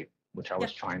relevancy, which I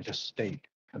was trying to state.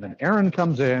 And then Aaron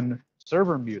comes in,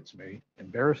 server mutes me,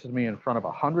 embarrasses me in front of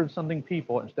 100-something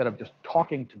people instead of just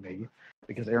talking to me,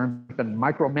 because Aaron's been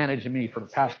micromanaging me for the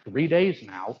past 3 days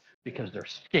now because they're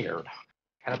scared.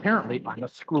 And apparently I'm a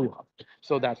screw up.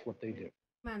 So that's what they do.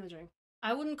 Managing.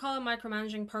 I wouldn't call it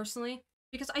micromanaging personally,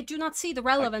 because I do not see the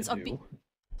relevance of being...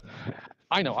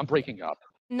 I know, I'm breaking up.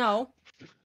 No.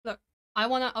 Look, I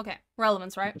wanna... Okay,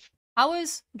 relevance, right? How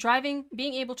is being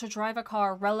able to drive a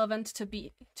car relevant to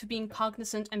being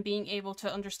cognizant and being able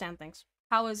to understand things?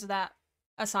 How is that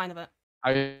a sign of it?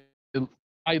 I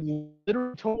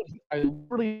literally told you, I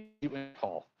literally you in a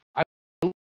call. I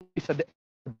literally said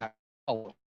that.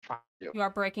 You are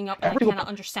breaking up and I cannot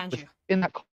understand you. In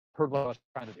that call, heard what I was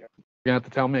trying to do. You're gonna have to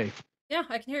tell me. Yeah,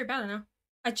 I can hear you better now.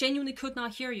 I genuinely could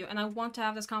not hear you, and I want to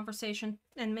have this conversation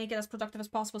and make it as productive as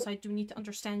possible, so I do need to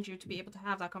understand you to be able to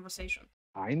have that conversation.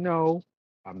 I know.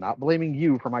 I'm not blaming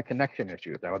you for my connection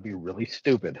issues. That would be really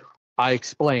stupid. I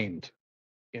explained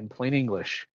in plain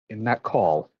English in that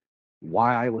call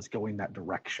why I was going that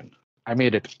direction. I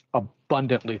made it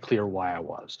abundantly clear why I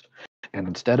was. And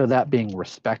instead of that being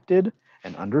respected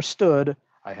and understood,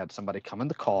 I had somebody come in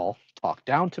the call, talk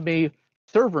down to me,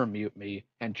 server mute me,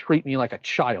 and treat me like a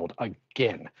child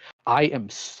again. I am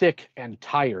sick and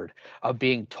tired of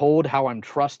being told how I'm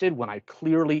trusted when I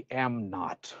clearly am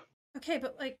not. Okay,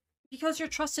 but like, because you're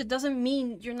trusted doesn't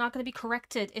mean you're not going to be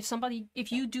corrected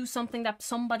if you do something that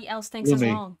somebody else thinks is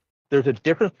wrong. There's a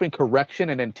difference between correction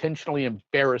and intentionally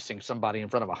embarrassing somebody in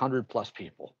front of 100+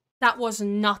 people. That was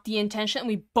not the intention, and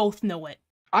we both know it.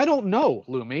 I don't know,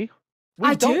 Lumi.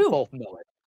 I do. Both know it.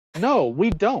 No, we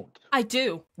don't. I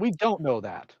do. We don't know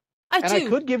that. I do. I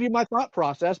could give you my thought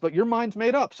process, but your mind's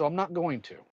made up, so I'm not going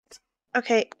to.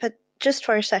 Okay, but just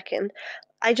for a second,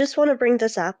 I just want to bring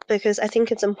this up because I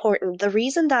think it's important. The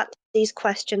reason that these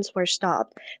questions were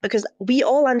stopped, because we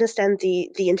all understand the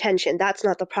intention. That's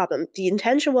not the problem. The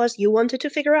intention was you wanted to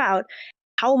figure out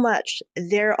how much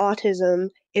their autism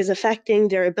is affecting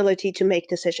their ability to make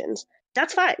decisions.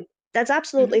 That's fine. That's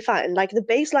absolutely fine. Like, the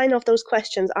baseline of those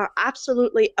questions are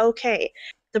absolutely okay.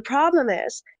 The problem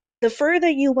is, the further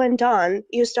you went on,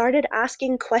 you started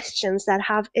asking questions that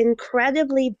have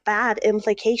incredibly bad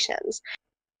implications.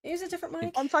 Use a different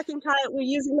mic. I'm fucking tired. We're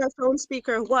using my phone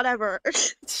speaker, whatever.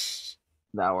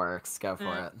 That works. Go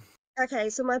for it. Okay,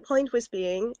 so my point was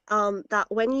being that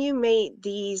when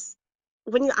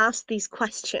you ask these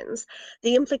questions,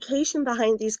 the implication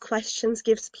behind these questions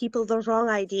gives people the wrong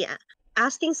idea.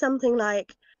 Asking something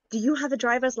like, "Do you have a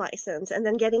driver's license?" and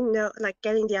then getting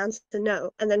the answer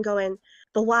no, and then going,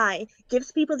 "But why?"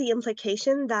 gives people the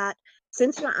implication that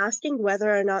since you're asking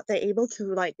whether or not they're able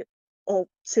to or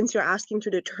since you're asking to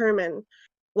determine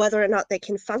whether or not they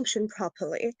can function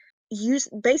properly,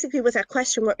 basically with that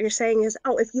question, what you're saying is,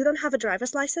 oh, if you don't have a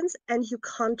driver's license and you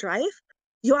can't drive,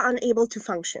 you're unable to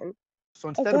function. So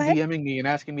instead of DMing me and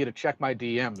asking me to check my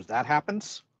DMs, that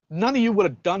happens? None of you would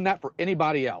have done that for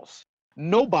anybody else.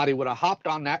 Nobody would have hopped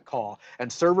on that call and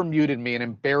server muted me and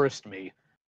embarrassed me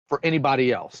for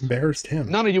anybody else. Embarrassed him.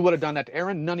 None of you would have done that to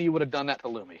Aaron. None of you would have done that to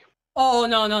Lumi. Oh,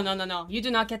 no. You do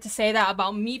not get to say that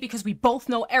about me because we both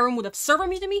know Aaron would have server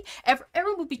muted me.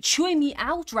 Aaron would be chewing me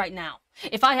out right now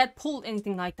if I had pulled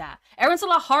anything like that. Aaron's a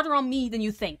lot harder on me than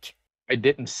you think. I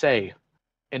didn't say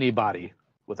anybody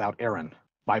without Aaron.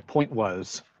 My point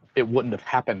was, it wouldn't have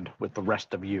happened with the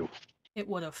rest of you. It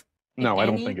would have. No, I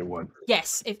don't think it would.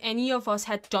 Yes, if any of us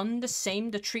had done the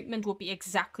same, the treatment would be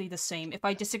exactly the same. If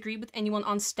I disagree with anyone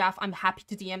on staff, I'm happy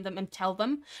to DM them and tell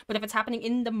them. But if it's happening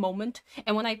in the moment,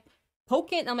 and when I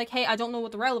poke it, and I'm like, hey, I don't know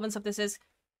what the relevance of this is,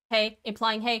 hey,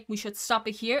 implying, hey, we should stop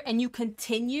it here, and you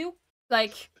continue,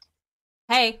 like,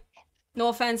 hey, no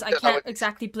offense, I can't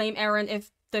exactly blame Aaron if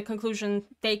the conclusion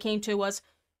they came to was,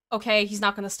 okay, he's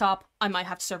not going to stop, I might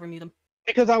have to server mute him.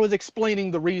 Because I was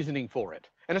explaining the reasoning for it.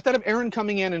 And instead of Aaron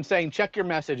coming in and saying, check your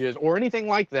messages or anything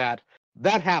like that,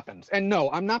 that happens. And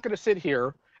no, I'm not going to sit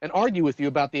here and argue with you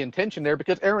about the intention there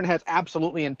because Aaron has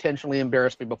absolutely intentionally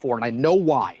embarrassed me before, and I know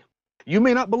why. You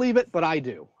may not believe it, but I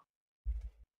do.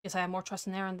 Yes, I have more trust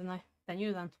in Aaron than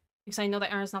you then. Because I know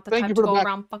that Aaron's not the type to go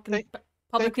around fucking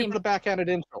publicly. Thank you for the backhanded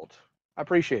insult. I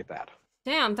appreciate that.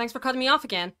 Damn, thanks for cutting me off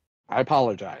again. I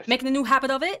apologize. Making a new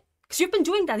habit of it? Because you've been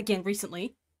doing that again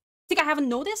recently. Think I haven't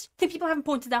noticed? Think people haven't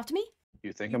pointed out to me?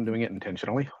 You think I'm doing it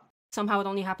intentionally? Somehow it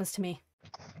only happens to me.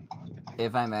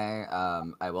 If I may,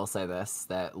 I will say this,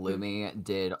 that Lumi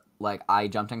did, I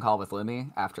jumped in call with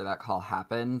Lumi after that call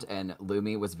happened, and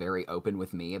Lumi was very open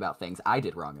with me about things I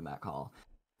did wrong in that call.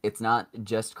 It's not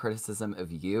just criticism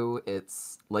of you,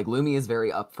 it's, Lumi is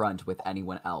very upfront with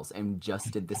anyone else, and just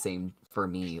did the same for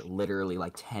me literally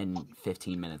 10,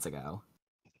 15 minutes ago.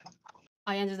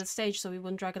 I ended the stage so we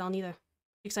wouldn't drag it on either.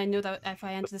 Because I knew that if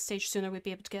I ended the stage sooner, we'd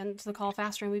be able to get into the call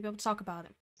faster and we'd be able to talk about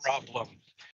it. Problem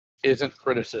isn't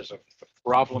criticism. The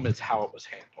problem is how it was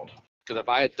handled. Because if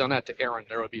I had done that to Aaron,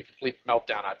 there would be a complete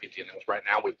meltdown I'd be dealing with right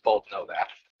now. We both know that.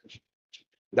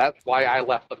 That's why I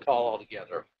left the call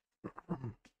altogether.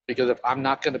 Because if I'm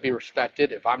not going to be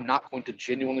respected, if I'm not going to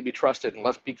genuinely be trusted, and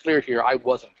let's be clear here, I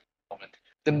wasn't at the moment,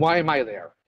 then why am I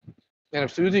there? And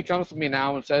if Susie comes to me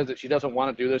now and says that she doesn't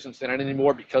want to do this incident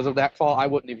anymore because of that call, I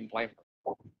wouldn't even blame her.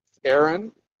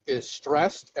 Aaron is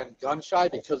stressed and gun-shy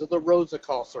because of the Rosa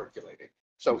call circulating.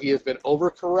 So he has been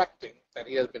overcorrecting, and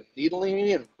he has been needling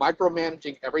me and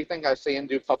micromanaging everything I say and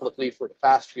do publicly for the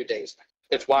past few days.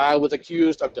 It's why I was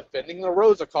accused of defending the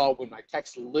Rosa call when my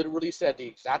text literally said the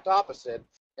exact opposite,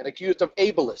 and accused of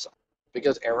ableism,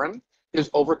 because Aaron is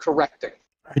overcorrecting.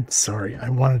 I'm sorry, I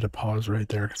wanted to pause right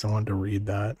there because I wanted to read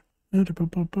that.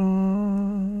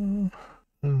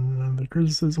 The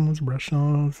criticism was brushed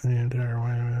off, the entire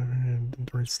way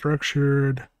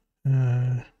restructured.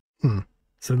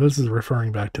 So this is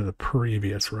referring back to the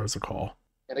previous Rosa call.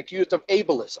 And accused of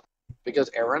ableism, because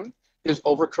Aaron is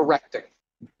overcorrecting.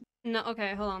 No,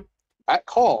 okay, hold on. That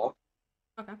call,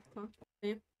 Okay, hold on.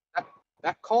 Yeah.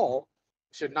 that call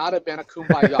should not have been a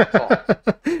kumbaya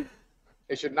call.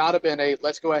 It should not have been a,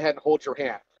 let's go ahead and hold your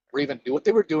hand, or even do what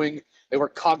they were doing. They were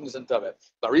cognizant of it.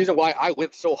 The reason why I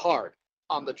went so hard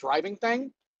on the driving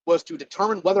thing was to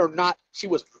determine whether or not she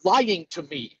was lying to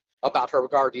me about her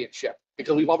guardianship,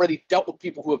 because we've already dealt with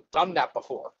people who have done that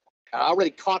before. And I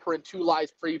already caught her in 2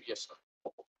 lies previously.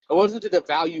 It wasn't to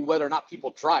devalue whether or not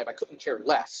people drive. I couldn't care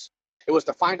less. It was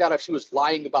to find out if she was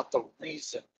lying about the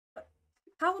reason.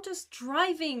 How does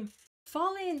driving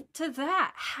fall into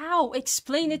that? How?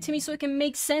 Explain it to me so it can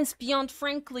make sense beyond,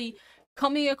 frankly,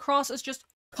 coming across as just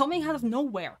coming out of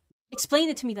nowhere. Explain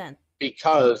it to me then.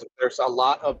 Because there's a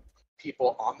lot of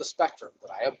people on the spectrum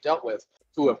that I have dealt with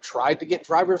who have tried to get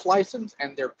driver's license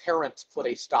and their parents put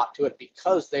a stop to it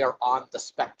because they are on the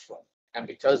spectrum. And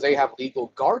because they have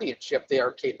legal guardianship, they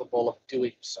are capable of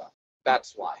doing so.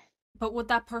 That's why. But would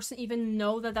that person even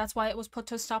know that that's why it was put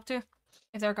to a stop to?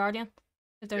 If they're a guardian?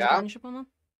 If there's Yeah. guardianship on them?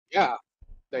 Yeah,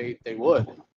 they would.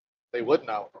 They would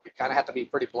know. You kind of have to be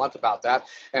pretty blunt about that.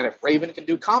 And if Raven can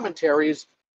do commentaries,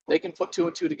 they can put 2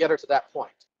 and 2 together to that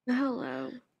point. Hello.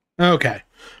 Okay,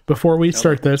 before we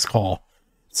start this call,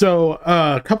 so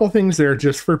a couple things there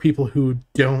just for people who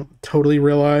don't totally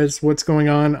realize what's going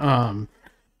on.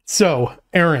 So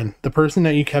Aaron, the person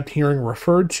that you kept hearing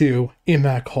referred to in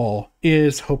that call,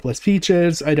 is Hopeless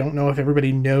Peaches. I don't know if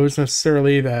everybody knows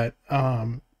necessarily that.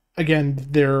 Again,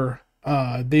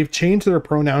 they've changed their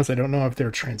pronouns. I don't know if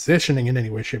they're transitioning in any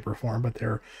way, shape, or form, but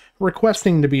they're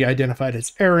requesting to be identified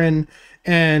as Aaron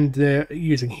and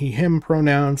using he, him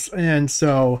pronouns. And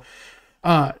so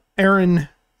Aaron,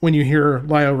 when you hear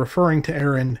Lio referring to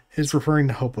Aaron, is referring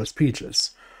to Hopeless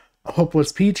Peaches.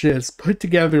 Hopeless Peaches put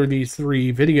together these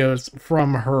 3 videos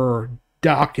from her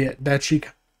docket that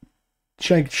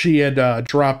she had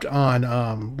dropped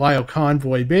on Lio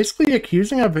Convoy, basically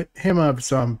accusing him of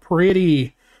some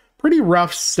pretty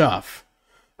rough stuff.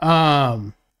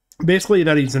 Basically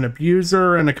that he's an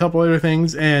abuser and a couple other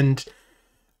things, and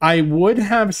I would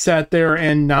have sat there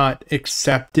and not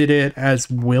accepted it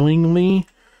as willingly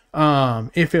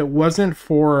if it wasn't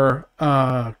for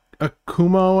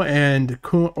Kumo,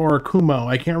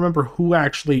 I can't remember who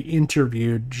actually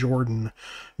interviewed Jordan,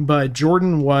 but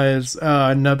Jordan was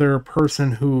another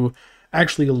person who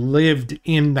actually lived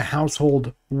in the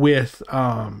household with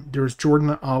there was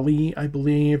Jordan Ali, I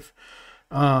believe,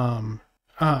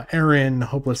 Aaron,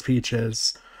 Hopeless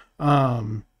Peaches,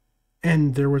 and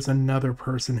there was another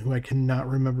person who I cannot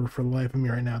remember for the life of me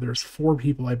right now. There's 4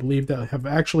 people, I believe, that have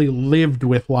actually lived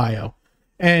with Lio.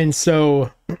 And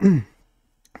so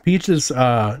Peaches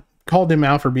called him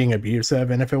out for being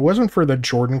abusive, and if it wasn't for the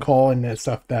Jordan call and the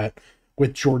stuff that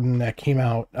with Jordan that came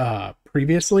out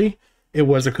previously, it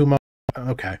was a Kumo.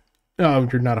 Okay. Oh,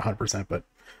 you're not 100%, but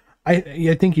I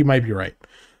think you might be right.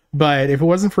 But if it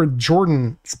wasn't for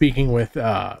Jordan speaking with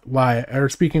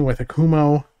speaking with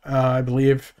Akumo, I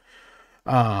believe,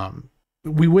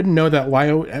 we wouldn't know that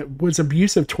Lio was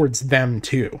abusive towards them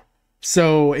too.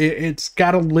 So it's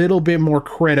got a little bit more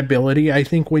credibility, I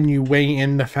think, when you weigh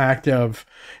in the fact of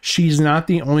she's not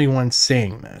the only one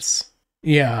saying this.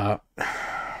 Yeah.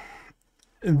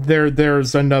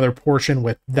 There's another portion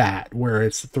with that where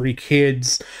it's 3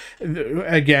 kids.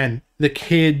 Again, the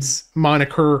kids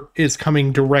moniker is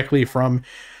coming directly from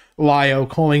Lio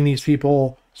calling these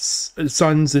people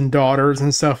sons and daughters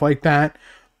and stuff like that.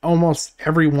 Almost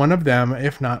every one of them,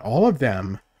 if not all of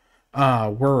them,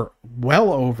 were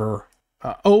well over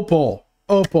Opal.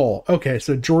 Okay,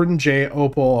 so Jordan J,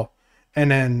 Opal, and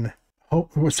then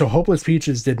Hopeless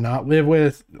Peaches did not live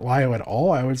with Lio at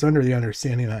all. I was under the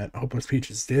understanding that Hopeless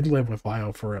Peaches did live with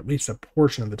Lio for at least a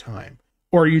portion of the time.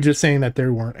 Or are you just saying that they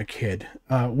weren't a kid?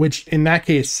 Which in that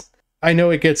case, I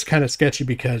know it gets kind of sketchy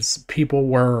because people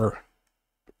were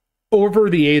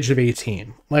over the age of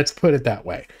 18. Let's put it that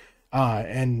way.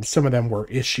 And some of them were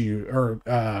issued or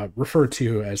referred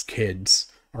to as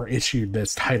kids or issued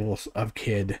this title of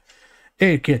kid.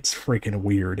 It gets freaking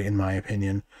weird, in my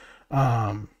opinion.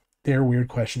 They're weird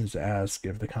questions to ask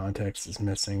if the context is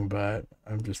missing, but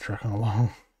I'm just trucking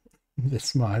along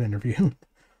this mod interview.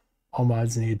 All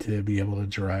mods need to be able to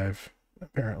drive,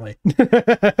 apparently.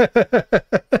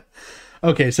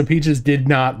 Okay, so Peaches did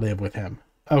not live with him.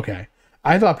 Okay.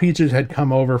 I thought Peaches had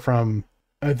come over from...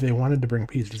 they wanted to bring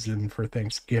Peaches in for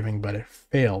Thanksgiving, but it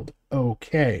failed.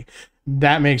 Okay.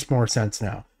 That makes more sense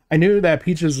now. I knew that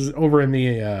Peaches was over in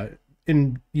the...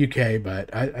 in UK,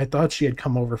 but I thought she had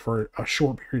come over for a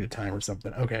short period of time or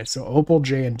something. Okay, so Opal,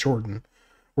 Jay, and Jordan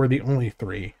were the only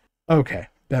 3. Okay,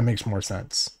 that makes more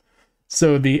sense.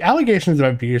 So the allegations of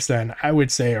abuse then, I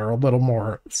would say, are a little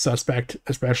more suspect,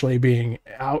 especially being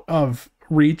out of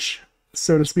reach,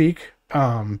 so to speak.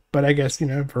 But I guess,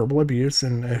 verbal abuse,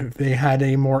 and if they had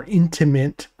a more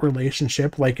intimate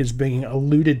relationship, like is being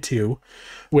alluded to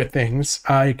with things,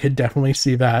 I could definitely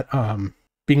see that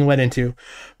being led into.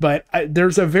 But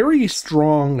there's a very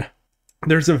strong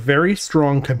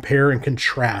compare and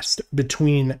contrast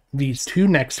between these 2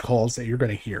 next calls that you're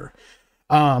going to hear.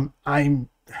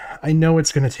 I know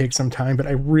it's going to take some time, but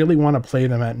I really want to play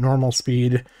them at normal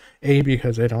speed. A,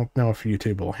 because I don't know if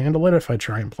YouTube will handle it if I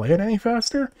try and play it any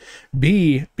faster.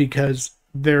 B, because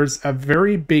there's a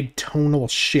very big tonal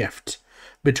shift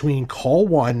between call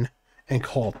 1 and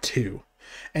call 2.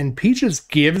 And Peaches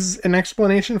gives an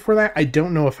explanation for that. I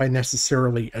don't know if I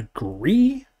necessarily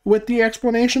agree with the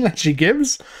explanation that she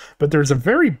gives, but there's a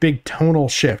very big tonal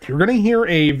shift. You're going to hear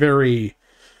a very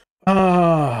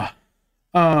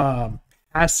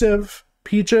passive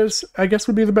Peaches, I guess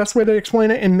would be the best way to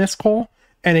explain it in this call,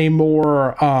 and a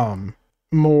more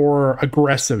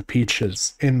aggressive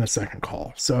Peaches in the second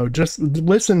call. So just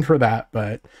listen for that.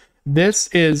 But this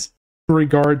is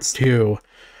regards to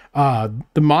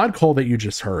the mod call that you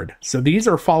just heard. So these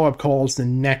are follow-up calls the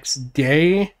next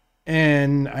day,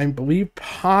 and I believe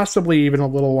possibly even a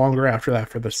little longer after that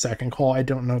for the second call. I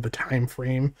don't know the time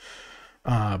frame,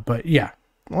 but yeah,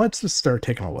 let's just start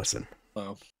taking a listen.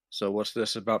 Oh, so what's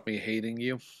this about me hating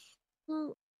you?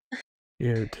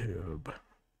 YouTube.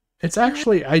 It's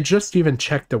actually, I just even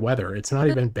checked the weather. It's not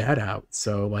even bad out.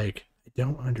 So like, I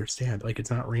don't understand. Like,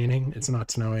 it's not raining. It's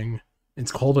not snowing.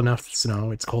 It's cold enough to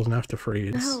snow. It's cold enough to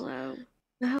freeze. Hello.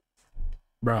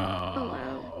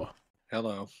 Bro.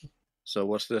 Hello. So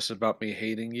what's this about me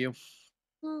hating you?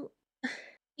 Well,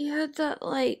 you heard that,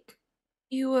 like,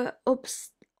 you were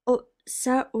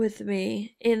upset with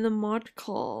me in the mod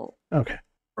call. Okay.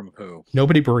 From who?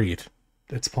 Nobody breathe.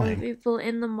 It's The playing. people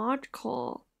in the mod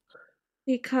call.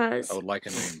 Because I would like a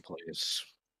name, please.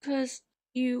 Because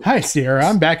you... Hi, Sierra.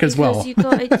 I'm back as well. Because you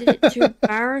thought I did it to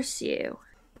embarrass you.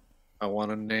 I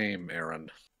want a name, Aaron.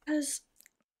 Because,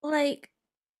 like,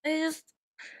 because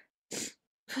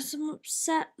I'm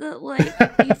upset that, like,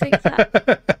 you think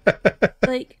that,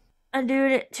 like, I'm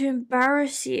doing it to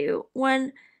embarrass you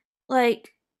when,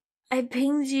 like, I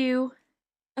pinged you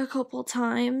a couple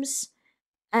times,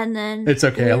 and then It's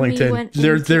okay, Lumi Ellington. went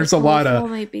There's into the a call lot for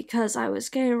of me because I was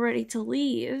getting ready to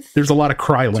leave. there's a lot of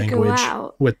cry to go language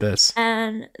out. with this.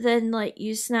 And then, like,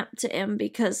 you snapped to him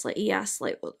because, like, he asked,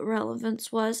 like, what the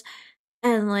relevance was.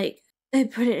 And, like, I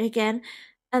put it again.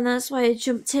 And that's why I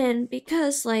jumped in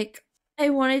because, like,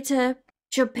 I wanted to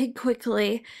jump in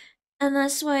quickly. And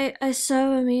that's why I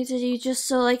so muted you just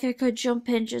so, like, I could jump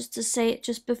in just to say it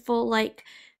just before, like,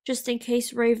 just in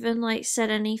case Raven, like,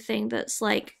 said anything that's,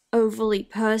 like, overly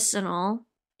personal.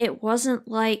 It wasn't,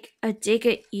 like, a dig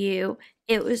at you.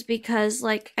 It was because,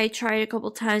 like, I tried a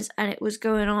couple times and it was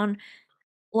going on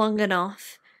long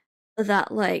enough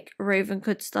that, like, Raven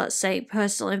could start saying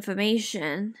personal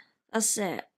information. That's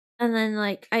it. And then,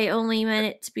 like, I only meant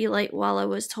it to be, like, while I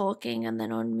was talking and then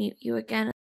unmute you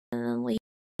again and then leave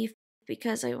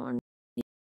because I wanted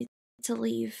to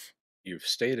leave. You've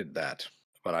stated that,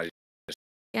 but I just...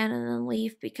 Again and then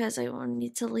leave because I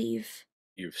wanted to leave.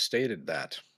 You've stated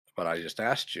that, but I just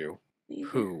asked you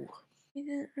who. You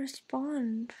didn't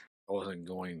respond. I wasn't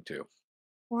going to.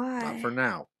 Why? Not for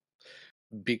now.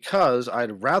 Because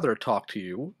I'd rather talk to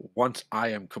you once I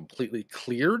am completely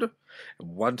cleared, and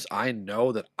once I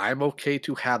know that I'm okay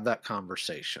to have that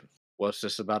conversation. What's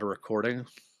this about a recording?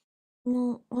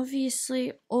 Well,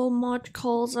 obviously, all mod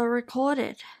calls are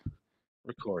recorded.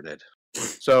 Recorded.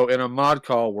 So in a mod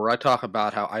call where I talk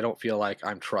about how I don't feel like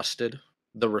I'm trusted,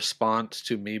 the response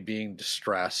to me being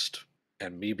distressed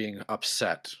and me being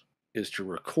upset is to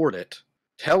record it,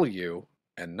 tell you,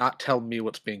 and not tell me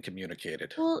what's being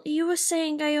communicated. Well, you were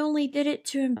saying I only did it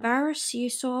to embarrass you,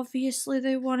 so obviously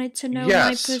they wanted to know my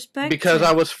Yes, perspective. because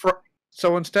I was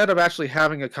so instead of actually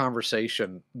having a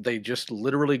conversation, they just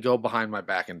literally go behind my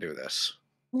back and do this.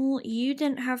 Well, you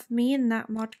didn't have me in that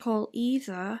mod call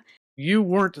either. You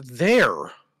weren't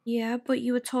there. Yeah, but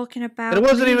you were talking about And it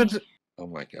wasn't me. even... Oh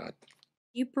my god.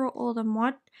 You brought all the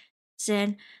mods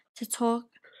in to talk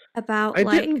about, I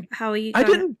like, didn't... how are you I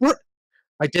gonna...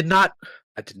 did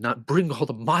not bring all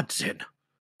the mods in.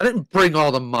 I didn't bring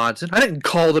all the mods in. I didn't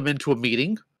call them into a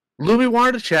meeting. Lumi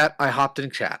wanted to chat. I hopped in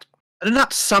chat. I did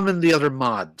not summon the other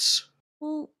mods.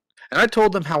 Well... And I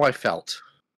told them how I felt.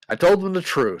 I told them the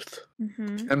truth.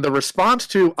 Mm-hmm. And the response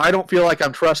to I don't feel like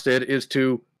I'm trusted is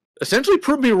to essentially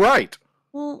prove me right.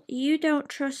 Well, you don't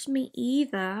trust me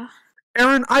either.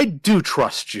 Aaron, I do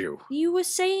trust you. You were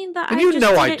saying that And I you just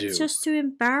know did I it do. just to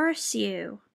embarrass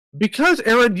you. Because,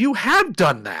 Aaron, you have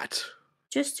done that.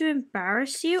 Just to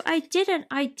embarrass you? I didn't.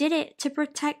 I did it to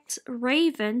protect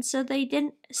Raven so they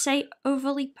didn't say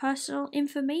overly personal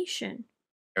information.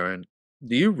 Aaron,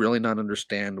 do you really not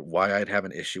understand why I'd have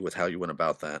an issue with how you went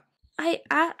about that?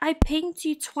 I pinged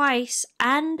you twice,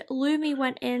 and Lumi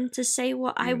went in to say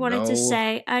what I wanted to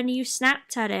say, and you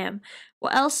snapped at him.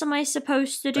 What else am I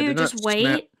supposed to do? Just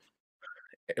wait?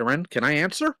 Aaron, can I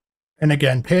answer? And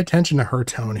again, pay attention to her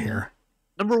tone here.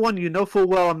 Number one, you know full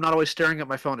well I'm not always staring at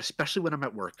my phone, especially when I'm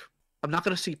at work. I'm not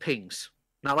going to see pings.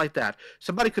 Not like that.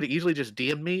 Somebody could have easily just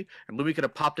DM'd me, and Lumi could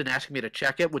have popped in asking me to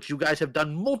check it, which you guys have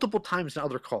done multiple times in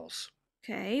other calls.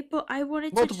 Okay, but I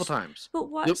wanted multiple times. But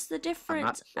what's the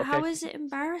difference? How is it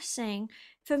embarrassing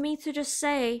for me to just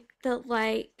say that,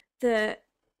 like, the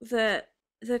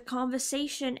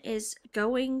conversation is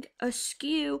going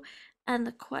askew and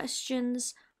the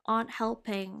questions aren't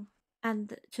helping?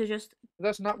 and to just.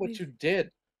 That's not what you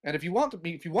did. And if you want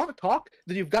to talk,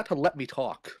 then you've got to let me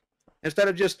talk. Instead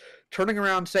of just turning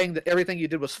around saying that everything you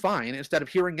did was fine, instead of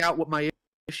hearing out what my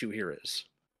issue here is.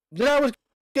 Then I was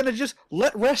gonna just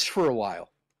let rest for a while.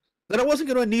 That I wasn't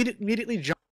gonna immediately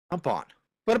jump on.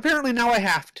 But apparently now I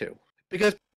have to.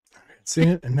 Because see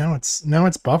it, and now it's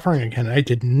buffering again. I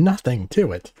did nothing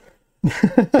to it.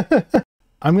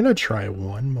 I'm gonna try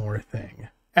one more thing.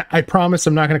 I promise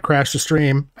I'm not gonna crash the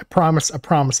stream. I promise.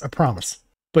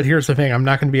 But here's the thing, I'm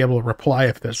not gonna be able to reply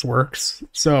if this works.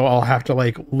 So I'll have to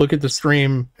like look at the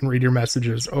stream and read your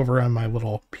messages over on my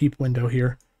little peep window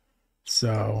here.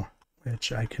 So,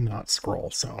 which I cannot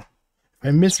scroll. So if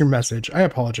I miss your message, I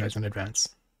apologize in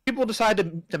advance. people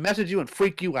decide to message you and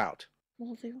freak you out.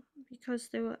 Well, because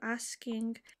they were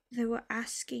asking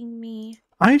me.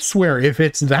 I swear, if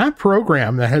it's that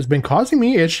program that has been causing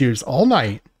me issues all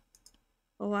night.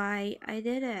 Why I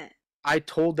did it. I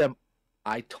told them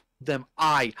I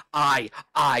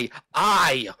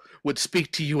would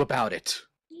speak to you about it.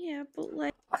 Yeah, but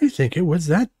like. I think it was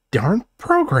that darn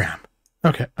program.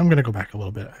 Okay, I'm gonna go back a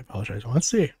little bit. I apologize. Let's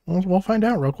see. We'll find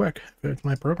out real quick if it's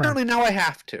my program. Apparently now I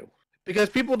have to. Because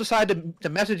people decide to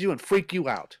message you and freak you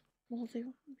out. Well,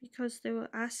 because they were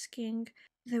asking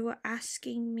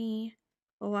me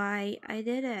why I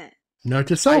did it. Note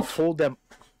to self. I told them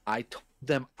I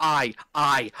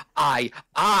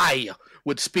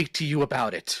would speak to you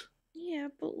about it. Yeah,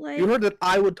 but like. You heard that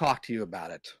I would talk to you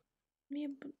about it. Yeah,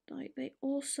 but like they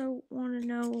also want to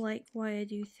know like why I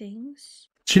do things.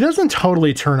 She doesn't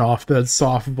totally turn off the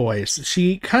soft voice.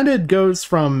 She kind of goes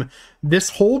from this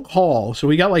whole call. So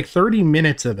we got like 30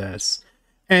 minutes of this.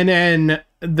 And then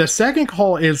the second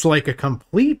call is like a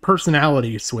complete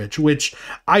personality switch, which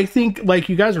I think, like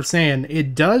you guys were saying,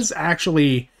 it does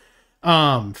actually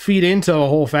feed into the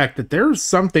whole fact that there's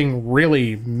something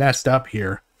really messed up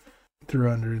here. Threw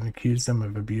under and accused them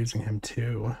of abusing him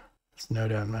too. There's no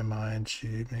doubt in my mind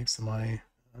she makes the money.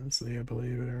 Honestly, I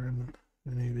believe her in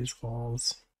any of these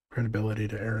calls. Credibility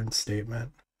to Aaron's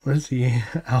statement. What is he?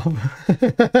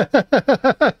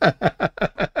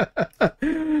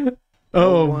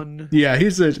 Yeah,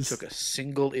 he's took a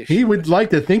single issue. He would like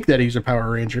to think that he's a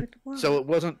Power Ranger. So it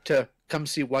wasn't to come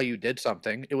see why you did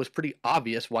something. It was pretty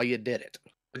obvious why you did it,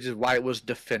 which is why it was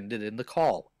defended in the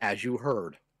call, as you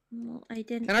heard. Well, I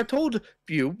didn't. And I told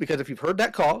you, because if you've heard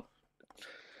that call,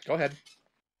 go ahead.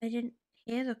 I didn't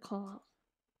hear the call.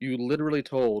 You literally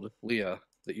told Leah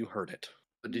that you heard it.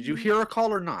 But did you hear a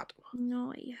call or not?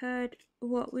 No, I heard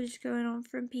what was going on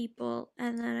from people,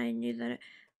 and then I knew that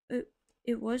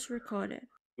it was recorded.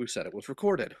 Who said it was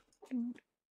recorded?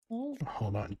 Oh.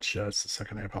 Hold on just a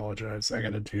second. I apologize. I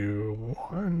gotta do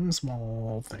one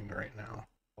small thing right now.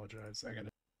 Apologize.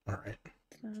 All right.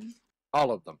 All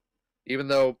of them. Even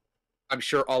though I'm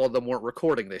sure all of them weren't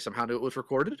recording, they somehow knew it was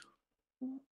recorded.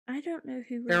 I don't know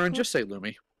who. Aaron, just say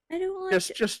Lumi. I don't like.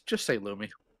 Just say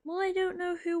Lumi. Well, I don't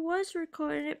know who was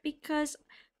recording it because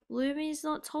Lumi's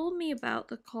not told me about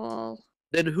the call.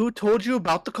 Then who told you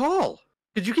about the call?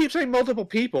 Because you keep saying multiple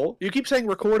people, you keep saying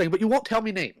recording, but you won't tell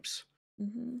me names.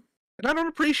 Mm-hmm. And I don't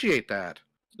appreciate that.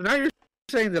 So now you're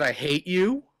saying that I hate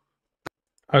you?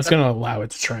 I was going to allow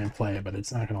it to try and play it, but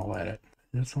it's not going to let it.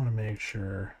 I just want to make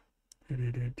sure.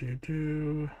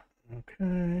 Okay.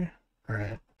 All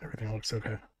right. Everything looks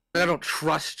okay. I don't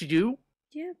trust you?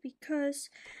 Yeah, because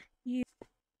you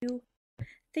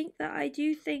think that I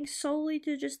do things solely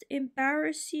to just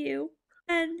embarrass you.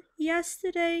 And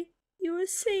yesterday, you were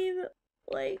saying that,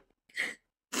 like...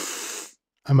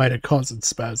 I might have caused it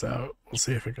to spaz out. We'll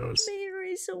see if it goes. Main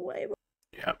reason why.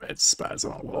 Yeah, it's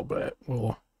spazzing a little bit.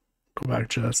 We'll go back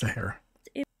just a hair.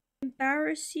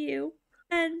 Embarrass you.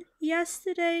 And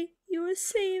yesterday, you were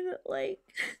saying that, like...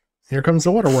 Here comes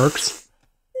the waterworks.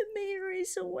 The main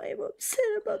reason why I'm upset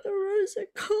about the Rosa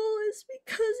call is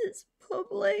because it's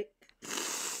public.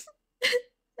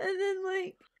 And then,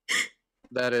 like...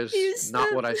 That is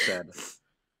not what I said.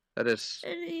 That is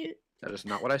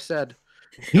not what I said.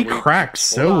 He cracks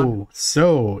so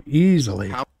easily.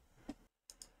 How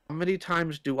many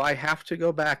times do I have to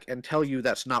go back and tell you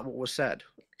that's not what was said?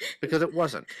 Because it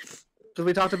wasn't. Because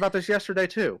we talked about this yesterday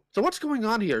too. So what's going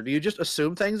on here? Do you just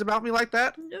assume things about me like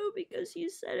that? No, because you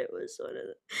said it was one of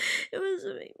the... It was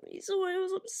the main reason why I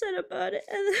was upset about it.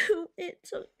 And then it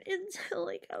took until,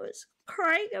 like, I was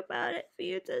crying about it for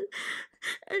you to...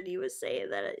 And you were saying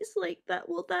that it's like that.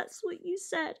 Well, that's what you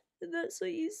said. And that's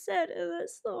what you said. And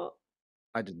that's not...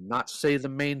 I did not say the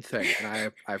main thing.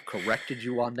 And I've corrected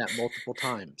you on that multiple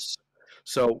times.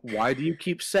 So why do you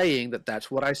keep saying that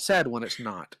that's what I said when it's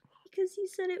not? Because you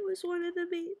said it was one of the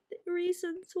main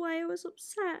reasons why I was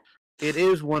upset. It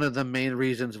is one of the main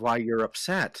reasons why you're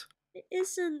upset. It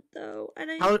isn't though,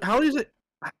 and How is it?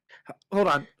 Hold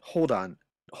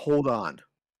on.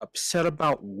 Upset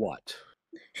about what?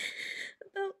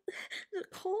 about the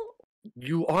call.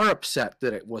 You are upset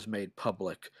that it was made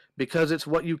public because it's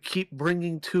what you keep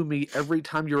bringing to me every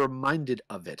time you're reminded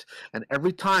of it, and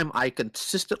every time I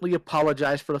consistently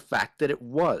apologize for the fact that it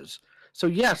was. So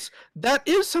yes, that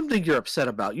is something you're upset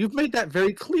about. You've made that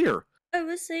very clear. I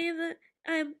was saying that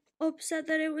I'm upset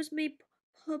that it was made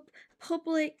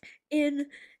public in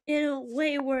a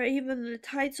way where even the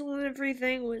title and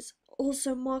everything was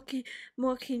also mocking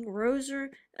Roser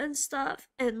and stuff,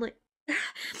 and like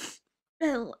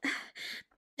and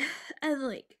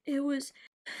like it was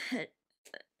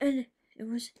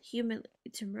humiliating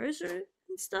to Roser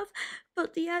and stuff,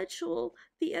 but the actual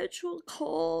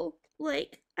call,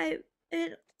 like I'm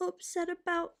upset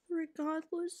about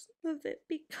regardless of it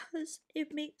because it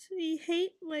makes me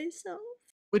hate myself.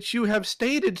 Which you have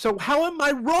stated, so how am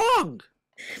I wrong?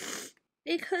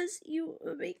 Because you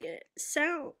make it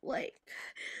sound like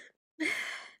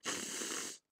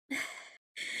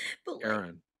but like,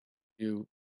 Aaron, you've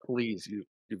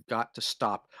got to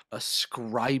stop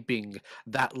ascribing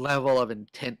that level of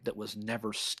intent that was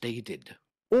never stated.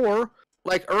 Or,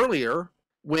 like earlier,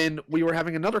 when we were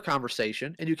having another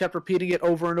conversation and you kept repeating it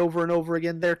over and over and over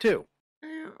again there too.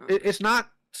 It's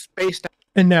not spaced out.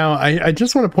 And now I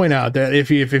just want to point out that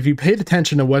if you paid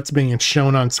attention to what's being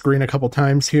shown on screen a couple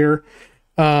times here,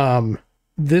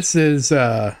 this is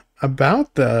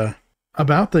about the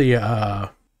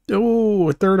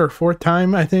third or fourth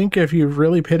time, I think, if you've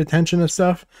really paid attention to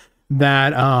stuff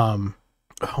that oh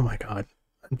my god,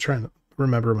 I'm trying to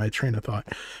remember my train of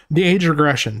thought. The age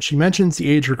regression. She mentions the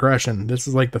age regression. This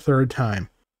is like the third time.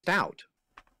 Out.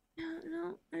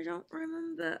 No, I don't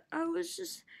remember. I was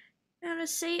just gonna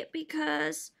say it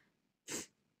because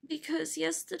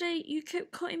yesterday you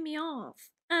kept cutting me off,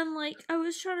 and like I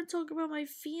was trying to talk about my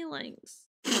feelings,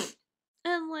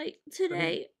 and like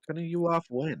today. Cutting you off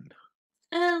when?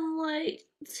 And like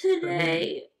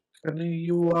today. Cutting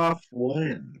you off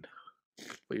when?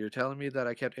 But you're telling me that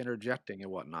I kept interjecting and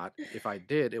whatnot. If I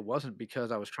did, it wasn't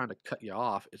because I was trying to cut you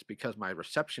off. It's because my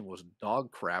reception was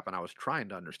dog crap, and I was trying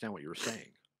to understand what you were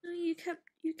saying. No, you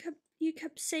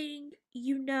kept saying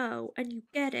you know and you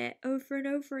get it over and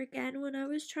over again when I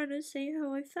was trying to say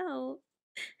how I felt.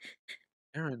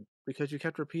 Aaron, because you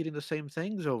kept repeating the same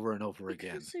things over and over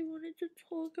again. Because I wanted to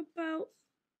talk about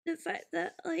the fact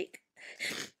that like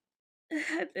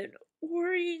I've been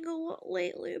worrying a lot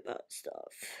lately about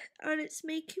stuff, and it's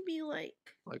making me like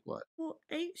what? More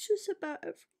anxious about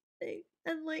everything,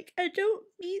 and like I don't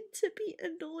mean to be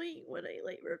annoying when I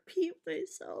like repeat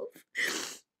myself,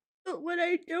 but when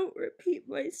I don't repeat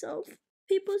myself,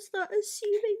 people start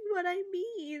assuming what I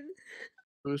mean.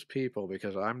 Who's people?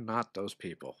 Because I'm not those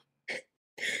people.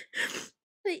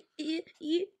 Like you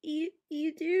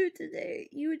do today.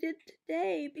 You did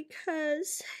today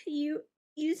because you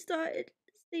started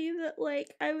saying that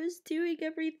like I was doing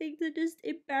everything to just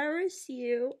embarrass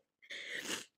you.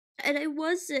 And I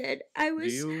wasn't.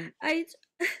 The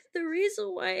reason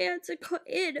why I had to cut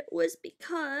in was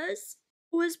because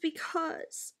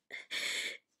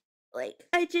like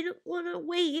I didn't want to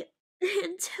wait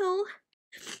until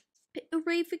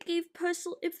Raven gave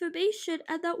personal information,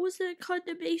 and that wasn't a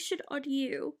condemnation on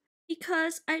you,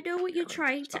 because I know what you're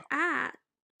trying to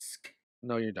ask.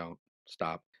 No, you don't.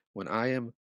 Stop. When I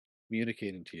am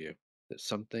communicating to you that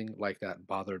something like that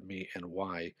bothered me and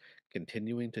why,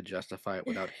 continuing to justify it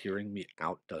without hearing me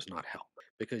out does not help.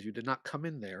 Because you did not come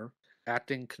in there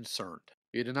acting concerned.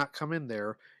 You did not come in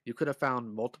there. You could have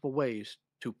found multiple ways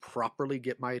to properly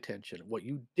get my attention. What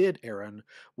you did, Aaron,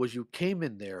 was you came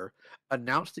in there,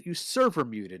 announced that you server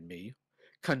muted me,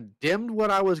 condemned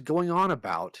what I was going on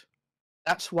about.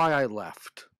 That's why I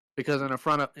left. Because in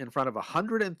front of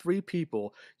 103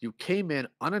 people, you came in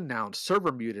unannounced,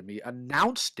 server muted me,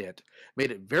 announced it,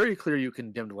 made it very clear you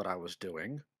condemned what I was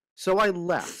doing. So I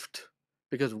left.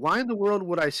 Because why in the world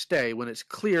would I stay when it's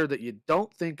clear that you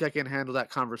don't think I can handle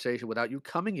that conversation without you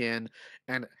coming in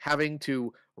and having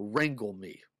to wrangle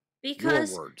me? Your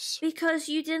words. Because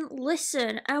you didn't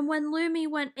listen, and when Lumi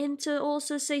went in to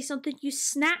also say something, you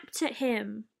snapped at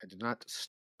him. I did not.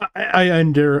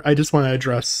 I just want to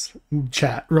address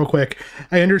chat real quick.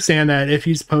 I understand that if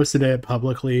he's posted it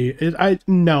publicly, I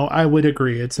would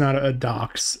agree it's not a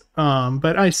dox.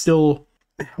 But I still,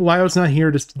 Lio's not here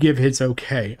to give his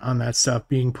okay on that stuff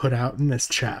being put out in this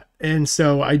chat, and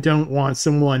so I don't want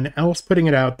someone else putting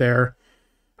it out there.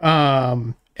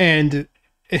 And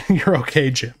you're okay,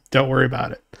 Jim. Don't worry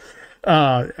about it.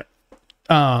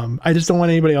 I just don't want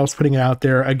anybody else putting it out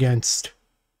there against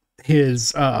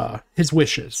his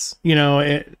wishes. You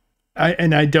know,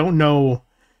 I don't know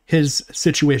his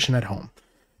situation at home.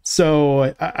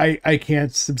 So I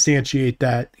can't substantiate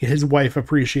that his wife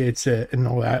appreciates it and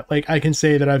all that. Like, I can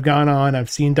say that I've gone on,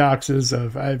 I've seen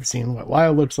doxes I've seen what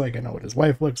Lyle looks like, I know what his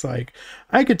wife looks like.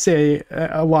 I could say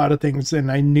a lot of things,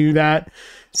 and I knew that.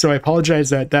 So I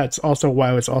apologize that that's also why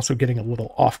I was also getting a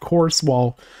little off course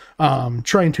while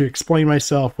trying to explain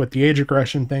myself with the age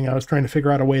aggression thing. I was trying to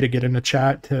figure out a way to get in a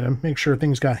chat to make sure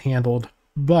things got handled.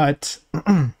 But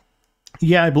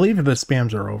yeah, I believe the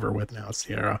spams are over with now,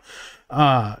 Sierra.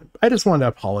 I just wanted to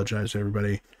apologize to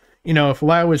everybody. You know, if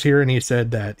Lau was here and he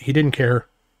said that he didn't care,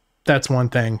 that's one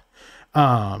thing.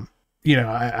 You know,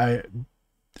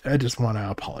 I just want to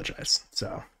apologize.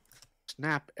 So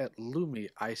Snap at Lumi.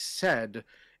 I said,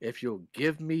 if you'll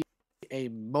give me a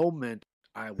moment,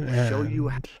 I will show you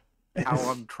how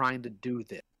I'm trying to do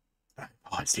this. I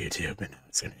paused YouTube and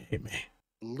it's gonna hit me.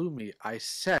 Lumi, I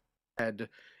said,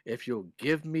 if you'll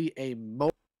give me a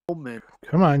moment,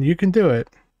 Come on, you can do it.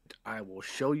 I will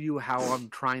show you how I'm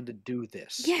trying to do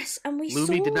this. Yes, and we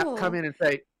Lumi saw. did not come in and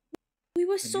say, We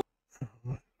were so.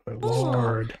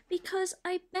 Lord. Because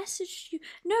I messaged you.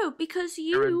 No, because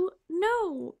you.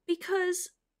 No, because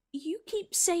you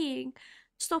keep saying,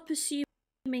 stop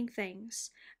assuming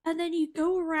things. And then you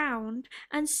go around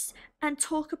and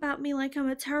talk about me like I'm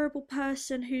a terrible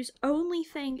person whose only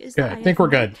thing is that I think we're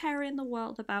no good. care in the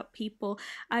world about people.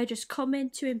 I just come in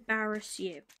to embarrass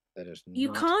you. that is You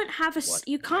not can't have what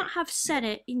you can't have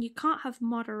Senate and you can't have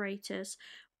moderators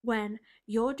when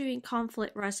you're doing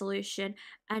conflict resolution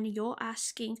and you're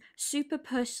asking super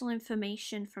personal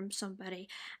information from somebody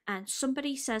and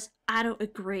somebody says, I don't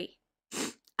agree.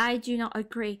 I do not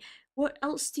agree. What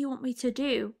else do you want me to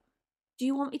do? Do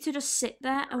you want me to just sit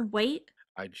there and wait?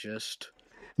 I just.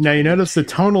 Now you notice the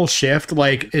tonal shift,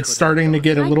 like it's starting to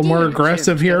get a little more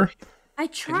aggressive here. I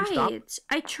Can you stop? tried.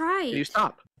 I tried. Can you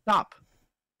stop? Stop.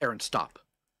 Aaron, stop.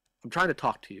 I'm trying to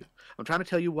talk to you. I'm trying to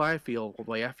tell you why I feel the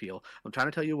way I feel. I'm trying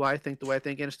to tell you why I think the way I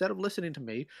think. And instead of listening to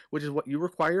me, which is what you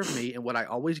require of me and what I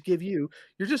always give you,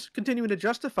 you're just continuing to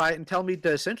justify it and tell me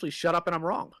to essentially shut up and I'm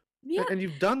wrong. Yeah. And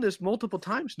you've done this multiple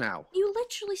times now. You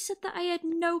literally said that I had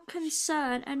no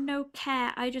concern and no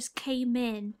care. I just came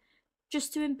in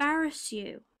just to embarrass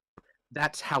you.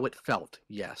 That's how it felt,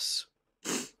 yes.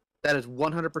 That is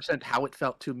 100% how it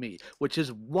felt to me, which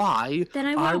is why Then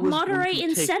I won't was going to moderate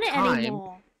in take Senate time.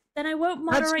 anymore. Then I won't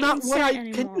That's moderate not in what Senate I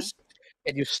anymore.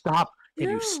 Can you stop? Can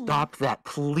you No. stop that,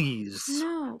 please?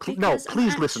 No, No, because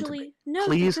please I'm listen to actually me. no,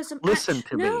 Please because I'm listen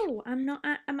to me. No, I'm not.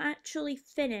 I'm actually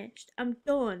finished. I'm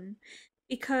done.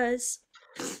 Because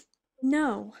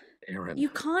no, Aaron. you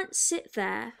can't sit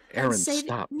there Aaron, and say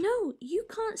stop. no. You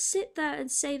can't sit there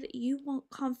and say that you want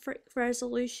conflict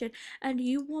resolution and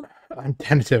you want. I'm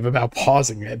tentative about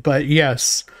pausing it, but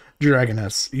yes,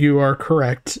 Dragoness, you are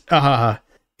correct.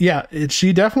 Yeah,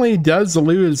 she definitely does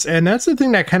lose, and that's the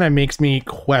thing that kind of makes me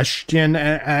question.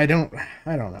 I don't know.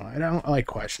 I don't like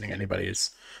questioning anybody's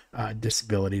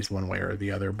disabilities one way or the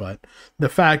other, but the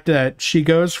fact that she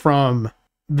goes from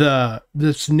the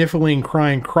sniffling,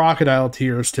 crying crocodile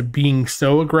tears to being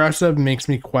so aggressive makes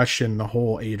me question the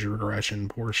whole age regression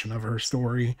portion of her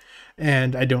story.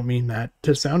 And I don't mean that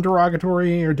to sound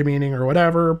derogatory or demeaning or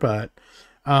whatever, but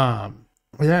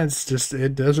yeah, it's just,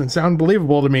 it doesn't sound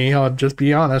believable to me. I'll just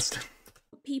be honest.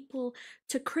 People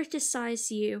to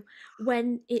criticize you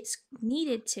when it's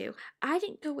needed to. I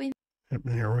didn't go in.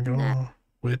 Here we go.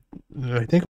 With, I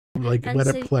think, like, And let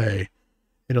say it play.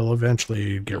 It'll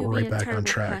eventually get you right being a back on terrible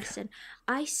track. person.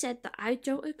 I said that I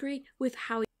don't agree with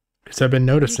how Because I've been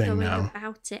you're noticing going now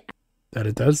about it. that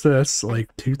it does this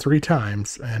like 2-3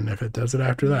 times, and if it does it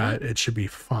after Yeah. that, it should be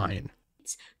fine.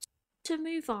 To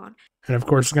move on. And of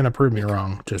course, it's going to prove me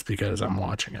wrong just because I'm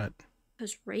watching it.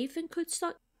 Because Raven could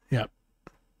start Yep.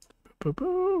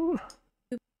 Boo-boo.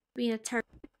 being a terrible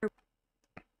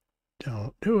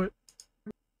Don't do it.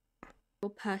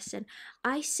 person.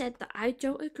 I said that I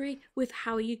don't agree with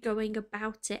how you're going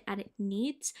about it and it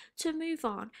needs to move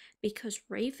on because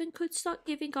Raven could start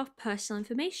giving off personal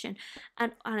information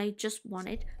and I just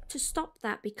wanted to stop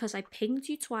that because I pinged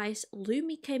you twice.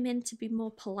 Lumi came in to be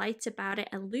more polite about it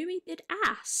and Lumi did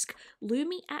ask.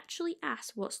 Lumi actually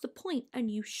asked what's the point and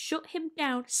you shut him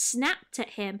down, snapped at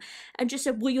him and just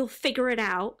said, well, you'll figure it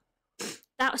out.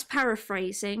 That was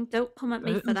paraphrasing. Don't come at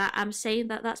me for that. I'm saying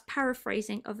that that's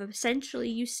paraphrasing of essentially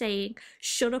you saying,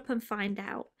 shut up and find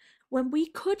out. When we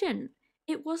couldn't.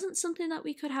 It wasn't something that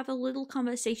we could have a little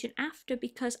conversation after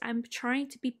because I'm trying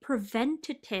to be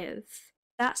preventative.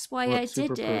 That's why I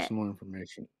did it. Super personal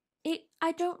information.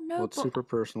 I don't know. What's but super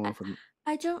personal information?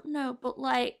 I don't know, but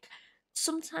like,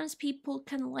 sometimes people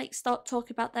can like start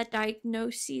talking about their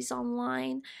diagnoses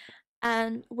online,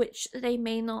 and which they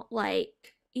may not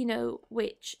like, you know,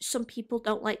 which some people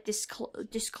don't like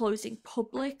disclosing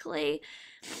publicly.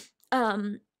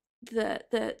 The the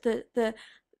the the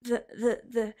the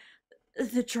the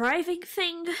the driving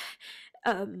thing.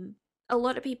 A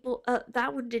lot of people,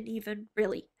 that one didn't even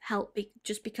really help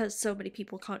just because so many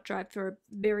people can't drive for a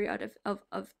myriad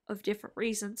of different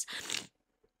reasons.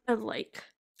 And like,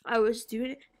 I was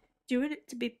doing it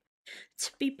to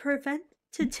be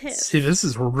preventative. See, this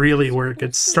is really where it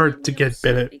gets start to get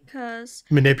bit because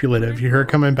manipulative. You hear it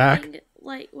coming back?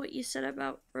 Like what you said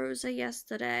about Rosa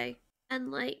yesterday, and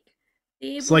like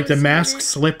the It's like the ableism in mask it,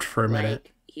 slipped for a minute.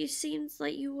 like, you seemed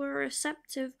like you were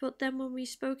receptive, but then when we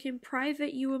spoke in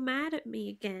private, you were mad at me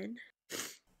again.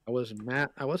 I wasn't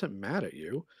mad at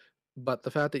you, but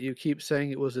the fact that you keep saying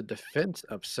it was a defense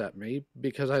upset me,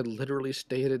 because I literally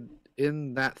stated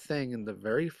in that thing in the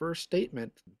very first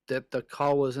statement that the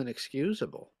call was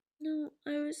inexcusable. No,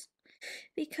 I was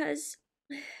because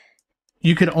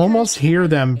You could almost hear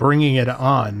them bringing it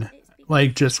on,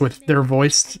 like just with their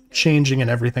voice changing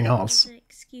and everything else. an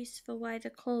excuse for why the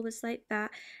call was like that,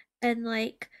 and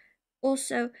like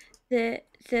also the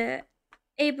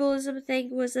ableism thing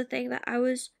was the thing that I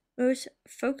was most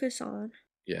focused on.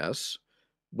 Yes,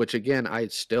 which again, I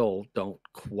still don't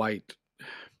quite.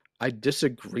 I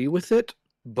disagree with it,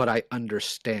 but I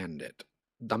understand it.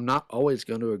 I'm not always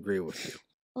going to agree with you.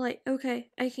 Like, okay,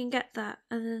 I can get that,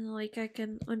 and then like I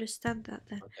can understand that.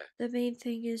 Then the main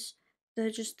thing is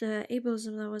just the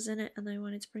ableism that was in it, and I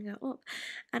wanted to bring that up,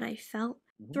 and I felt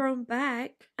thrown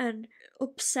back and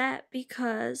upset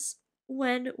because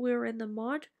when we were in the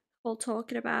mod while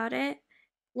talking about it,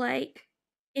 like,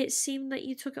 it seemed that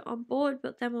you took it on board,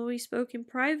 but then when we spoke in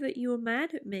private, you were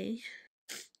mad at me.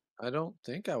 I don't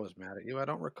think I was mad at you. I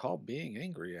don't recall being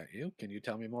angry at you. Can you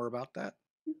tell me more about that?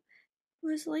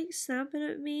 Was like snapping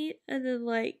at me, and then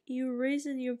like you were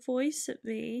raising your voice at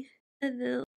me, and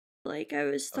then like I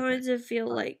was starting to feel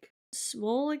like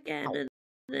small again, and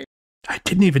then I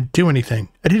didn't even do anything.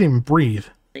 I didn't even breathe.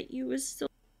 like you were still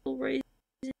raising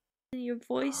your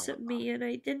voice at me, and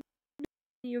I didn't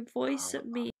your voice at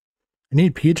me, I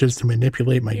need Peaches to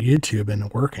manipulate my YouTube into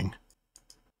working.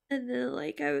 and then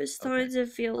like I was starting to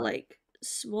feel like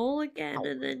small again,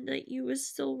 and then like you were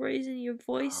still raising your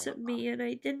voice at me, and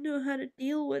I didn't know how to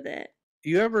deal with it.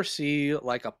 You ever see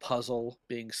like a puzzle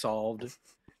being solved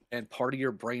and part of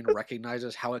your brain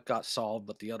recognizes how it got solved,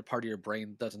 but the other part of your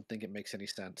brain doesn't think it makes any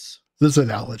sense? This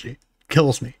analogy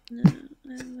kills me.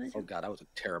 Oh god, that was a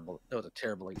terrible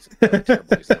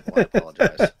example. I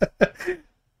apologize.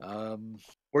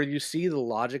 Where you see the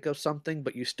logic of something,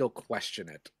 but you still question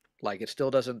it. Like it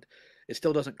still doesn't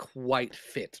quite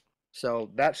fit.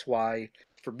 So that's why,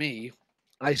 for me,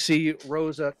 I see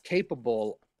Rosa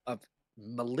capable of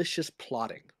malicious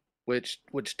plotting, which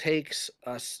takes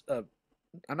us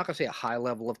I'm not gonna say a high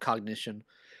level of cognition,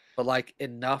 but like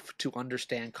enough to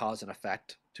understand cause and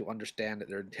effect, to understand that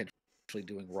they're intentionally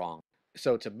doing wrong.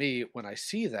 So to me, when I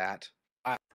see that,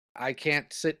 I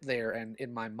can't sit there and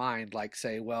in my mind like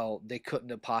say, well, they couldn't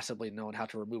have possibly known how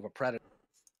to remove a predator.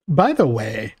 By the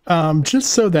way,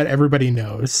 just so that everybody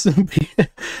knows,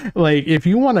 like if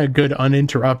you want a good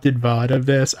uninterrupted VOD of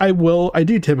this, I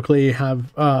do typically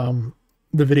have the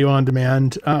video on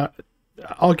demand.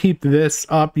 I'll keep this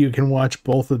up. You can watch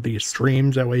both of these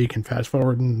streams. That way you can fast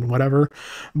forward and whatever.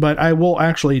 But I will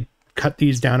actually cut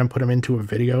these down and put them into a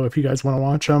video if you guys want to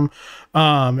watch them.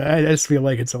 I just feel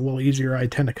like it's a little easier. I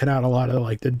tend to cut out a lot of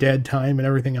like the dead time and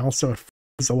everything else, so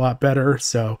it's a lot better.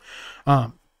 So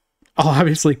I'll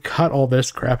obviously cut all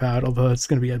this crap out, although it's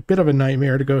going to be a bit of a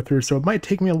nightmare to go through. So it might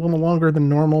take me a little longer than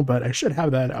normal, but I should have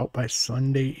that out by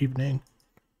Sunday evening.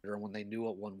 When they knew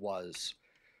what one was.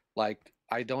 Like,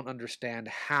 I don't understand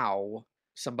how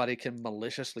somebody can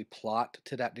maliciously plot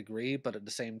to that degree, but at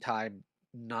the same time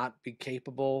not be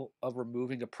capable of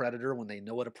removing a predator when they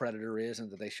know what a predator is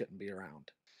and that they shouldn't be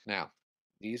around. Now,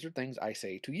 these are things I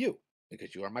say to you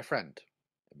because you are my friend,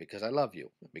 and because I love you,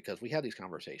 and because we have these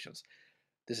conversations.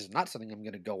 This is not something I'm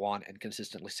going to go on and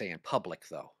consistently say in public,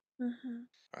 though. All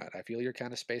right, I feel you're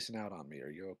kind of spacing out on me.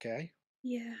 Are you okay?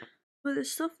 Yeah. But the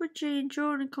stuff with Jay and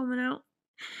Jordan coming out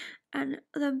and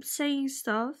them saying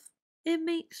stuff, it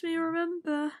makes me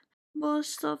remember more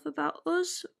stuff about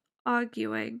us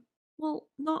arguing. Well,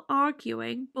 not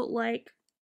arguing, but like,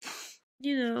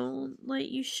 you know,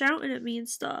 like you shouting at me and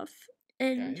stuff.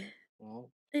 And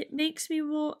it makes me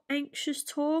more anxious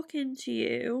talking to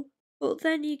you. But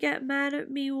then you get mad at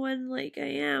me when, like, I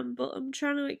am, but I'm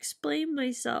trying to explain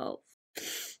myself.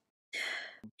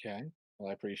 Okay. Well,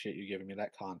 I appreciate you giving me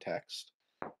that context.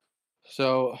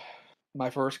 So, my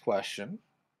first question,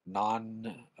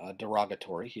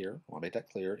 non-derogatory here, I want to make that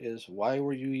clear, is why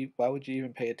would you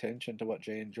even pay attention to what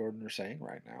Jay and Jordan are saying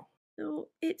right now? No,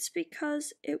 it's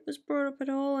because it was brought up at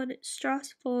all and it's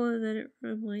stressful and then it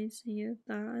reminds me of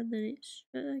that and then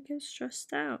I get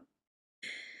stressed out.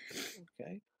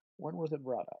 Okay. When was it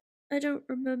brought up? I don't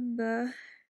remember.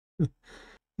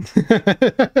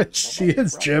 She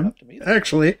is, Jim.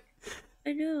 Actually.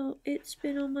 I know, it's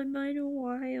been on my mind a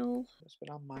while. It's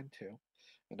been on mine too.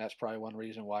 And that's probably one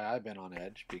reason why I've been on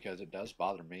edge, because it does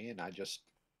bother me and I just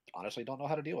honestly don't know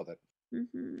how to deal with it.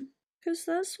 Because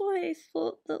that's why I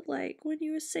thought that, like, when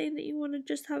you were saying that you want to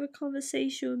just have a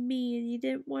conversation with me and you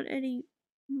didn't want any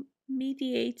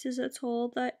mediators at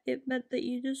all, that it meant that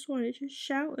you just wanted to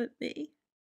shout at me.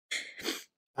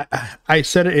 I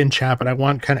said it in chat, but I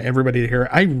want kind of everybody to hear it.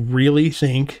 I really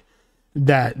think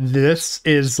that this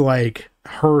is like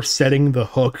her setting the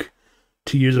hook,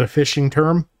 to use a fishing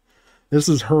term. This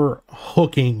is her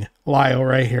hooking Lio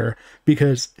right here,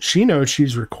 because she knows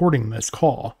she's recording this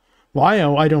call.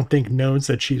 Lio, I don't think, knows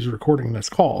that she's recording this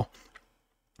call.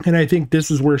 And I think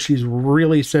this is where she's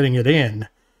really setting it in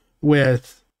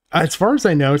with, as far as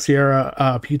I know,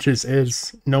 Sierra Peaches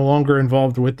is no longer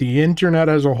involved with the internet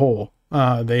as a whole.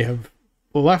 They have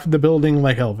left the building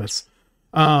like Elvis.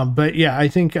 But yeah, I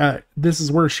think this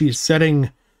is where she's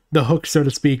setting the hook, so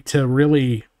to speak, to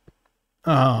really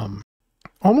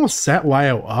almost set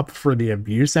Lio up for the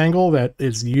abuse angle that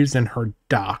is used in her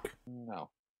doc. No.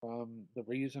 The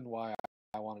reason why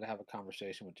I wanted to have a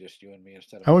conversation with just you and me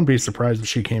instead of... I wouldn't be surprised if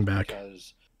she came back.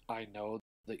 Because I know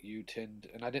that you tend...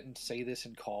 And I didn't say this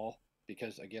in call,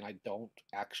 because, again, I don't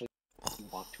actually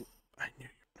want to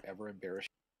ever embarrass you.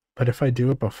 But if I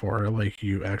do it before, like,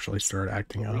 you actually start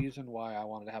acting up, The reason why I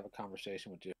wanted to have a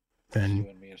conversation with then you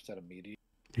and me instead of media...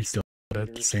 you still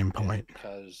at the same point.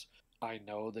 Because I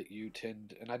know that you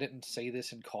tend... And I didn't say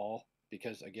this in call,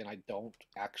 because, again, I don't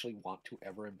actually want to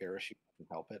ever embarrass you. I can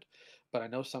help it. But I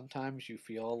know sometimes you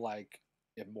feel like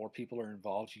if more people are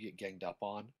involved, you get ganged up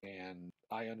on. And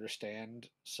I understand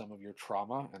some of your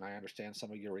trauma, and I understand some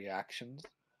of your reactions.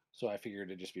 So I figured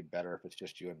it'd just be better if it's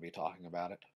just you and me talking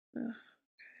about it.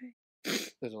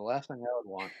 Because the last thing I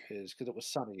would want is, because it was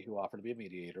Sunny who offered to be a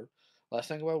mediator, last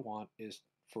thing I want is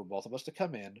for both of us to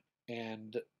come in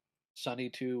and Sunny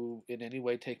to in any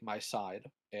way take my side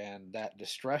and that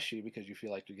distress you because you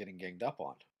feel like you're getting ganged up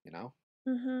on, you know?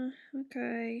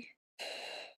 Okay.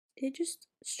 It just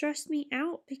stressed me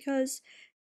out because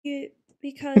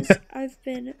I've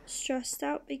been stressed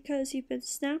out because you've been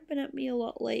snapping at me a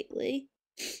lot lately.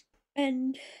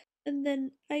 And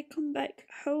then I come back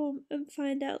home and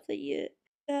find out that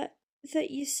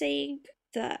you're saying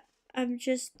that I'm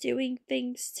just doing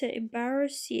things to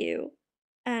embarrass you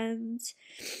and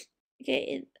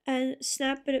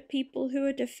snapping at people who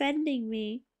are defending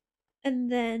me,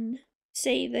 and then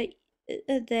say that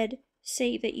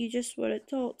you just want to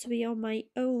talk to me on my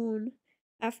own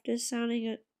after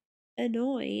sounding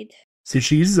annoyed. See,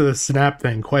 she uses the snap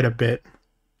thing quite a bit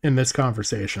in this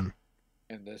conversation.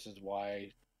 And this is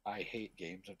why I hate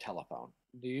games of telephone.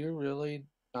 Do you really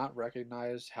not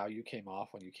recognize how you came off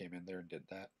when you came in there and did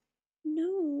that?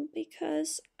 No,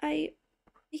 because I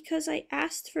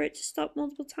asked for it to stop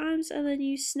multiple times and then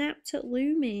you snapped at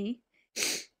Lumi.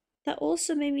 That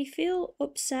also made me feel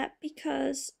upset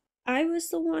because I was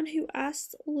the one who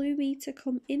asked Lumi to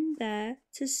come in there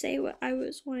to say what I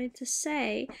was wanting to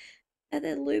say, and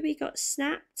then Lumi got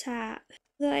snapped at.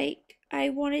 Like, I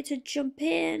wanted to jump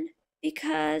in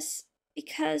because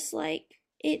like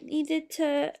it needed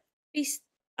to be.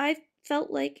 I felt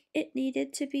like it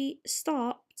needed to be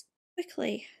stopped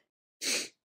quickly.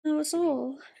 That was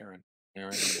all. Aaron,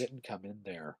 you didn't come in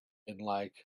there in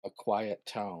like a quiet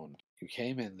tone. You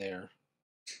came in there,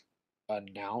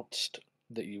 announced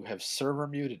that you have server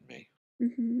muted me,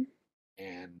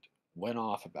 and went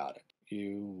off about it.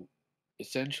 You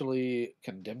essentially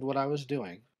condemned what I was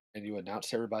doing, and you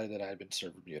announced to everybody that I had been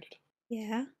server muted.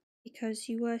 Yeah, because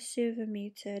you were server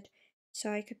muted,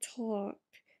 so I could talk.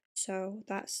 So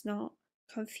that's not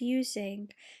confusing.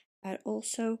 And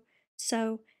also,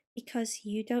 so because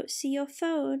you don't see your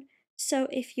phone, so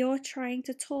if you're trying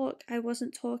to talk, I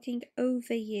wasn't talking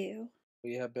over you.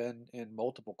 We have been in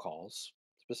multiple calls,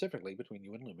 specifically between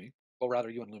you and Lumi. Well, rather,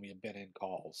 you and Lumi have been in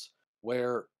calls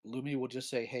where Lumi will just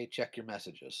say, "Hey, check your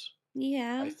messages."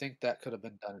 Yeah. I think that could have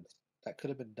been done. That could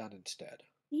have been done instead.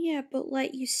 Yeah, but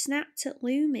like you snapped at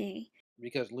Lumi.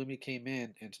 Because Lumi came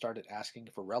in and started asking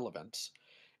for relevance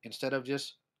instead of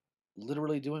just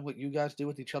literally doing what you guys do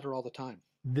with each other all the time.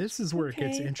 This is where it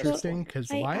gets interesting,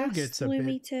 because Lio gets a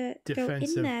bit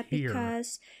defensive here.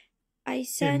 Because I in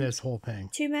sent this whole thing.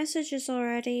 2 messages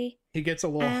already. He gets a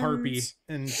little harpy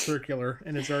and circular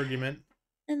in his argument.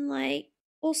 And like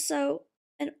also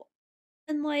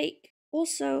and like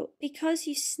also because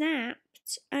you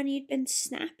snapped and you'd been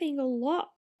snapping a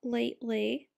lot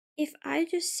lately, if I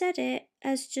just said it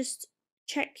as just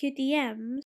check your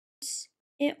DMs,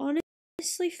 it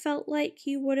honestly felt like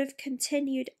you would have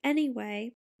continued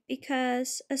anyway,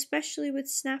 because especially with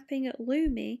snapping at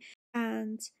Lumi,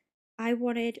 and I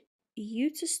wanted you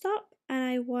to stop and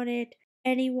I wanted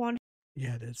anyone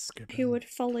Yeah, it is skipping. who would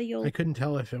follow your I couldn't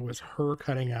tell if it was her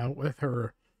cutting out with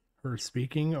her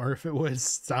speaking or if it was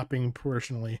stopping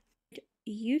proportionally.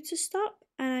 you to stop,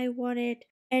 and I wanted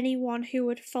anyone who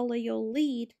would follow your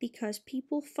lead, because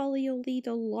people follow your lead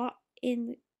a lot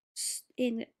in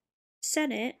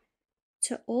Senate,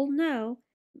 to all know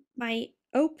my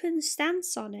open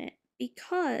stance on it.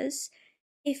 Because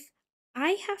if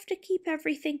I have to keep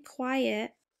everything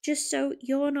quiet just so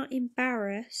you're not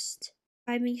embarrassed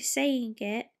by me saying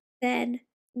it, then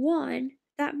one,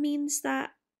 that means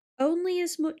that only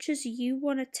as much as you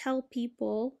want to tell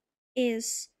people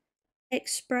is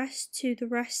expressed to the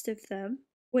rest of them,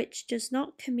 which does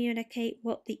not communicate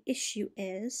what the issue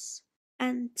is.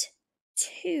 And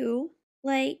two,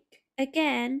 like,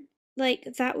 again, like,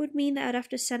 that would mean that I'd have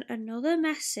to send another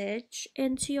message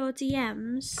into your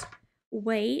DMs,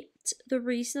 wait the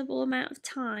reasonable amount of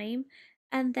time,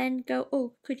 and then go,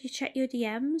 oh, could you check your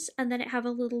DMs? And then it have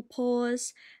a little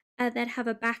pause, and then have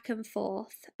a back and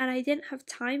forth. And I didn't have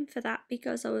time for that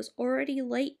because I was already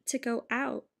late to go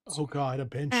out. Oh god, a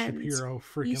Ben Shapiro You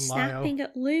freaking snapping Lio.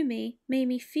 at Lumi made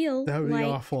me feel That would be like,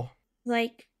 awful.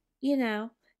 like, you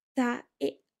know, that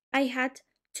I had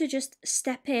to just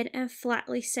step in and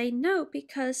flatly say no,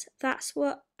 because that's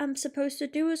what I'm supposed to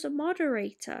do as a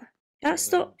moderator.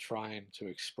 That's not. I'm trying to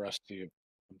express to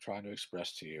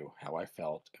you how I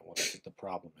felt and what I think the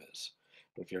problem is.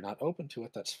 But if you're not open to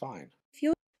it, that's fine. If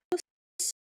you're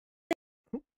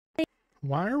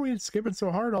Why are we skipping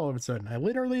so hard all of a sudden? I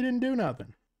literally didn't do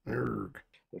nothing. Urgh.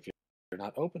 If you're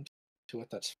not open to it,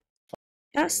 that's fine.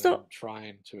 That's not. I'm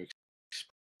trying to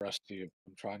express to you.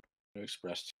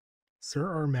 Sir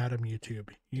or Madam YouTube,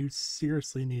 you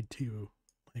seriously need to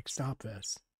stop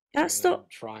this. That's not. I'm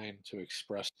trying to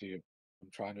express to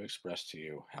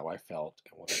you how I felt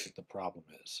and what I think the problem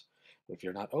is. But if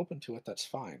you're not open to it, that's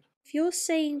fine. If you're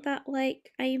saying that,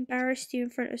 like, I embarrassed you in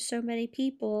front of so many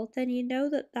people, then you know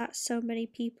that so many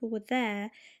people were there,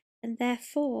 and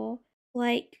therefore,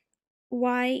 like,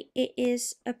 why it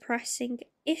is a pressing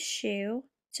issue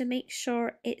to make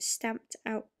sure it's stamped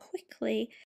out quickly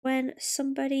when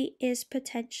somebody is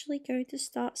potentially going to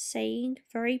start saying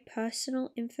very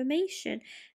personal information.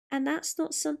 And that's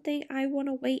not something I want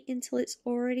to wait until it's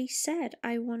already said.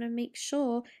 I want to make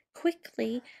sure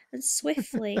quickly and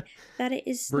swiftly that it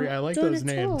is Brie, not I like done those at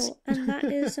names. all. And that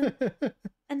is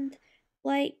and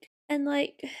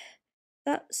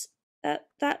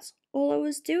that's all I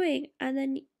was doing. And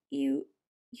then you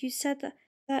said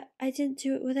that I didn't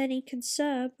do it with any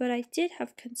concern, but I did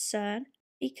have concern,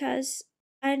 because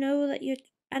I know that you're.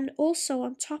 And also,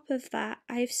 on top of that,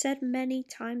 I've said many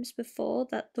times before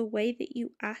that the way that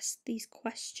you ask these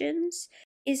questions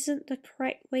isn't the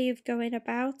correct way of going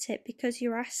about it, because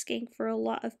you're asking for a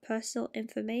lot of personal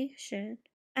information.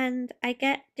 And I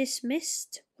get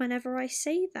dismissed whenever I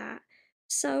say that.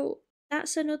 So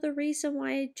that's another reason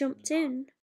why I jumped in,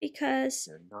 because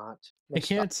You're not. I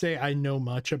can't say I know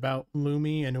much about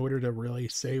Lumi in order to really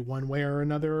say one way or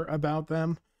another about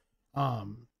them.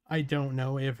 I don't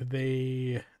know if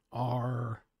they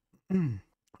are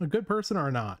a good person or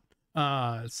not.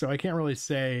 So I can't really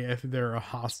say if they're a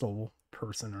hostile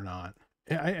person or not.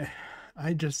 The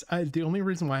only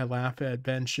reason why I laugh at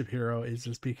Ben Shapiro is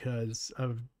just because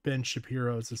of Ben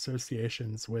Shapiro's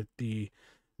associations with the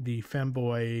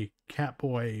femboy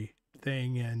catboy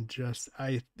thing, and just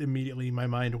my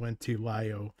mind went to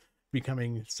Lio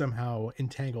becoming somehow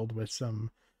entangled with some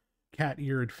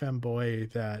cat-eared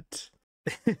femboy that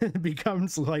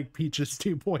becomes like Peaches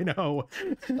 2.0.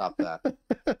 Stop that.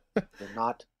 You're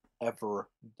not ever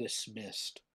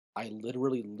dismissed. I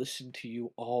literally listen to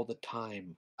you all the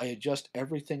time. I adjust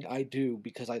everything I do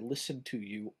because I listen to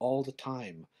you all the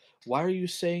time. Why are you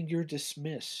saying you're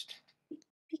dismissed?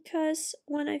 Because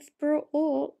when I've brought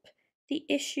up the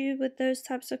issue with those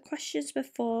types of questions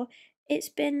before, it's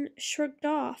been shrugged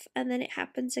off, and then it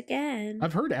happens again.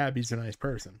 I've heard Abby's a nice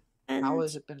person. How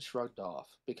has it been shrugged off?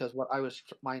 Because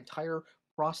my entire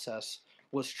process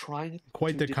was trying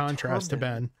quite to the contrast to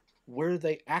Ben. Where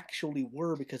they actually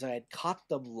were, because I had caught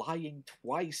them lying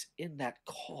twice in that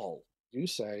call. You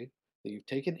say that you've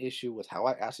taken issue with how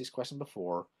I asked these questions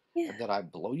before, Yeah. and that I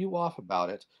blow you off about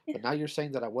it. But now you're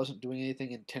saying that I wasn't doing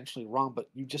anything intentionally wrong, but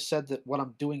you just said that what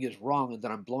I'm doing is wrong and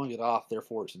that I'm blowing it off,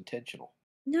 therefore it's intentional.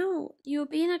 No, you were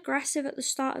being aggressive at the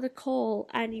start of the call,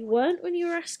 and you weren't when you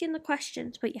were asking the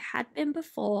questions, but you had been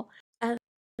before. And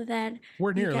then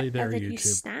We're you nearly get, there, and then you YouTube.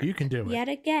 snap You can do it. yet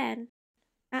again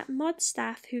at mod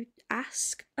staff who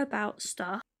ask about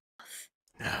stuff.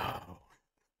 No.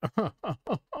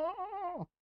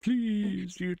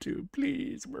 Please, YouTube,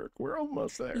 please, we're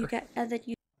almost there. You get, and then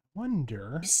you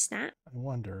wonder. snap. I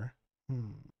wonder.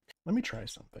 Let me try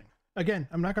something. Again,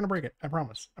 I'm not going to break it. I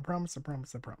promise. I promise. I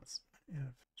promise. I promise.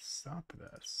 Stop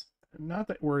this. Not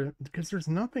that we're, because there's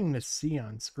nothing to see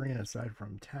on screen aside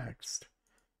from text.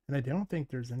 And I don't think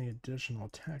there's any additional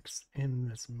text in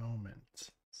this moment.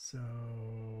 So,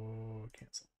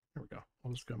 cancel. There we go.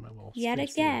 I'll just go my little Yet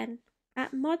space again here.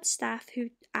 at mod staff who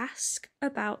ask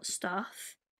about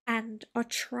stuff and are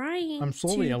trying I'm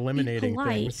slowly to eliminating be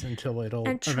polite things until it'll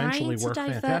and eventually trying to work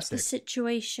divert fantastic. the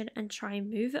situation and try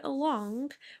and move it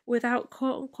along without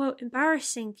quote unquote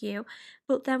embarrassing you.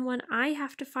 But then when I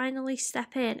have to finally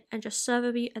step in and just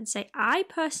serve mute and say I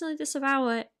personally disavow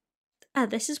it,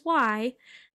 and this is why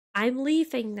I'm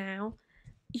leaving now,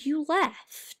 you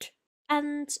left.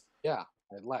 And Yeah,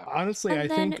 I left. Honestly, and I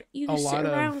then think you a sit lot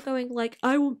around of going like,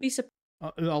 I won't be surprised.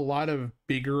 a lot of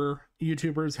bigger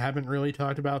YouTubers haven't really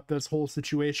talked about this whole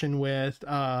situation with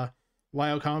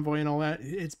Lio Convoy and all that.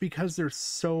 It's because there's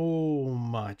so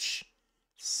much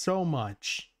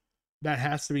that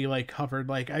has to be like covered.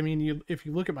 Like, I mean, if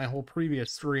you look at my whole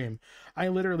previous stream, I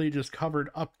literally just covered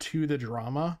up to the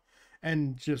drama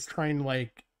and just try and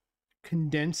like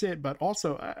condense it. But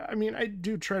also, I mean, I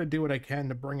do try to do what I can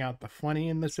to bring out the funny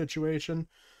in the situation.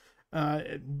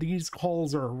 These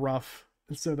calls are rough.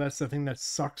 So that's the thing that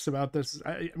sucks about this.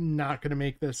 I'm not going to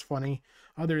make this funny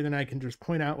other than I can just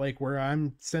point out like where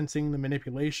I'm sensing the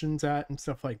manipulations at and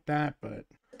stuff like that. But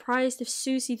Surprised if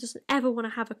Susie doesn't ever want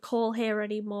to have a call here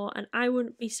anymore, and I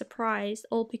wouldn't be surprised,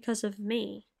 all because of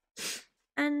me.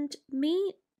 And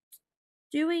me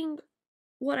doing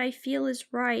what I feel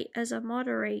is right as a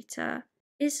moderator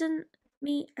isn't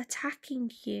me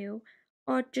attacking you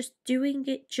or just doing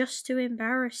it just to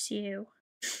embarrass you.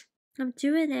 I'm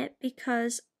doing it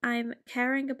because I'm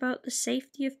caring about the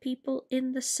safety of people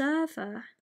in the server.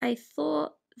 I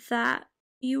thought that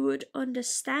you would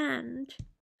understand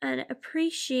and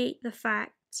appreciate the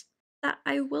fact that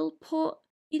I will put,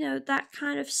 that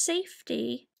kind of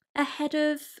safety ahead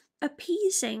of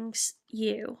appeasing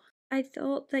you. I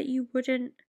thought that you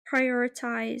wouldn't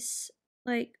prioritize,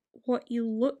 like, what you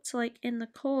looked like in the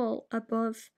call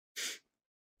above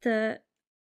the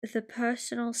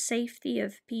personal safety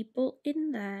of people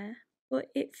in there. But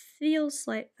it feels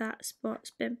like that's what's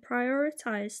been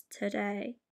prioritized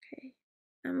today. Okay,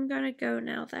 I'm gonna go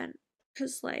now then.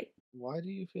 Because, like, Why do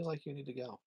you feel like you need to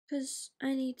go? because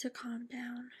I need to calm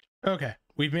down. okay,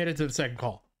 we've made it to the second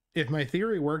call. If my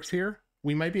theory works here,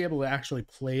 we might be able to actually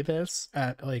play this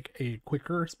at like a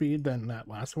quicker speed than that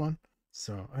last one.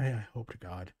 So I hope to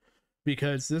God,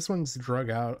 because this one's drug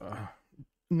out.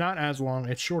 Not as long.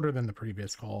 It's shorter than the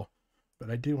previous call, but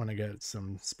I do want to get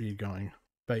some speed going.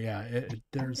 But yeah,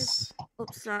 there's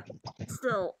upset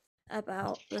still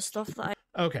about the stuff that I...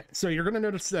 Okay, so you're gonna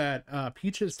notice that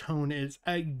Peach's tone is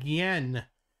again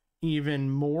even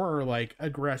more like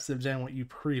aggressive than what you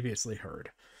previously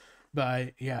heard.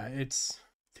 But yeah, it's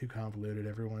too convoluted.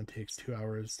 Everyone takes 2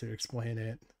 hours to explain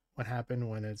it. What happened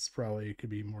when it's probably could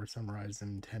be more summarized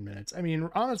in 10 minutes. I mean,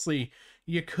 honestly,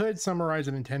 you could summarize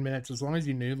it in 10 minutes as long as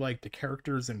you knew like the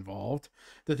characters involved.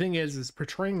 The thing is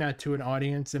portraying that to an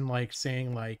audience and like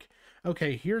saying like,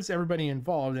 okay, here's everybody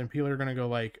involved, and people are going to go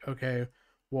like, okay,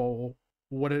 well,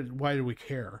 why do we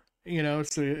care?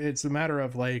 So it's a matter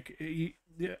of like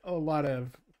a lot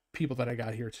of people that I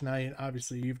got here tonight.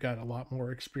 Obviously, you've got a lot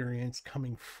more experience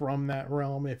coming from that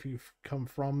realm. If you've come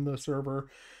from the server,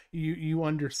 you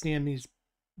understand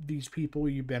these people.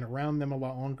 You've been around them a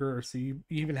lot longer, so you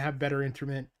even have better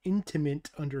intimate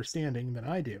understanding than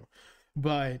I do.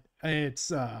 But it's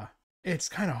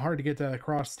kind of hard to get that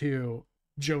across to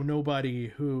Joe Nobody,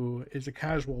 who is a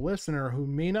casual listener who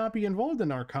may not be involved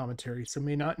in our commentary, so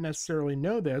may not necessarily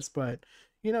know this. But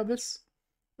this,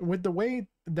 with the way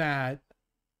that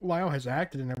Lio has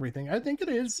acted and everything, I think it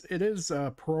is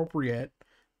appropriate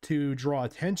to draw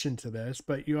attention to this,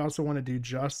 but you also want to do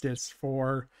justice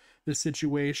for the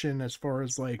situation as far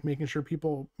as like making sure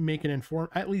people make an informed,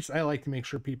 at least I like to make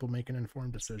sure people make an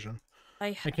informed decision.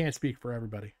 I can't speak for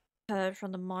everybody. heard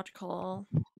from the mod call.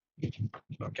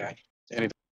 Okay.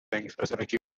 Anything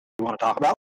specific you want to talk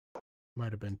about?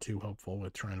 Might have been too hopeful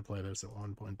with trying to play this at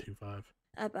 1.25.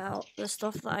 about the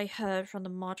stuff that I heard from the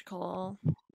mod call.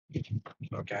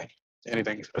 Okay.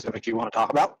 Anything specific you want to talk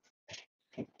about?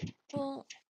 Well,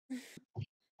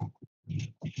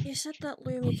 you said that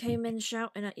Lumi came in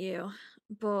shouting at you,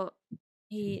 but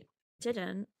he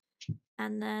didn't.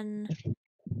 And then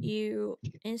you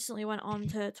instantly went on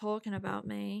to talking about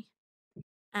me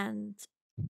and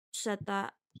said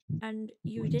that, and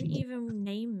you didn't even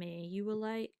name me. You were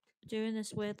like doing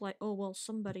this weird, like, oh, well,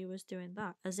 somebody was doing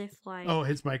that, as if like. Oh,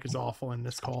 his mic is awful in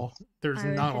this call. There's I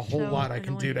was not a just whole so lot I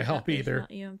can do annoyed to that help there's either.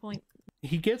 not even point.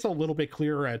 He gets a little bit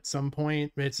clearer at some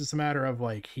point. It's just a matter of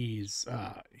like he's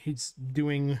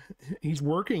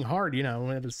working hard, you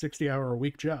know, at a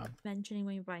 60-hour-a-week job. Mentioning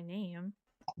me by name.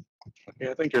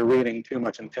 Yeah, I think you're reading too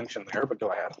much intention there, but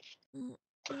go ahead.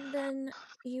 And then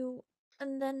you.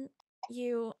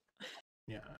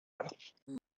 Yeah.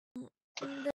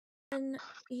 And then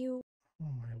you.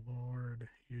 Oh my lord,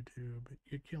 YouTube,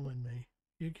 you're killing me.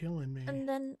 You're killing me. And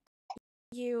then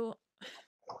you.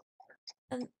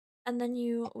 And then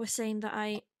you were saying that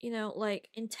I, like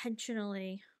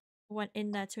intentionally went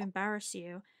in there to embarrass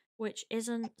you, which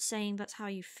isn't saying that's how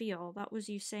you feel. That was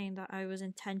you saying that I was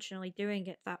intentionally doing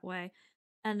it that way.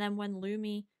 And then when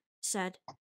Lumi said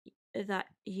that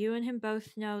you and him both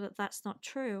know that that's not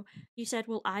true, you said,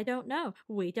 well, I don't know.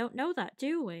 We don't know that,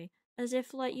 do we? As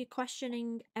if, like, you're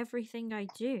questioning everything I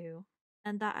do,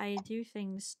 and that I do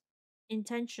things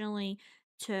intentionally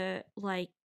to, like,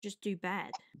 just do bad.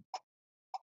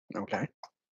 Okay.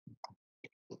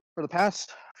 For the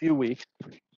past few weeks,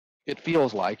 it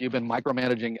feels like you've been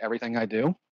micromanaging everything I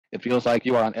do. It feels like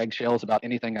you are on eggshells about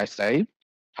anything I say,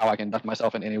 how I conduct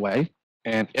myself in any way.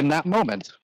 And in that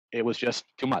moment, it was just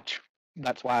too much.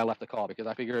 That's why I left the call, because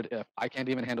I figured if I can't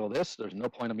even handle this, there's no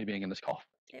point in me being in this call.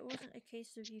 It wasn't a case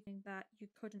of you thinking that you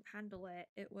couldn't handle it.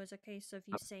 It was a case of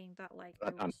you saying that, like,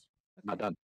 Not it done. was. Not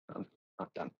done.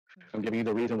 Not done. I'm giving you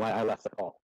the reason why I left the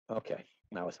call. Okay.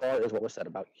 Now, as far as what was said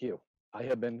about you, I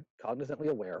have been cognizantly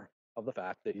aware of the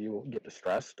fact that you get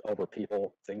distressed over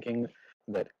people thinking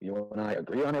that you and I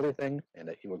agree on everything and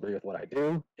that you agree with what I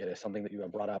do. It is something that you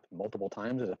have brought up multiple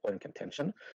times as a point of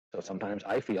contention. So sometimes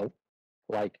I feel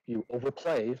like you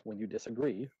overplay when you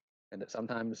disagree, and that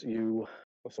sometimes you,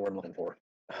 what's the word I'm looking for?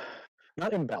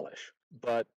 Not embellish,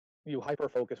 but you hyper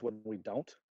focus when we don't,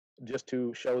 just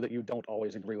to show that you don't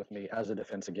always agree with me as a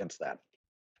defense against that.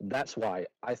 That's why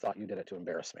I thought you did it to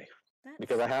embarrass me.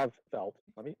 Because I have felt,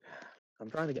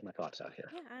 I'm trying to get my thoughts out here.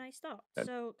 Yeah, and I stopped. And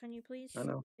So can you please? I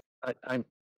know. I'm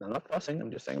not fussing. I'm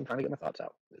just saying I'm trying to get my thoughts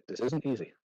out. This isn't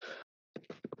easy.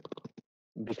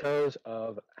 Because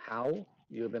of how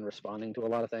you have been responding to a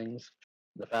lot of things,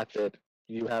 the fact that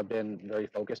you have been very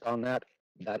focused on that,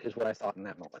 that is what I thought in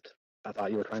that moment. I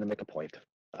thought you were trying to make a point.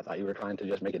 I thought you were trying to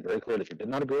just make it very clear that you did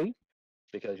not agree,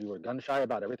 because you were gun shy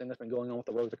about everything that's been going on with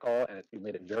the Rosa call, and you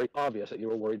made it very obvious that you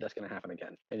were worried that's going to happen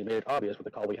again. And you made it obvious with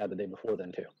the call we had the day before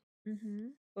then, too.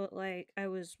 But, like, I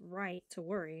was right to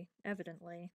worry,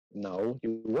 evidently. No,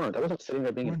 you weren't. I wasn't sitting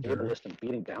there being an ableist and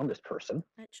beating down this person.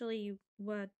 Actually, you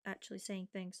were actually saying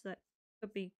things that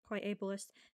could be quite ableist,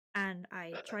 and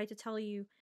I tried to tell you,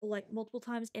 like, multiple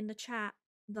times in the chat,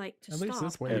 like, to At stop. least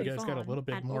this way, you guys got a little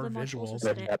bit and more other mods also visuals.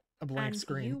 said it, A blank and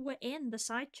screen. you were in the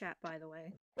side chat, by the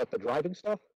way. But the driving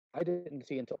stuff, I didn't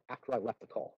see until after I left the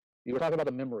call. You were talking about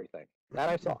the memory thing. That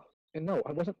I saw. And no,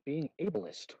 I wasn't being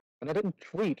ableist. And I didn't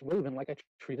treat Raven like I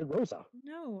treated Rosa.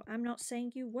 No, I'm not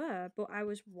saying you were, but I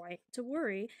was right to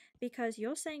worry, because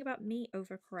you're saying about me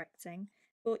overcorrecting,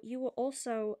 but you were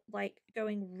also, like,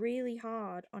 going really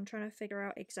hard on trying to figure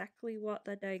out exactly what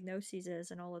the diagnosis is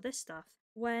and all of this stuff,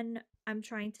 when I'm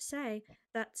trying to say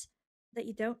that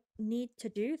you don't need to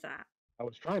do that. I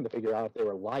was trying to figure out if they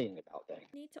were lying about things.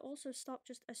 You need to also stop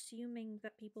just assuming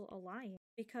that people are lying,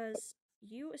 because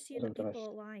you assume Wasn't that an people ass-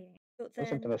 are lying, but It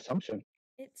wasn't then an assumption.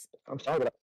 it's I'm sorry,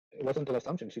 but it wasn't an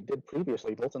assumption. She did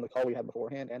previously, both in the call we had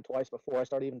beforehand and twice before I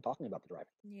started even talking about the driving.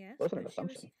 yes, It wasn't an but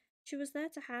assumption. she was there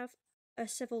to have a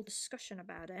civil discussion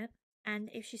about it, and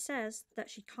if she says that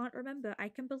she can't remember, I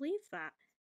can believe that,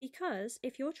 because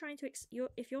if you're trying to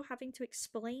if you're having to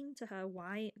explain to her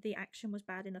why the action was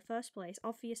bad in the first place,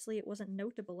 obviously it wasn't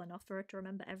notable enough for her to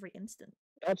remember every instant.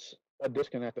 That's a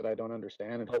disconnect that I don't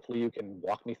understand, and hopefully you can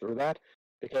walk me through that,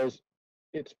 because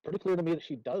it's pretty clear to me that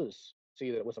she does see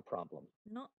that it was a problem.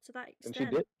 Not to that And she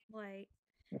extent, did. like,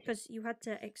 because you had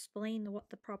to explain what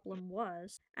the problem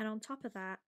was, and on top of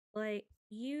that, like,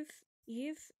 you've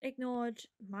ignored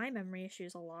my memory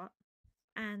issues a lot,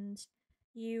 and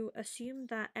you assume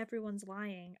that everyone's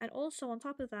lying, and also on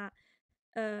top of that,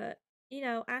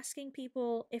 asking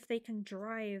people if they can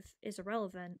drive is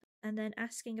irrelevant, and then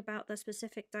asking about the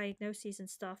specific diagnoses and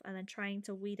stuff, and then trying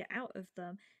to weed it out of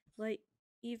them. Like,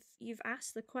 you've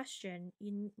asked the question,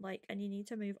 and you need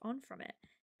to move on from it.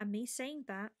 And me saying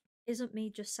that isn't me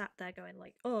just sat there going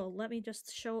like, oh, let me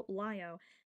just show up Lio,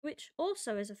 which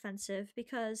also is offensive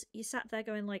because you sat there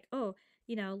going like, oh,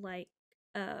 that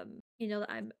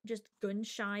I'm just gun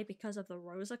shy because of the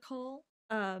Rosa call.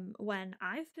 When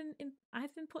I've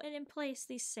been putting in place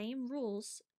these same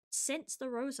rules since the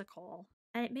Rosa call,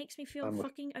 and it makes me feel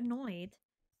fucking annoyed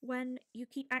when you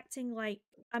keep acting like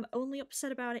I'm only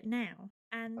upset about it now,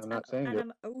 and I'm not saying it.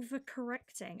 I'm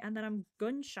overcorrecting, and that I'm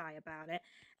gun shy about it,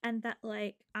 and that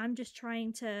like I'm just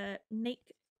trying to make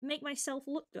myself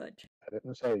look good. I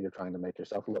didn't say you're trying to make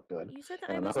yourself look good. You said that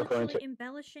and I I'm was not referring literally to.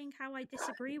 embellishing how I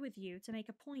disagree with you to make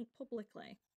a point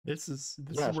publicly. This is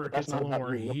Yes, where but it that's gets a not little about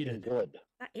more you looking heated. good.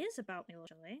 That is about me,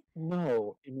 literally.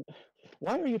 No.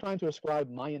 Why are you trying to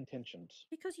ascribe my intentions?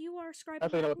 Because you are ascribing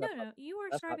Actually, my, no, no, you are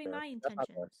that's not ascribing fair. my That's not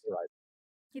fair. intentions. You're right.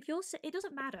 If you're, it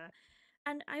doesn't matter.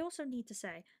 And I also need to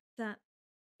say that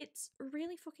it's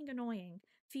really fucking annoying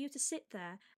for you to sit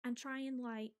there and try and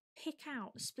like pick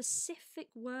out specific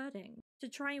wording to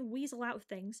try and weasel out of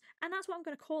things, and that's what I'm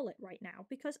going to call it right now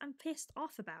because I'm pissed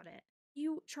off about it.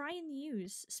 You try and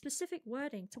use specific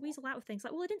wording to weasel out of things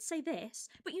like, well, I didn't say this,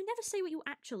 but you never say what you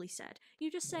actually said. You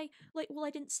just say like, well, I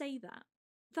didn't say that.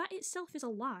 That itself is a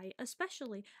lie,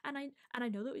 especially, and I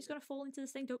know that he's going to fall into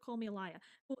this thing. Don't call me a liar.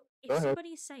 But if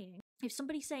somebody's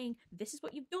saying this is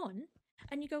what you've done,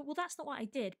 and you go, well, that's not what I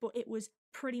did, but it was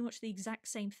pretty much the exact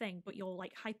same thing, but you're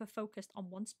like hyper focused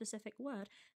on one specific word,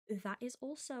 that is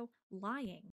also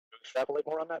lying. Extrapolate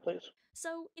more on that, please.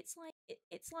 So it's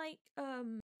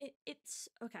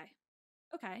okay.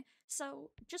 Okay,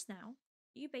 so just now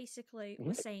you basically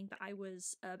were saying that I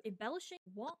was embellishing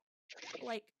what,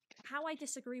 like, how I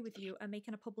disagree with you and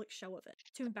making a public show of it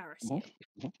to embarrass you.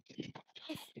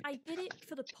 If I did it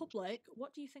for the public,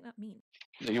 what do you think that means?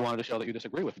 You wanted to show that you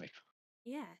disagree with me.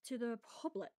 Yeah, to the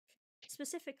public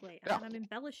specifically, and Yeah. I'm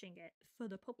embellishing it for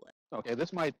the public. Okay,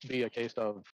 this might be a case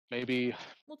of maybe.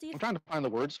 Well, do you I'm trying to find the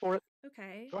words for it.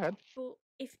 Okay. Go ahead.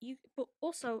 But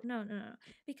also no,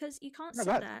 because you can't No, sit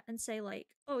go ahead. there and say like,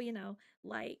 oh,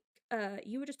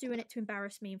 you were just doing it to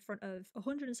embarrass me in front of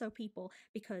 100 and so people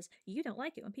because you don't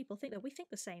like it when people think that we think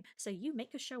the same. So you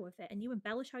make a show of it and you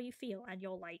embellish how you feel and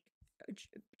you're like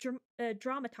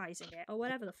dramatizing it or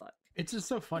whatever the fuck. It's just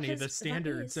so funny Because the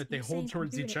standards that they you hold saying,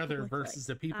 towards "I'm doing each it other publicly. versus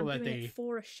the I'm people that doing it they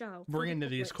for a show, for bring the into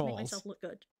these public to make calls. myself look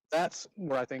good." That's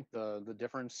where I think the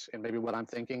difference in maybe what I'm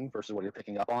thinking versus what you're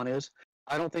picking up on is.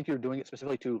 I don't think you're doing it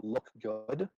specifically to look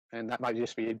good, and that might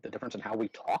just be the difference in how we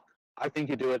talk. I think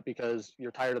you do it because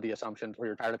you're tired of the assumptions or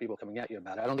you're tired of people coming at you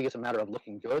about it. I don't think it's a matter of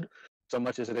looking good so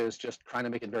much as it is just trying to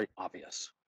make it very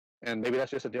obvious. And maybe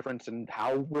that's just a difference in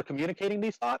how we're communicating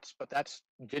these thoughts, but that's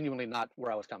genuinely not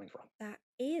where I was coming from. That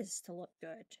is to look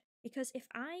good. Because if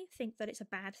I think that it's a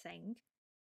bad thing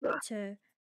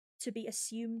to be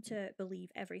assumed to believe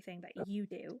everything that you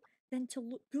do, then to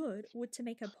look good would to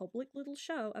make a public little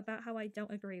show about how I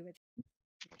don't agree with you.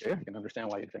 Okay, I can understand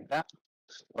why you think that.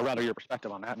 Or rather your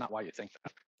perspective on that, not why you think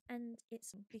that. And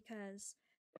it's because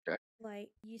Okay. like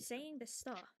you saying this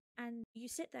stuff and you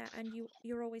sit there and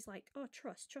you're always like, oh,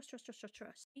 trust.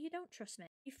 You don't trust me.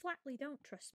 You flatly don't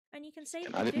trust me. And you can say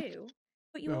And that I you didn't- do,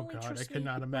 but you Oh only God, I trust could me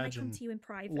not when I come imagine to you in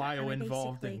private. Lio and I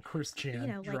involved in basically, Chris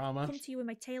Chan drama. come to you with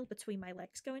my tail between my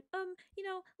legs, going,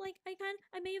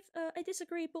 I may have, I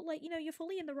disagree, but like, you're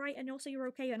fully in the right, and also you're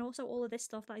okay, and also all of this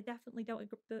stuff that I definitely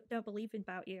don't believe in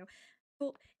about you.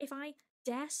 But if I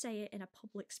dare say it in a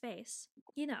public space,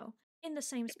 in the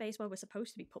same space where we're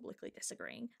supposed to be publicly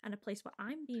disagreeing, and a place where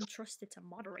I'm being trusted to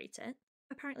moderate it,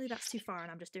 apparently that's too far,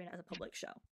 and I'm just doing it as a public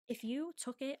show. If you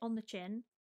took it on the chin,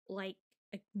 like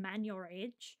a man your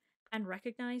age, and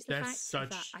recognized the fact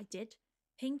that I did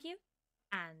ping you,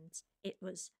 and it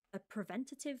was a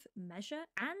preventative measure,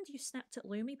 and you snapped at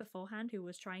Lumi beforehand, who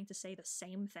was trying to say the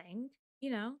same thing,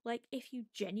 like, if you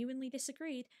genuinely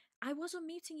disagreed, I was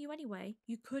unmuting you anyway.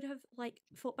 You could have, like,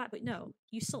 fought back, but no,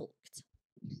 you sulked.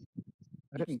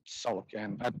 I didn't sulk,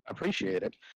 and I'd appreciate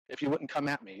it if you wouldn't come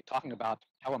at me talking about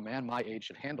how a man my age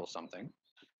should handle something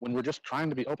when we're just trying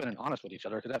to be open and honest with each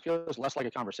other, because that feels less like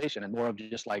a conversation and more of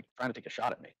just like trying to take a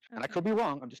shot at me. And I could be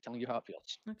wrong. I'm just telling you how it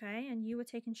feels. Okay, and you were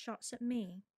taking shots at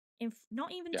me.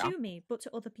 Not even Yeah. to me, but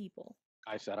to other people.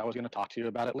 I said I was going to talk to you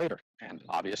about it later. And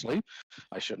obviously,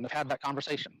 I shouldn't have had that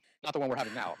conversation. Not the one we're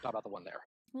having now, not about the one there.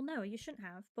 Well, no, you shouldn't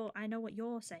have, but I know what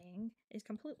you're saying is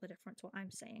completely different to what I'm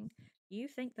saying. You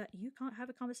think that you can't have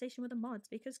a conversation with the mods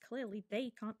because clearly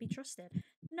they can't be trusted.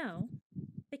 No,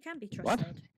 they can be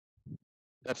trusted.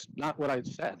 That's not what I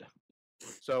said.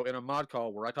 So in a mod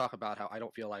call where I talk about how I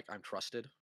don't feel like I'm trusted,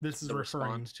 This is the referring.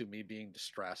 response to me being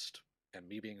distressed and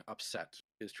me being upset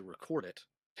is to record it,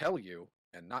 tell you,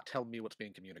 and not tell me what's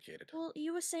being communicated. Well,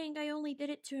 you were saying I only did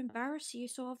it to embarrass you,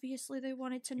 so obviously they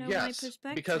wanted to know my Yes,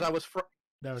 perspective. because I was.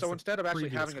 That was So the instead of actually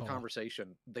previous having a call.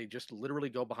 conversation, they just literally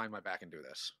go behind my back and do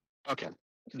this. Okay.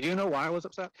 Do you know why I was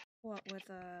upset? What, with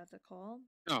the call?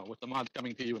 No, with the mods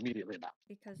coming to you immediately about.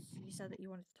 Because you said that you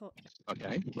wanted to talk to me.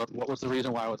 Okay. But what was the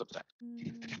reason why I was upset?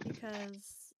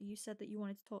 Because you said that you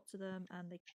wanted to talk to them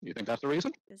and they... You think that's the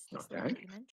reason? Is this the one that you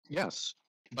mentioned? Yes.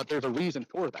 But there's a reason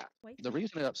for that. Wait. The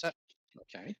reason it upset.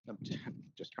 Okay. I'm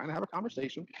just trying to have a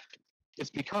conversation. It's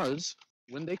because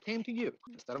when they came to you,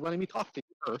 instead of letting me talk to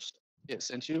you first, it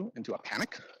sent you into a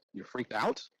panic. You freaked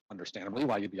out, understandably,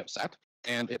 why you'd be upset,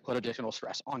 and it put additional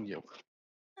stress on you.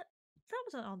 That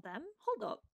wasn't on them.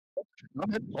 Hold up.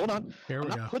 Hold on. Here I'm we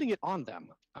not go. putting it on them.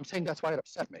 I'm saying that's why it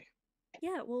upset me.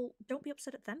 Yeah, well, don't be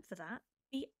upset at them for that.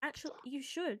 You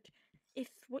should. If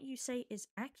what you say is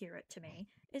accurate to me,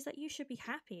 is that you should be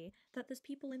happy that there's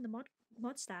people in the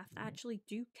mod staff that actually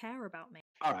do care about me.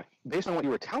 All right. Based on what you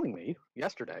were telling me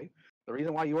yesterday, the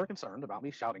reason why you were concerned about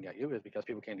me shouting at you is because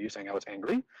people came to you saying I was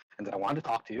angry and that I wanted to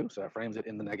talk to you. So that frames it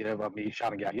in the negative of me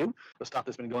shouting at you. The stuff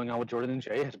that's been going on with Jordan and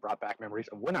Jay has brought back memories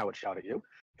of when I would shout at you.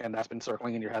 And that's been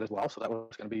circling in your head as well. So that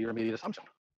was going to be your immediate assumption.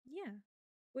 Yeah,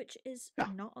 which is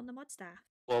not on the mod staff.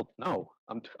 Well, no.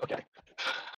 Okay.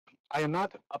 I am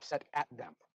not upset at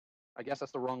them. I guess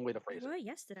that's the wrong way to phrase You were it.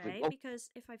 yesterday, Well, because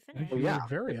if I finish... You were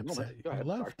very upset. Go You ahead,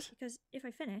 left. Because if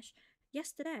I finish,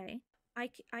 yesterday, I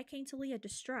came to Leah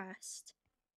distressed,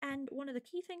 and one of the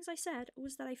key things I said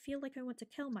was that I feel like I want to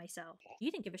kill myself. You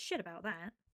didn't give a shit about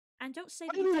that. And don't say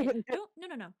that you did. Don't, no.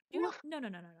 No.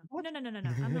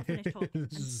 I'm not finished talking.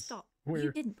 And stop. You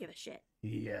Weird. didn't give a shit.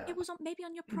 Yeah. It was maybe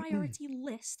on your priority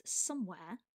list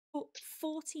somewhere, but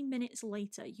 40 minutes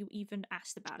later, you even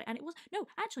asked about it. And it was, no.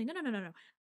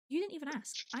 You didn't even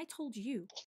ask. I told you.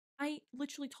 I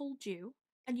literally told you,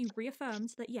 and you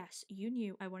reaffirmed that yes, you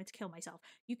knew I wanted to kill myself.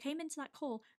 You came into that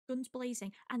call, guns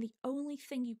blazing, and the only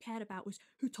thing you cared about was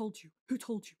who told you, who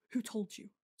told you, who told you.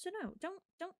 So no,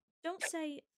 don't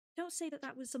say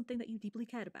that was something that you deeply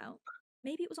cared about.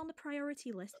 Maybe it was on the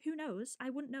priority list. Who knows? I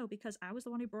wouldn't know because I was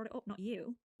the one who brought it up, not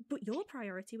you. But your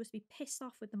priority was to be pissed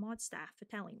off with the mod staff for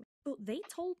telling me. But they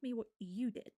told me what you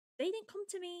did. They didn't come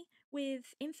to me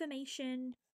with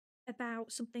information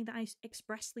about something that I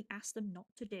expressly asked them not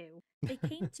to do. They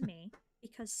came to me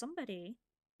because somebody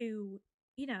who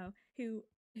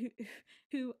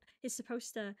is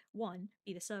supposed to, one,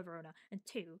 be the server owner, and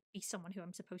two, be someone who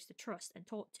I'm supposed to trust and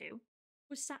talk to,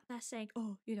 was sat there saying,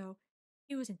 oh,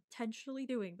 he was intentionally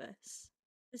doing this.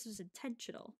 This was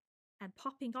intentional. And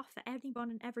popping off at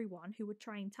anyone and everyone who would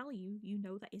try and tell you,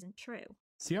 that isn't true.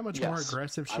 See how much more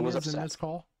aggressive she is in this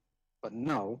call? But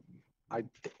no,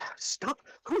 stop.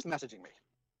 Who's messaging me?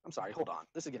 I'm sorry, hold on.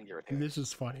 This is getting irritating. This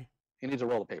is funny. He needs a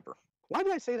roll of paper. Why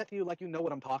did I say that to you like you know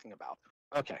what I'm talking about?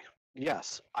 Okay,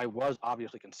 yes, I was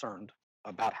obviously concerned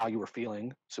about how you were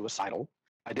feeling suicidal.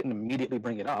 I didn't immediately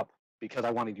bring it up because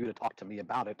I wanted you to talk to me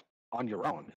about it on your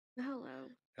own. Hello.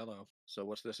 Hello. So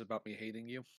what's this about me hating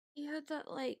you? You heard that,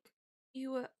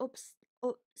 you were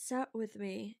upset with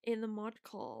me in the mod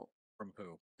call. From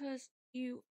who?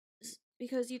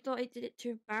 Because you thought I did it to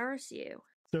embarrass you.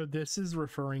 So this is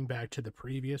referring back to the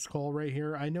previous call right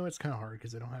here. I know it's kind of hard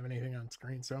because I don't have anything on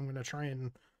screen, so I'm going to try and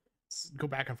go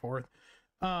back and forth.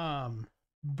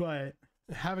 But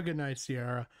have a good night,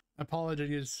 Sierra.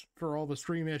 Apologies for all the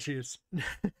stream issues.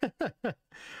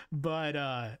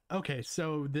 But okay,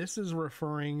 so this is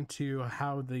referring to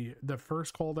how the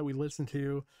first call that we listened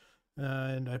to,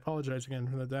 and I apologize again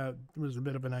for that was a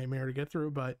bit of a nightmare to get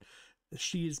through, but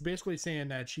she's basically saying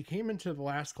that she came into the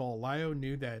last call. Lio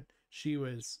knew that she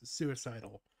was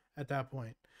suicidal at that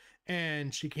point,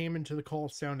 and she came into the call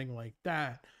sounding like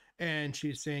that, and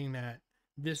she's saying that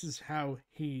this is how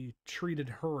he treated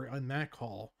her on that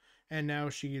call, and now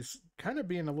she's kind of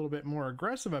being a little bit more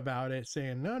aggressive about it,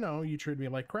 saying, no, you treated me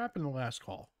like crap in the last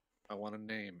call. I want a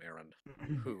name, Aaron.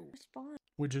 Who?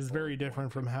 Which is very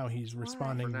different from how he's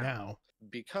responding now.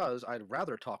 Because I'd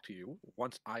rather talk to you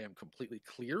once I am completely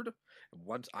cleared, and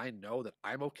once I know that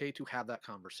I'm okay to have that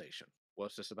conversation.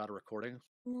 What's this about a recording?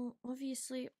 Well,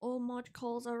 obviously, all mod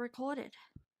calls are recorded.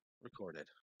 Recorded.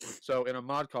 So in a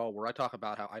mod call where I talk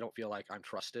about how I don't feel like I'm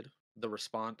trusted, the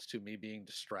response to me being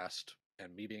distressed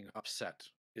and me being upset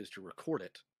is to record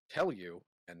it, tell you,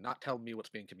 and not tell me what's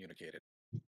being communicated.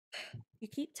 You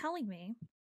keep telling me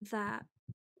that,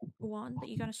 one, that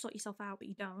you're going to sort yourself out, but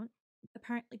you don't.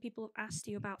 Apparently people have asked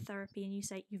you about therapy and you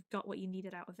say you've got what you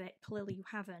needed out of it. Clearly you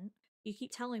haven't. You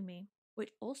keep telling me,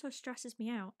 which also stresses me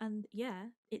out. And yeah,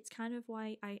 it's kind of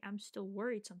why I am still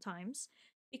worried sometimes,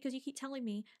 because you keep telling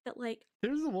me that, like,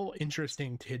 there's a little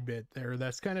interesting tidbit there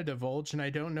that's kind of divulged, and I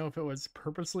don't know if it was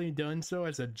purposely done so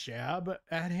as a jab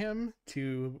at him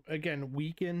to, again,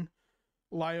 weaken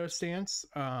Lio's stance.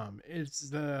 It's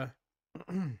the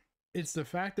it's the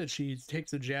fact that she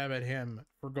takes a jab at him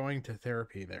for going to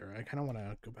therapy there. I kind of want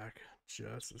to go back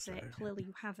just a that second. clearly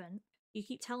you haven't. You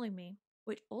keep telling me,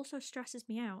 which also stresses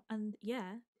me out. And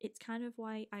yeah, it's kind of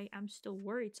why I am still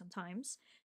worried sometimes,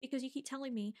 because you keep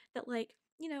telling me that, like,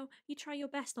 you know, you try your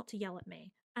best not to yell at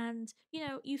me, and, you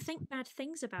know, you think bad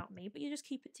things about me, but you just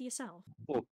keep it to yourself.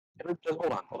 Well, just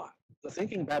hold on. The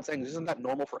thinking bad things, isn't that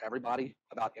normal for everybody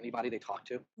about anybody they talk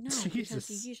to? No, because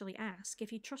you usually ask.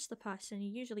 If you trust the person,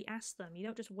 you usually ask them. You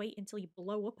don't just wait until you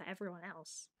blow up at everyone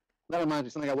else. That reminds me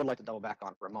of something I would like to double back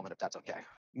on for a moment, if that's okay.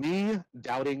 Me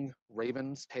doubting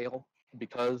Raven's tale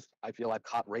because I feel I've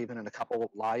caught Raven in a couple of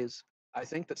lies. I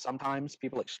think that sometimes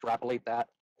people extrapolate that,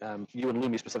 you and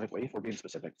Lumi specifically, if we're being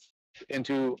specific,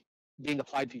 into being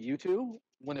applied to you two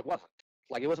when it wasn't.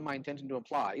 Like, it wasn't my intention to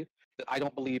imply that I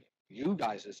don't believe you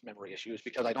guys' memory issues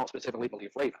because I don't specifically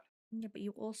believe Raven. Yeah, but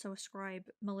you also ascribe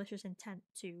malicious intent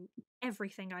to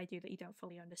everything I do that you don't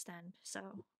fully understand, so...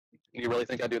 You really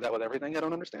think I do that with everything I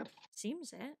don't understand?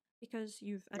 Seems it, because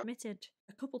you've admitted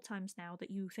a couple times now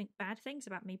that you think bad things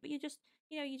about me, but you just,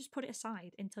 you know, you just put it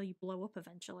aside until you blow up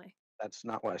eventually. That's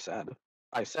not what I said.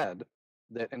 I said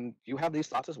that, and you have these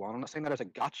thoughts as well. I'm not saying that as a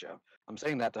gotcha. I'm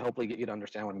saying that to hopefully get you to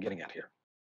understand what I'm getting at here.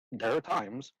 There are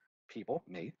times people,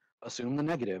 me, assume the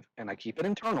negative, and I keep it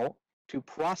internal to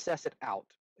process it out.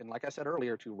 And like I said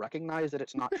earlier, to recognize that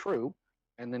it's not true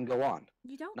and then go on.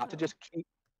 You don't Not to just keep.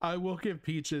 I will give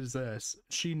Peaches this.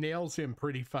 She nails him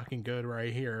pretty fucking good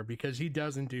right here, because he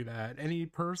doesn't do that. Any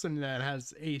person that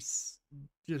has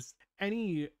just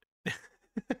any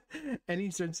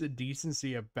any sense of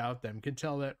decency about them can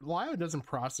tell that Lio doesn't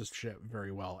process shit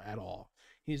very well at all.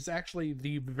 He's actually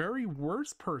the very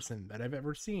worst person that I've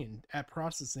ever seen at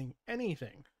processing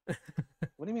anything.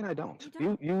 What do you mean I don't?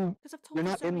 You Because you're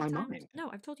not in my mind. No,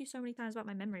 I've told you so many times about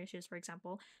my memory issues, for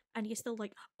example, and you're still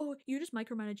like, oh, you're just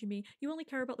micromanaging me. You only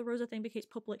care about the Rosa thing because it's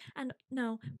public. And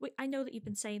no, I know that you've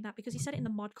been saying that because you said it in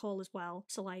the mod call as well.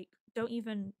 So, like, don't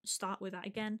even start with that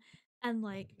again. And,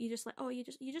 like, you just like, oh, you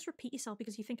just repeat yourself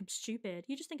because you think I'm stupid.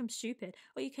 You just think I'm stupid.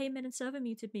 Or you came in and server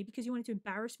muted me because you wanted to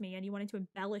embarrass me and you wanted to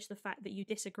embellish the fact that you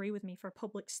disagree with me for a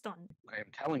public stunt. I am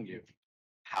telling you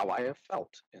how I have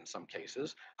felt in some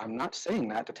cases. I'm not saying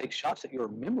that to take shots at your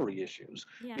memory issues.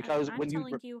 Yeah, because I'm when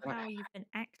telling you how you've been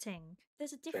acting.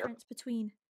 There's a difference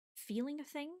between feeling a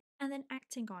thing and then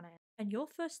acting on it. And your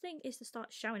first thing is to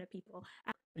start shouting at people.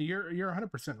 You're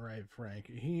 100% right, Frank.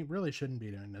 He really shouldn't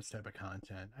be doing this type of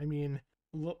content. I mean,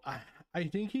 look, I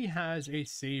think he has a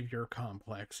savior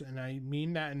complex, and I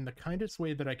mean that in the kindest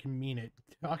way that I can mean it.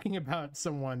 Talking about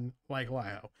someone like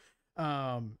Lio,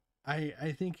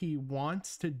 I think he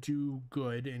wants to do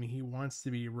good, and he wants to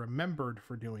be remembered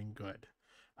for doing good.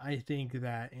 I think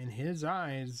that in his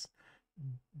eyes,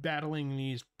 battling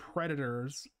these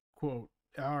predators, quote,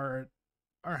 are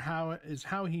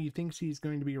how he thinks he's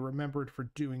going to be remembered for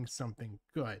doing something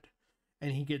good.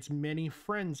 And he gets many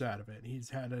friends out of it. He's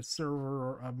had a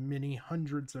server of many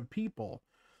hundreds of people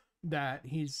that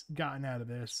he's gotten out of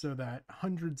this, so that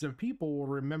hundreds of people will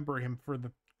remember him for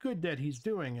the good that he's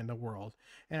doing in the world.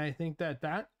 And I think that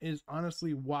that is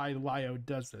honestly why Lio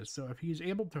does this. So if he's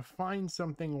able to find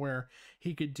something where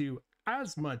he could do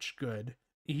as much good,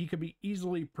 he could be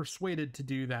easily persuaded to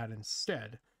do that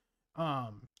instead.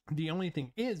 The only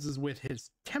thing is with his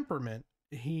temperament,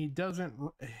 he's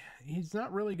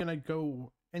not really going to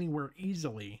go anywhere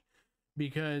easily,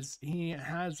 because he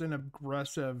has an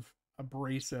aggressive,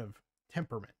 abrasive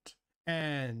temperament,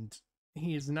 and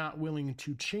he is not willing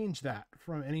to change that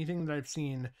from anything that I've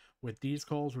seen with these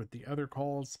calls, with the other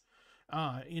calls.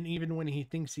 And even when he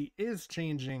thinks he is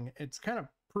changing, it's kind of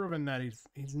proven that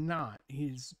he's not.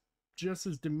 He's just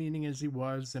as demeaning as he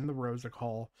was in the Rosa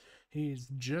call. He's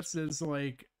just as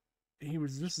he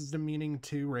was just as demeaning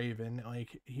to Raven.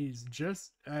 Like, he's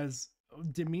just as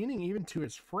demeaning even to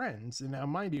his friends. And now,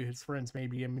 mind you, his friends may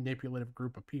be a manipulative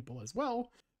group of people as well,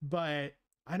 but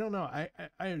I don't know.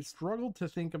 I struggled to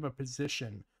think of a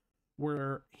position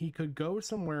where he could go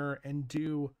somewhere and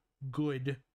do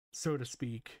good, so to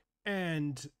speak,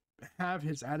 and have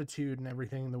his attitude and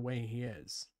everything the way he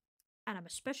is. And I'm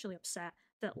especially upset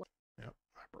that, yep,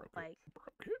 I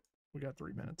broke it. We got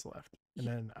 3 minutes left, and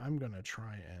then I'm gonna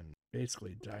try and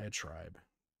basically diatribe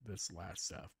this last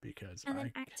stuff, because and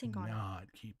then I acting cannot on it.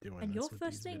 keep doing and this your with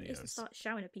first these thing videos. is to start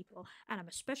shouting at people, and I'm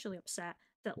especially upset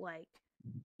that, like,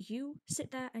 you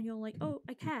sit there and you're like, oh,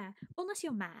 I care, unless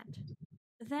you're mad.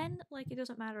 Then, like, it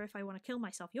doesn't matter if I want to kill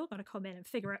myself. You're going to come in and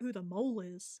figure out who the mole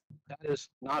is. That is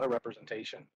not a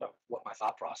representation of what my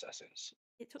thought process is.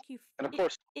 It took you, And of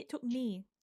course, it took me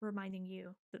reminding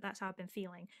you that that's how I've been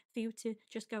feeling, for you to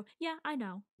just go, yeah, I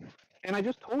know. and I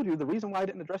just told you the reason why I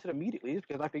didn't address it immediately is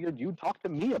because I figured you'd talk to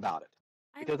me about it.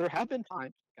 Because there have been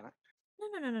times. Can I?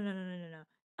 No.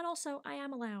 And also, I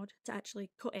am allowed to actually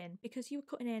cut in, because you were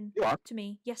cutting in You are. to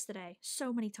me yesterday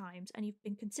so many times, and you've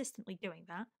been consistently doing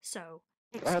that. So,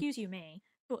 Go ahead. excuse you me,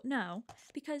 but no,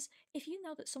 because if you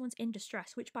know that someone's in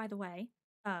distress, which by the way,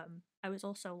 I was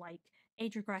also like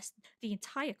age regressed the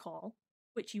entire call,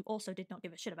 which you also did not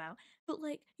give a shit about, but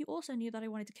like you also knew that I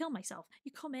wanted to kill myself.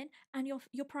 You come in and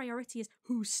your priority is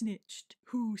who snitched?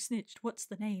 Who snitched? What's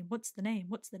the name? What's the name?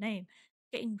 What's the name?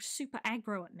 Getting super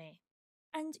aggro at me.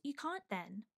 And you can't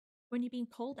then, when you're being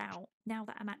called out, now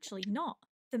that I'm actually not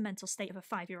the mental state of a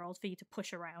 5-year-old for you to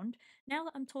push around, now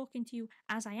that I'm talking to you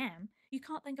as I am, you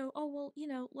can't then go, oh, well, you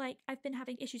know, like, I've been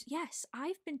having issues. Yes,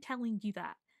 I've been telling you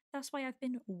that. That's why I've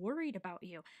been worried about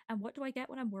you. And what do I get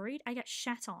when I'm worried? I get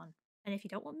shat on. And if you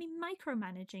don't want me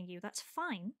micromanaging you, that's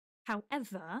fine.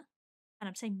 However, and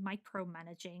I'm saying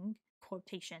micromanaging,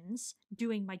 quotations,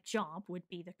 doing my job would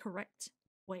be the correct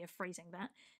way of phrasing that.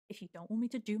 If you don't want me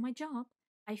to do my job,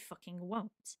 I fucking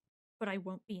won't. But I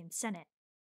won't be in Senate.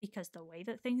 Because the way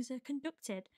that things are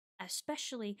conducted,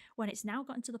 especially when it's now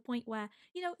gotten to the point where,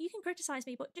 you know, you can criticize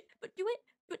me, but do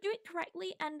it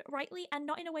correctly and rightly, and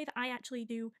not in a way that I actually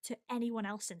do to anyone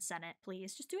else in Senate,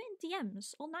 please. Just do it in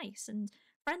DMs, all nice and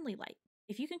friendly like.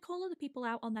 If you can call other people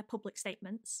out on their public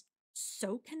statements,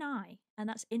 so can I, and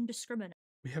that's indiscriminate.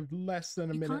 We have less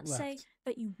than a minute left. You can't say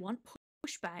that you want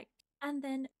pushback and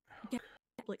then get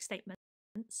public statements.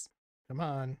 Come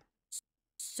on.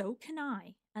 So can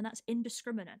I, and that's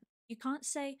indiscriminate. You can't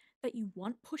say that you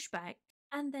want pushback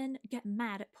and then get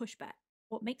mad at pushback.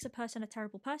 What makes a person a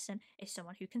terrible person is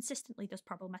someone who consistently does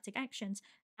problematic actions,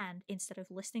 and instead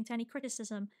of listening to any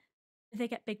criticism, they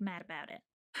get big mad about it.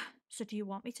 So do you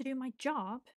want me to do my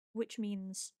job, which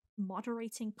means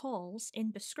moderating calls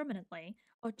indiscriminately,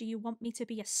 or do you want me to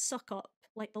be a suck-up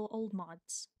like the old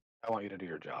mods? I want you to do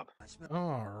your job.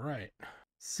 All right.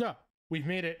 So we've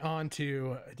made it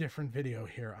onto a different video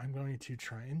here. I'm going to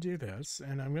try and do this,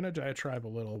 and I'm going to diatribe a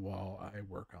little while I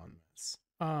work on this.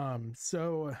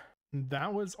 So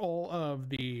that was all of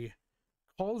the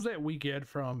calls that we get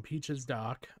from Peaches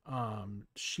Doc. I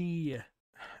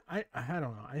don't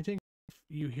know. I think if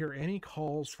you hear any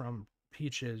calls from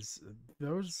Peaches,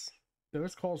 those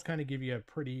calls kind of give you a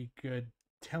pretty good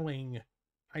telling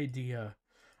idea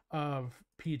of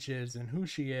Peaches and who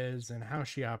she is and how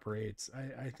she operates.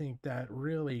 I think that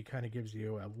really kind of gives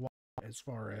you a lot as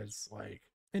far as like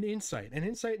an insight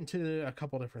into a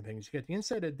couple different things. You get the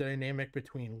insight of the dynamic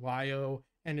between Lio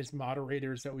and his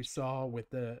moderators that we saw with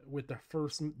the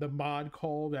mod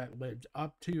call that led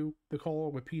up to the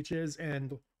call with Peaches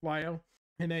and Lio,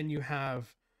 and then you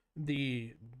have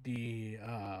the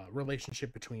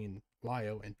relationship between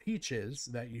Lio and Peaches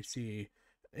that you see.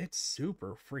 It's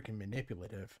super freaking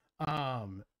manipulative.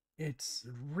 It's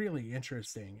really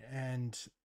interesting, and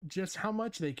just how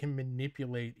much they can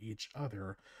manipulate each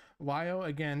other. Lio,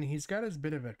 again, he's got his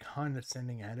bit of a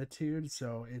condescending attitude,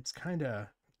 so it's kind of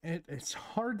it's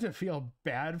hard to feel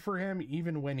bad for him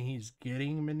even when he's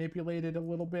getting manipulated a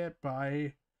little bit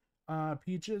by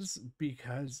Peaches,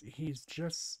 because he's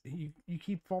just you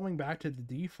keep falling back to the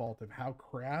default of how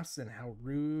crass and how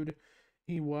rude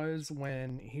he was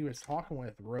when he was talking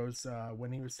with Rosa,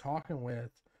 when he was talking with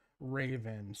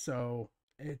Raven. So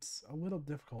it's a little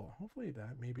difficult. Hopefully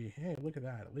that maybe, hey, look at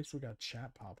that, at least we got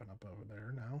chat popping up over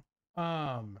there now.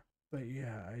 But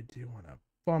yeah, I do want to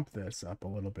bump this up a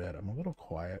little bit. I'm a little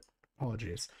quiet,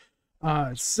 apologies.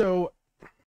 So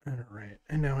all right,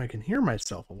 and now I can hear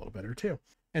myself a little better too,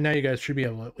 and now you guys should be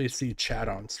able to at least see chat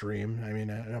on stream. I mean,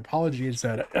 apologies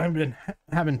that I've been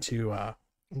having to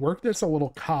work this a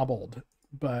little cobbled,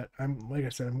 but like I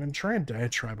said, I'm going to try and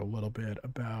diatribe a little bit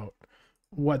about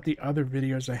what the other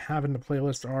videos I have in the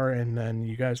playlist are, and then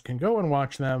you guys can go and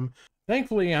watch them.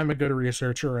 Thankfully, I'm a good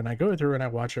researcher, and I go through and I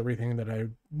watch everything that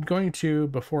I'm going to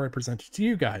before I present it to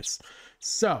you guys.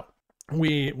 So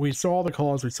we saw all the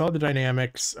calls, we saw the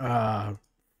dynamics.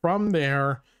 From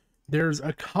there, there's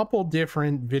a couple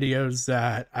different videos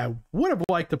that I would have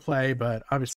liked to play, but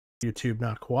obviously YouTube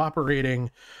not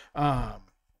cooperating.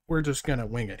 We're just gonna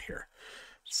wing it here.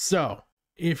 So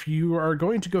if you are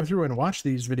going to go through and watch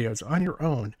these videos on your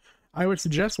own, I would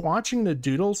suggest watching the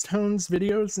Doodles Tones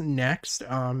videos next.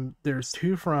 There's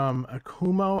two from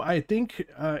Akumo. I think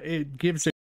it gives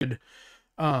a good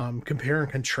compare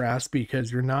and contrast,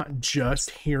 because you're not just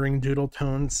hearing Doodle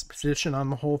Tone's position on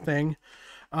the whole thing.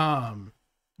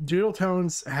 Doodle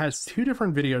Tones has two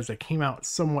different videos that came out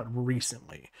somewhat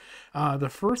recently. The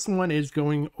first one is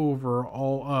going over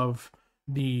all of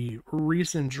the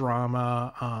recent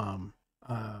drama.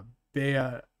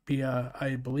 Bea,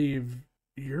 I believe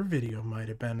your video might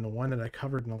have been the one that I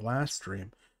covered in the last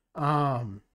stream.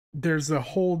 There's a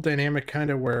whole dynamic kind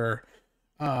of where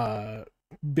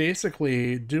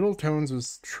basically Doodle Tones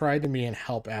was trying to me and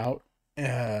help out.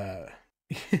 Yeah.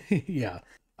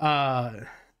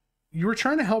 You were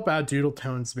trying to help out Doodle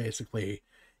Tones basically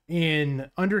in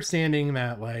understanding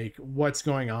that, like, what's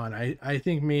going on. I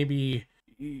think maybe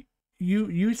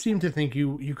you seem to think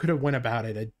you could have went about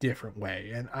it a different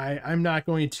way, and I'm not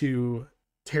going to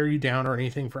tear you down or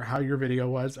anything for how your video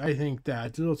was. I think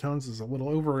that Doodle Tones is a little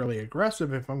overly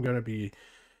aggressive, if I'm going to be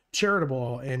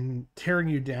charitable, and tearing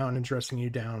you down and dressing you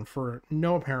down for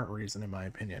no apparent reason, in my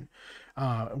opinion,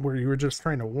 where you were just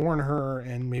trying to warn her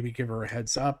and maybe give her a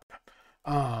heads up.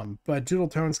 But Doodle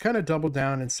Tones kind of doubled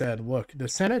down and said, look, the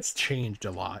Senate's changed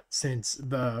a lot since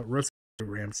the Rosario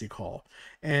Ramsey call,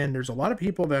 and there's a lot of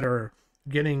people that are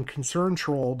getting concern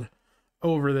trolled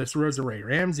over this Rosario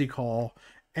Ramsey call,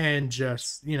 and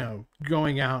just, you know,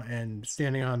 going out and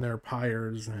standing on their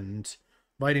pyres and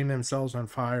lighting themselves on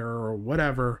fire or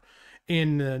whatever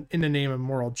in the name of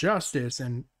moral justice.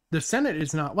 And the Senate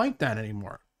is not like that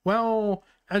anymore. Well,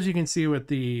 as you can see with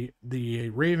the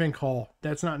Raven call,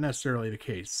 that's not necessarily the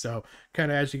case. So kind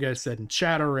of, as you guys said in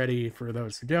chat already, for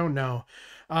those who don't know,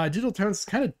 Doodle Tones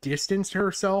kind of distanced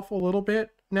herself a little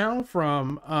bit now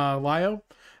from Lio,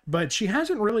 but she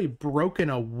hasn't really broken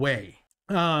away.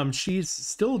 She's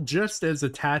still just as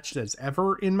attached as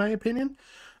ever, in my opinion.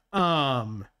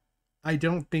 I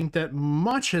don't think that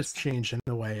much has changed in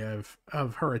the way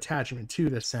of her attachment to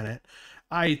the Senate.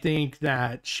 I think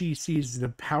that she sees the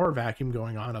power vacuum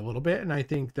going on a little bit, and I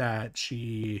think that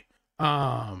she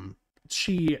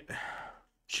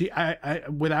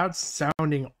without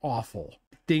sounding awful,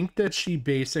 think that she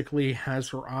basically has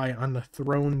her eye on the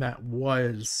throne that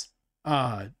was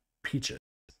Peaches.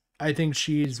 I think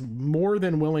she's more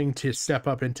than willing to step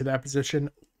up into that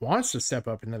position, wants to step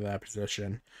up into that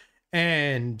position,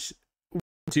 and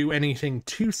do anything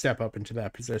to step up into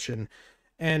that position.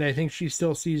 And I think she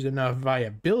still sees enough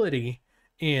viability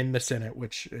in the Senate,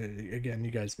 which, again,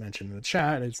 you guys mentioned in the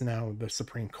chat, is now the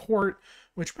Supreme Court,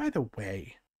 which, by the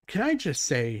way, can I just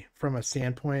say, from a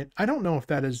standpoint, I don't know if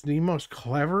that is the most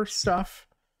clever stuff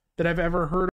that I've ever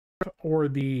heard of or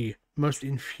the most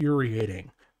infuriating.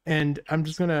 And I'm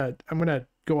gonna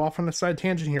go off on a side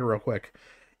tangent here real quick.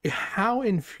 How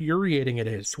infuriating it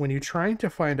is when you're trying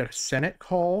to find a Senate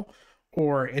call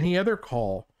or any other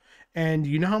call, and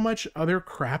you know how much other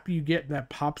crap you get that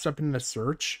pops up in the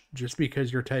search just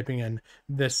because you're typing in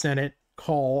the Senate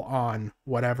call on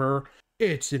whatever.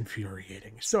 It's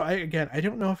infuriating. So I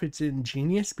don't know if it's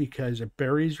ingenious because it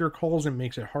buries your calls and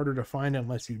makes it harder to find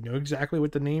unless you know exactly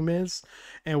what the name is,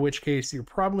 in which case you're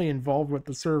probably involved with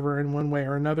the server in one way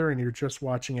or another and you're just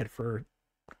watching it for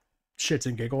shits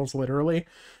and giggles, literally.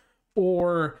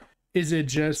 Or is it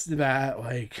just that,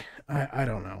 like, I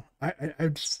don't know. I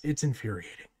just, it's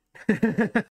infuriating.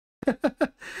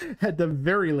 At the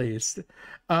very least.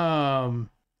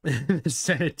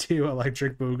 Send it to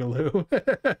Electric Boogaloo.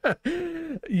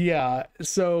 Yeah,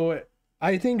 so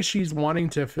I think she's wanting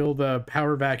to fill the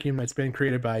power vacuum that's been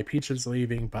created by Peaches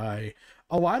leaving, by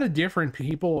a lot of different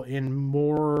people in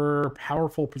more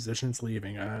powerful positions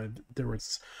leaving. There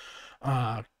was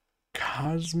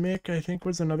Cosmic, I think,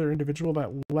 was another individual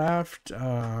that left.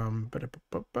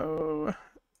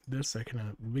 This I can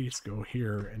at least go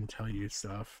here and tell you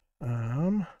stuff.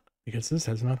 Because this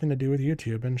has nothing to do with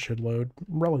YouTube and should load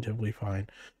relatively fine.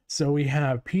 So we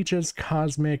have Peaches,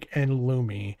 Cosmic, and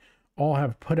Lumi all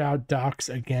have put out docs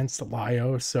against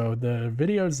Lio. So the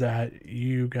videos that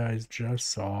you guys just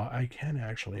saw, I can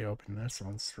actually open this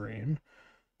on stream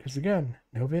because, again,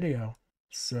 no video.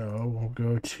 So we'll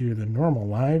go to the normal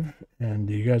live, and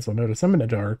you guys will notice I'm in the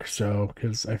dark. So,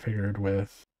 because I figured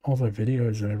with all the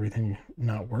videos and everything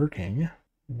not working,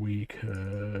 we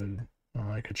could... Well,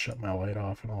 I could shut my light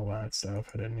off and all that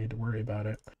stuff. I didn't need to worry about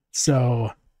it.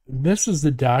 So this is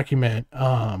the document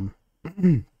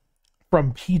from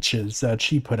Peaches that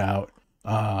she put out.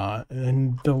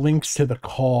 And the links to the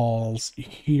calls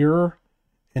here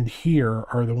and here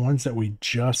are the ones that we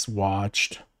just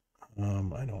watched. I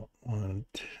don't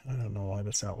know why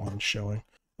this outline's showing.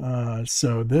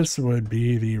 So this would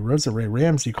be the Rosario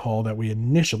Ramsey call that we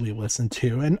initially listened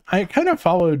to. And I kind of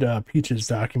followed Peach's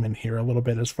document here a little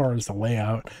bit as far as the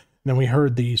layout. And then we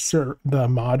heard the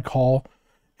mod call.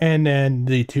 and then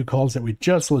the 2 calls that we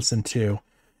just listened to.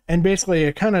 And basically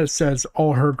it kind of says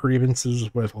all her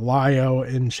grievances with Lio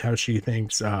and how she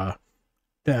thinks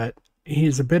that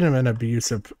he's a bit of an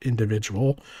abusive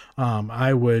individual.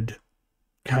 I would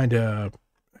kind of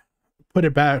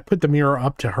put the mirror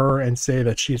up to her and say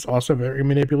that she's also very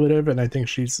manipulative, and I think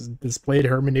she's displayed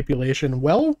her manipulation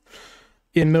well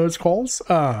in those calls,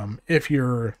 if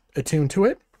you're attuned to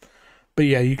it. But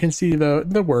yeah, you can see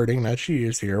the wording that she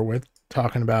used here with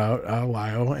talking about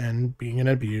Lio and being an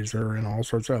abuser and all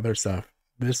sorts of other stuff.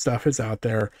 This stuff is out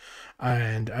there,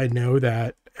 and I know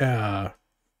that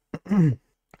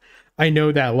I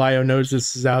know that Lio knows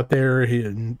this is out there.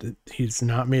 He's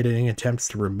not made any attempts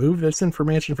to remove this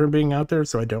information from being out there,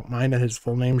 so I don't mind that his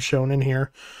full name's shown in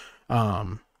here.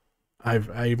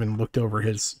 I even looked over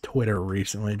his Twitter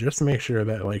recently just to make sure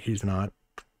that like he's not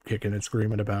kicking and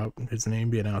screaming about his name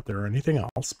being out there or anything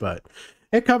else, but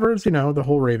it covers, you know, the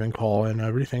whole Raven call and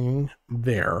everything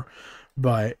there.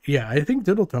 But yeah, I think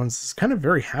Doodletones is kind of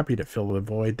very happy to fill the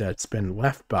void that's been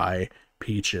left by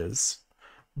Peaches.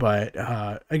 But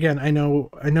again, I know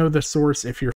the source.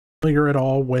 If you're familiar at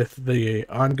all with the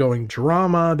ongoing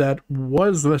drama that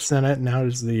was the Senate, now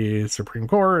is the Supreme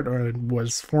Court, or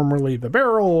was formerly the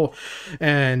Barrel,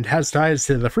 and has ties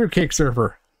to the Fruitcake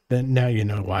server, then now you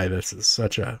know why this is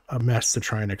such a mess to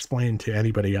try and explain to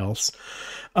anybody else.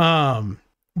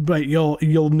 But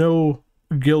you'll know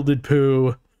Gilded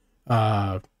Pooh,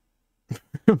 Pooh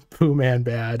Man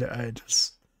Bad.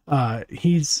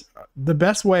 He's the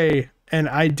best way, and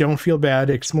I don't feel bad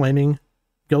explaining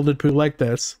Gilded Pooh like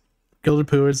this. Gilded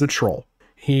Pooh is a troll.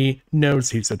 He knows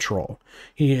he's a troll.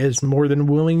 He is more than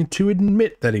willing to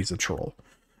admit that he's a troll.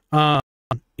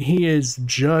 He is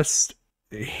just,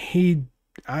 he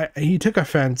took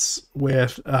offense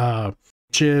with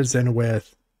Chiz and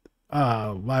with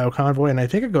Lio Convoy, and I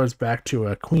think it goes back to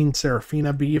a Queen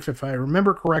Seraphina beef, if I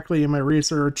remember correctly in my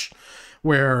research,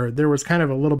 where there was kind of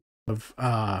a little bit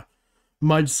of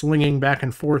mudslinging back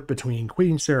and forth between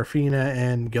Queen Seraphina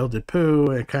and Gilded Pooh.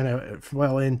 It kind of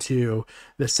fell into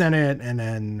the Senate, and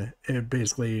then it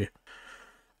basically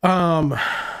kind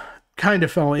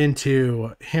of fell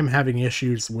into him having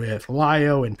issues with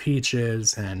Lio and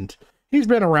Peaches, and he's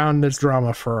been around this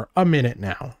drama for a minute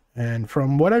now. And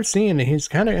from what I've seen, he's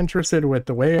kind of interested with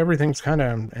the way everything's kind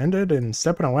of ended and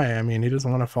stepping away. I mean, he doesn't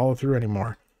want to follow through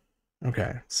anymore.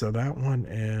 Okay, so that one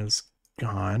is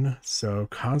gone. So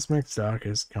Cosmic's doc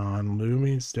is gone.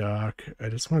 Lumi's doc, I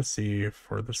just want to see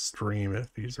for the stream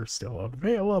if these are still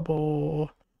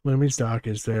available. Lumi's doc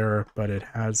is there, but it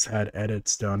has had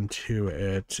edits done to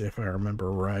it, if I remember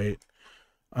right.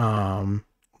 Lumi,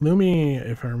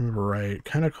 if I remember right,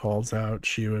 kind of calls out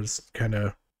she was kind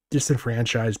of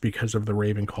disenfranchised because of the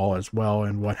Raven call as well,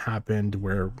 and what happened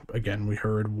where, again, we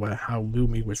heard how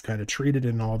Lumi was kind of treated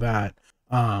and all that.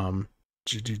 Don't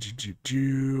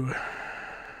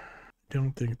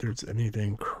think there's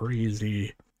anything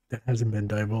crazy that hasn't been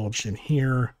divulged in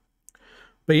here.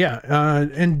 But yeah,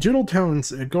 and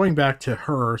Doodletones, going back to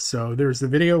her, so there's the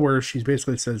video where she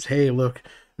basically says, hey, look,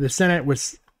 the Senate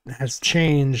has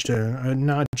changed,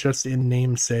 not just in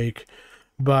namesake,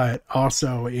 but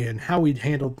also in how we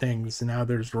handled things. Now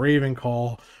there's Raven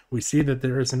call. We see that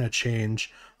there isn't a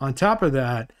change. On top of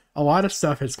that, a lot of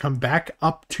stuff has come back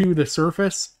up to the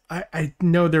surface. I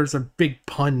know there's a big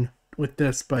pun with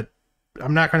this, but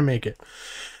I'm not going to make it.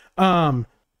 A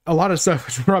lot of stuff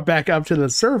was brought back up to the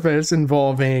surface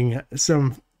involving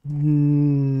some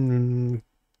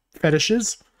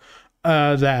fetishes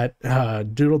that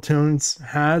Doodletones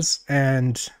has,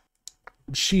 and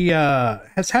she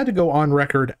has had to go on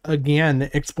record again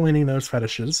explaining those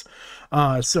fetishes.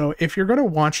 So if you're going to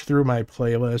watch through my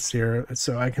playlist here,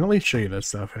 so I can at least show you this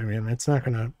stuff. I mean, we're not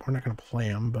gonna play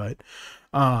them, but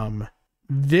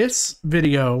this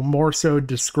video more so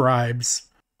describes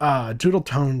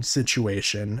Doodletone's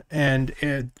situation, and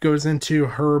it goes into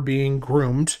her being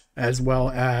groomed, as well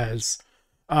as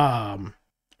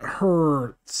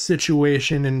her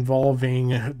situation involving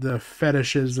the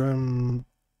fetishism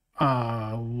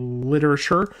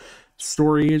literature,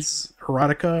 stories,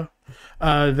 erotica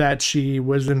that she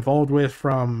was involved with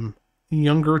from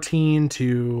younger teen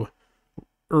to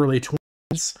early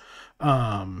 20s.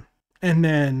 And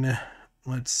then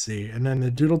let's see, and then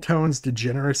the Doodletones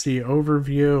degeneracy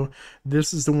overview.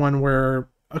 This is the one where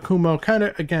Akumo kind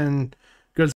of again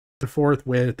goes back and forth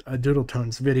with a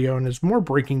Doodletones video and is more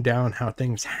breaking down how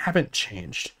things haven't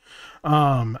changed.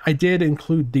 I did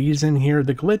include these in here,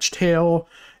 the glitch tale,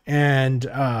 and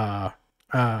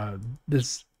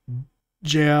this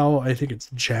jail, I think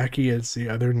it's Jackie is the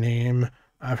other name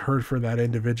I've heard for that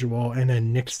individual, and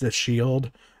then Nix the Shield.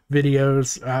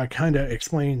 videos kind of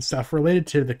explaining stuff related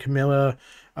to the Camila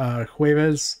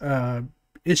Cuevas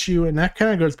issue, and that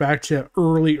kind of goes back to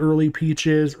early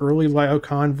Peaches, early Lio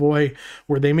Convoy,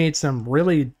 where they made some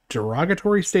really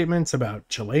derogatory statements about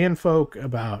Chilean folk,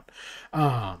 about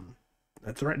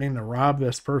threatening to rob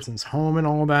this person's home and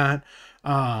all that.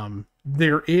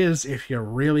 There is, if you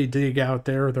really dig out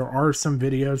there are some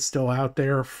videos still out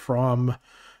there from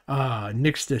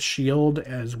Nix the Shield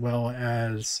as well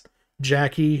as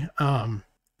Jackie, kind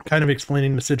of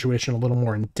explaining the situation a little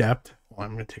more in depth. Well,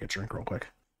 I'm going to take a drink real quick.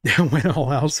 When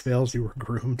all else fails, you were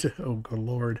groomed. Oh, good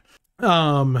Lord.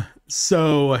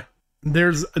 So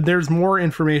there's more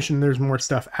information. There's more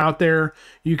stuff out there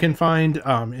you can find.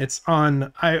 It's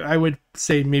on, I would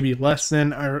say maybe less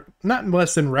than, or not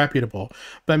less than reputable,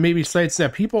 but maybe sites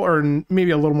that people are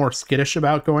maybe a little more skittish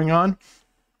about going on.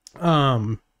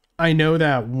 I know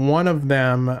that one of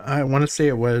them, I want to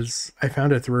say I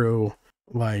found it through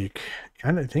like,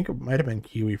 I think it might have been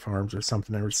Kiwi Farms or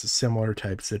something. There was a similar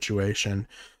type situation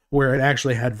where it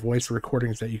actually had voice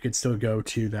recordings that you could still go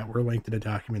to that were linked in a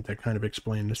document that kind of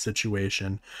explained the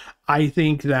situation. I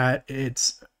think that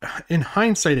it's, in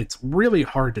hindsight, it's really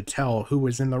hard to tell who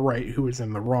was in the right, who was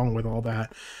in the wrong with all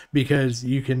that, because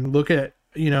you can look at,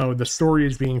 the story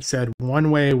is being said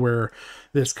one way where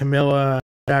this Camilla,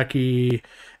 Jackie,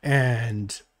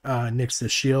 and Nix the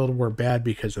Shield were bad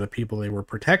because of the people they were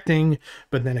protecting,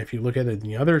 but then if you look at it on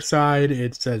the other side,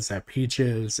 it says that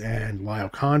Peaches and Lio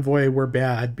Convoy were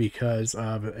bad because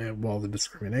of the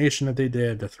discrimination that they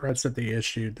did, the threats that they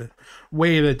issued, the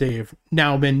way that they've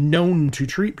now been known to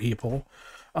treat people.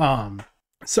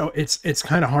 So it's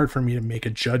kind of hard for me to make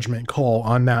a judgment call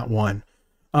on that one.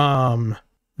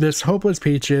 This Hopeless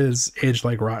Peaches Aged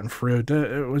Like Rotten Fruit,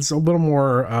 it was a little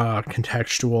more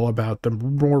contextual about the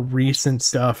more recent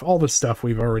stuff, all the stuff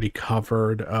we've already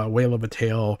covered. Whale of a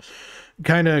Tale,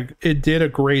 it did a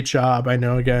great job. I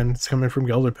know, again, it's coming from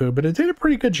Gilded Poo, but it did a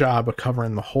pretty good job of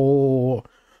covering the whole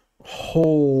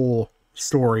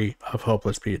story of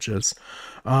Hopeless Peaches.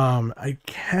 I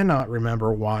cannot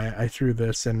remember why I threw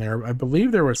this in there. I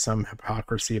believe there was some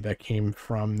hypocrisy that came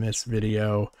from this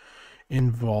video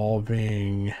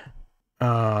involving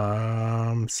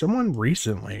someone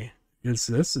recently. This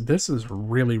is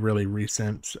really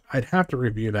recent. I'd have to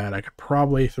review that. I could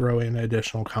probably throw in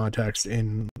additional context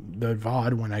in the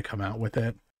VOD when I come out with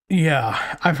it.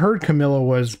 Yeah, I've heard Camilla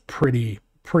was pretty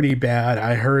bad.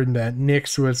 I heard that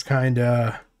Nix was kind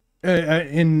of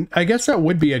and I guess that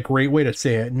would be a great way to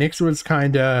say it. Nix was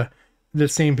kind of the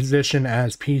same position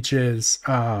as Peaches,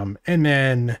 and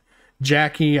then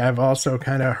Jackie, I've also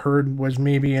kind of heard was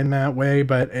maybe in that way,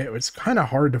 but it was kind of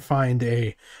hard to find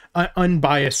a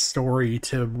unbiased story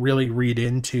to really read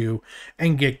into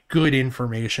and get good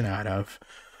information out of.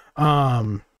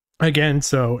 Again,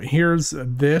 so here's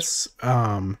this,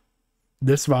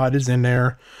 this VOD is in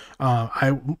there.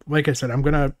 Like I said, I'm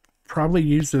going to probably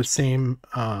use the same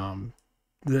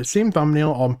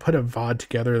thumbnail. I'll put a VOD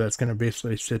together that's going to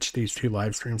basically stitch these two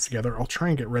live streams together. I'll try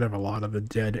and get rid of a lot of the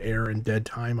dead air and dead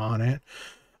time on it.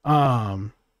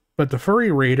 But the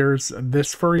Furry Raiders,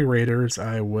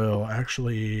 I will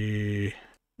actually,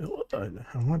 I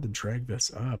want to drag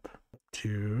this up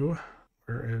to,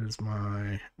 where is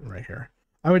my, right here.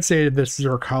 I would say this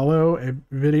Zerkalo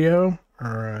video,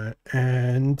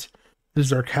 and the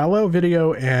Zerkalo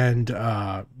video and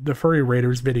the Furry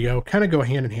Raiders video kind of go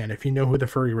hand in hand. If you know who the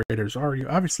Furry Raiders are, you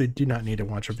obviously do not need to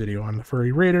watch a video on the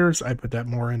Furry Raiders. I put that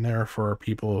more in there for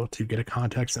people to get a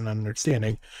context and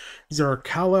understanding.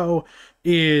 Zerkalo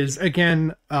is,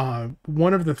 again,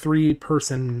 one of the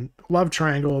three-person love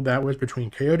triangle that was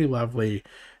between Coyote Lovely,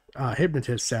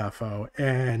 Hypnotist Sappho,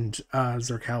 and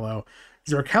Zerkalo.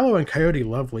 Zerkalo and Coyote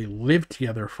Lovely lived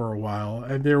together for a while,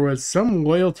 and there was some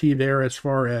loyalty there as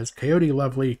far as Coyote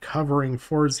Lovely covering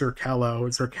for Zerkalo.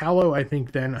 Zerkalo, I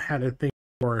think, then had a thing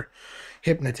for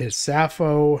Hypnotist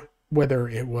Sappho, whether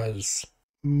it was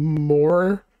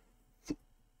more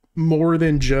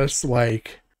than just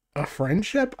like a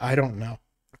friendship, I don't know.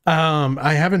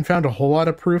 I haven't found a whole lot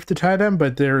of proof to tie them,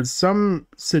 but there's some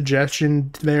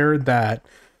suggestion there that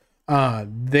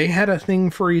they had a thing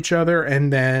for each other,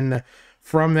 and then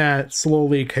from that,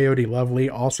 slowly, Coyote Lovely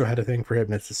also had a thing for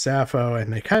Hypnotist Sappho,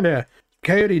 and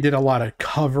Coyote did a lot of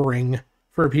covering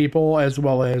for people, as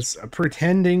well as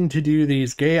pretending to do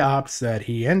these gay ops that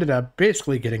he ended up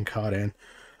basically getting caught in.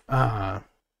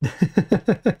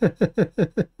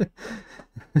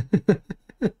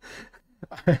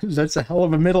 That's a hell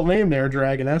of a middle name there,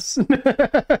 Dragoness.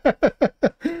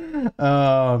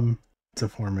 It's a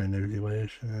form of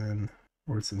manipulation.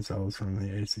 Force themselves from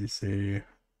the ACC.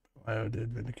 Lio did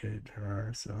vindicate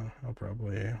her, so I'll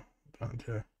probably hold on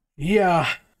to Yeah.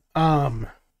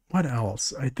 What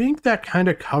else? I think that kind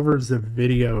of covers the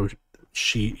video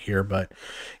sheet here, but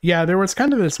yeah, there was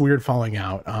kind of this weird falling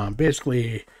out.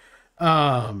 Basically,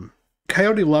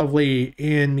 Coyote Lovely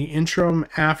in the interim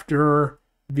after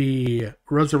the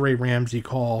Rosa Ray Ramsey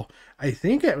call, I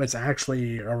think it was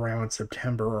actually around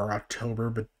September or October,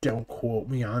 but don't quote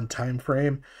me on time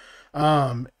frame.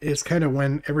 Is kind of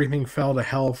when everything fell to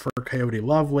hell for Coyote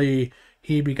Lovely.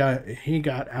 He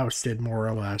got ousted more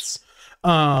or less.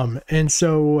 And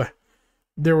so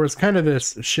there was kind of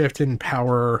this shift in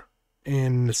power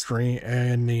in the stream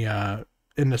in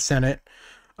the Senate.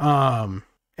 And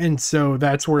so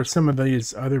that's where some of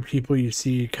these other people you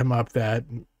see come up that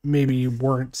maybe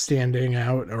weren't standing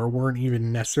out or weren't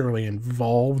even necessarily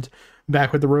involved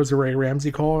back with the Rosa Ray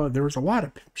Ramsey call. There was a lot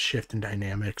of shift in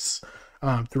dynamics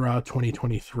throughout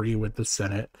 2023 with the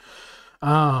Senate.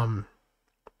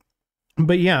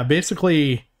 But yeah,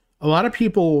 basically a lot of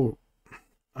people,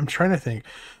 I'm trying to think,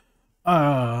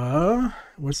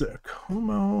 was it a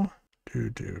Kumo?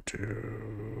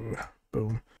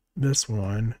 Boom. This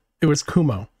one. It was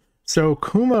Kumo. So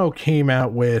Kumo came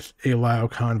out with a Lio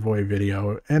Convoy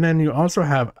video, and then you also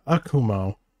have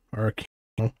Akumo, or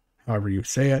Akumo, however you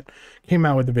say it, came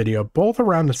out with a video, both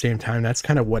around the same time. That's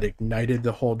kind of what ignited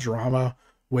the whole drama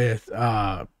with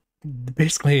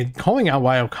basically calling out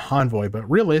Lio Convoy, but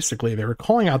realistically they were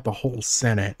calling out the whole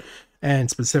Senate, and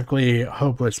specifically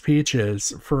Hopeless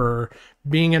Peaches for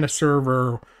being in a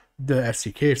server, the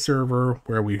SDK server,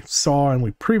 where we saw and we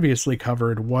previously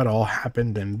covered what all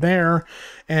happened in there,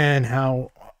 and how,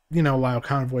 you know, Lio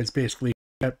Convoy's basically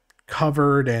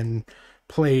covered and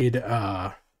played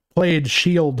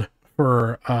shield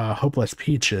for Hopeless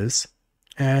Peaches.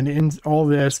 And in all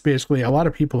this, basically a lot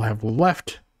of people have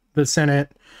left the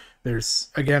Senate. There's,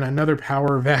 again, another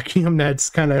power vacuum that's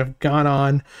kind of gone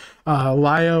on.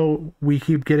 Lio, we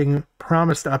keep getting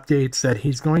promised updates that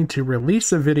he's going to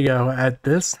release a video at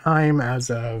this time as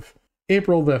of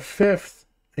April the 5th,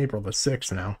 April the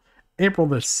 6th now. April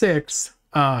the 6th,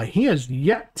 he has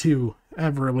yet to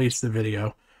have released the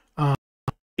video.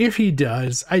 If he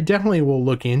does, I definitely will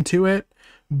look into it.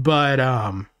 But,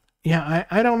 yeah,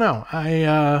 I don't know.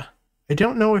 I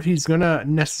don't know if he's going to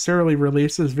necessarily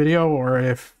release this video or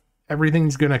if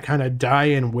everything's going to kind of die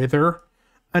and wither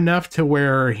enough to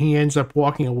where he ends up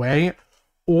walking away.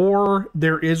 Or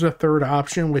there is a third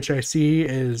option, which I see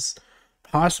is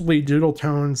possibly Doodle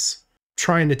Tones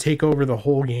trying to take over the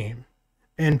whole game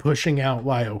and pushing out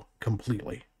Lio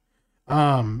completely.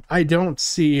 I don't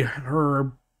see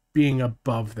her being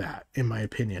above that, in my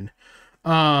opinion.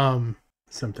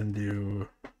 Something to...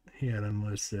 He had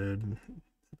unlisted...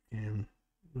 Game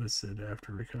listed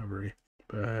after recovery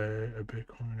by a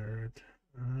Bitcoiner.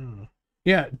 Oh.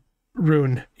 Yeah,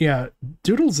 Rune. Yeah,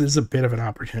 Doodles is a bit of an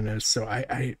opportunist, so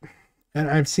and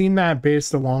I've seen that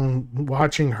based along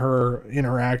watching her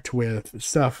interact with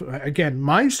stuff. Again,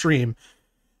 my stream,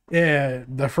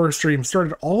 the first stream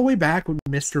started all the way back with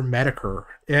Mr. Medicare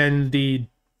and the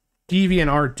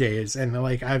DeviantArt days, and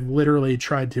like I've literally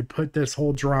tried to put this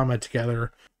whole drama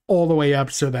together all the way up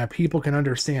so that people can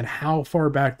understand how far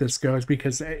back this goes,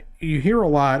 because you hear a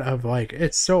lot of like,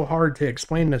 it's so hard to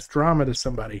explain this drama to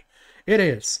somebody. It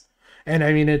is. And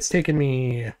I mean, it's taken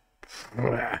me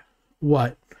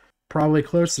what, probably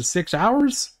close to 6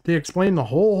 hours to explain the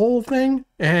whole thing,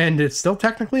 and it's still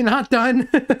technically not done.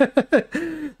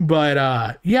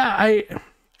 But yeah,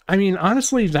 I mean,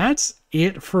 honestly, that's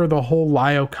it for the whole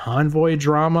Lio Convoy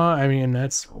drama. I mean,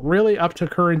 that's really up to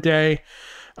current day.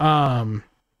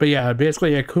 But yeah,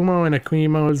 basically Akumo and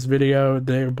Akumo's video,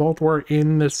 they both were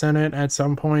in the Senate at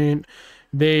some point.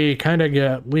 They kind of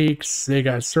got leaks. They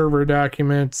got server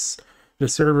documents. The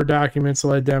server documents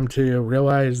led them to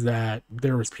realize that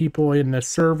there was people in the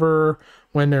server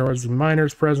when there was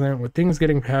minors present with things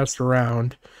getting passed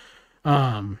around.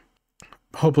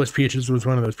 Hopeless Peaches was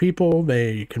one of those people.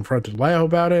 They confronted Lio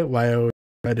about it. Lio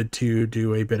decided to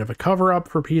do a bit of a cover-up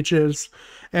for Peaches,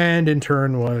 and in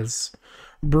turn was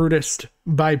Brutused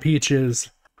by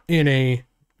Peaches in a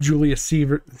Julius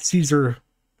Caesar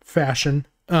fashion,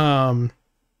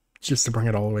 just to bring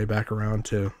it all the way back around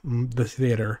to the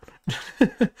theater.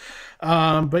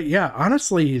 But yeah,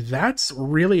 honestly, that's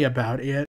really about it.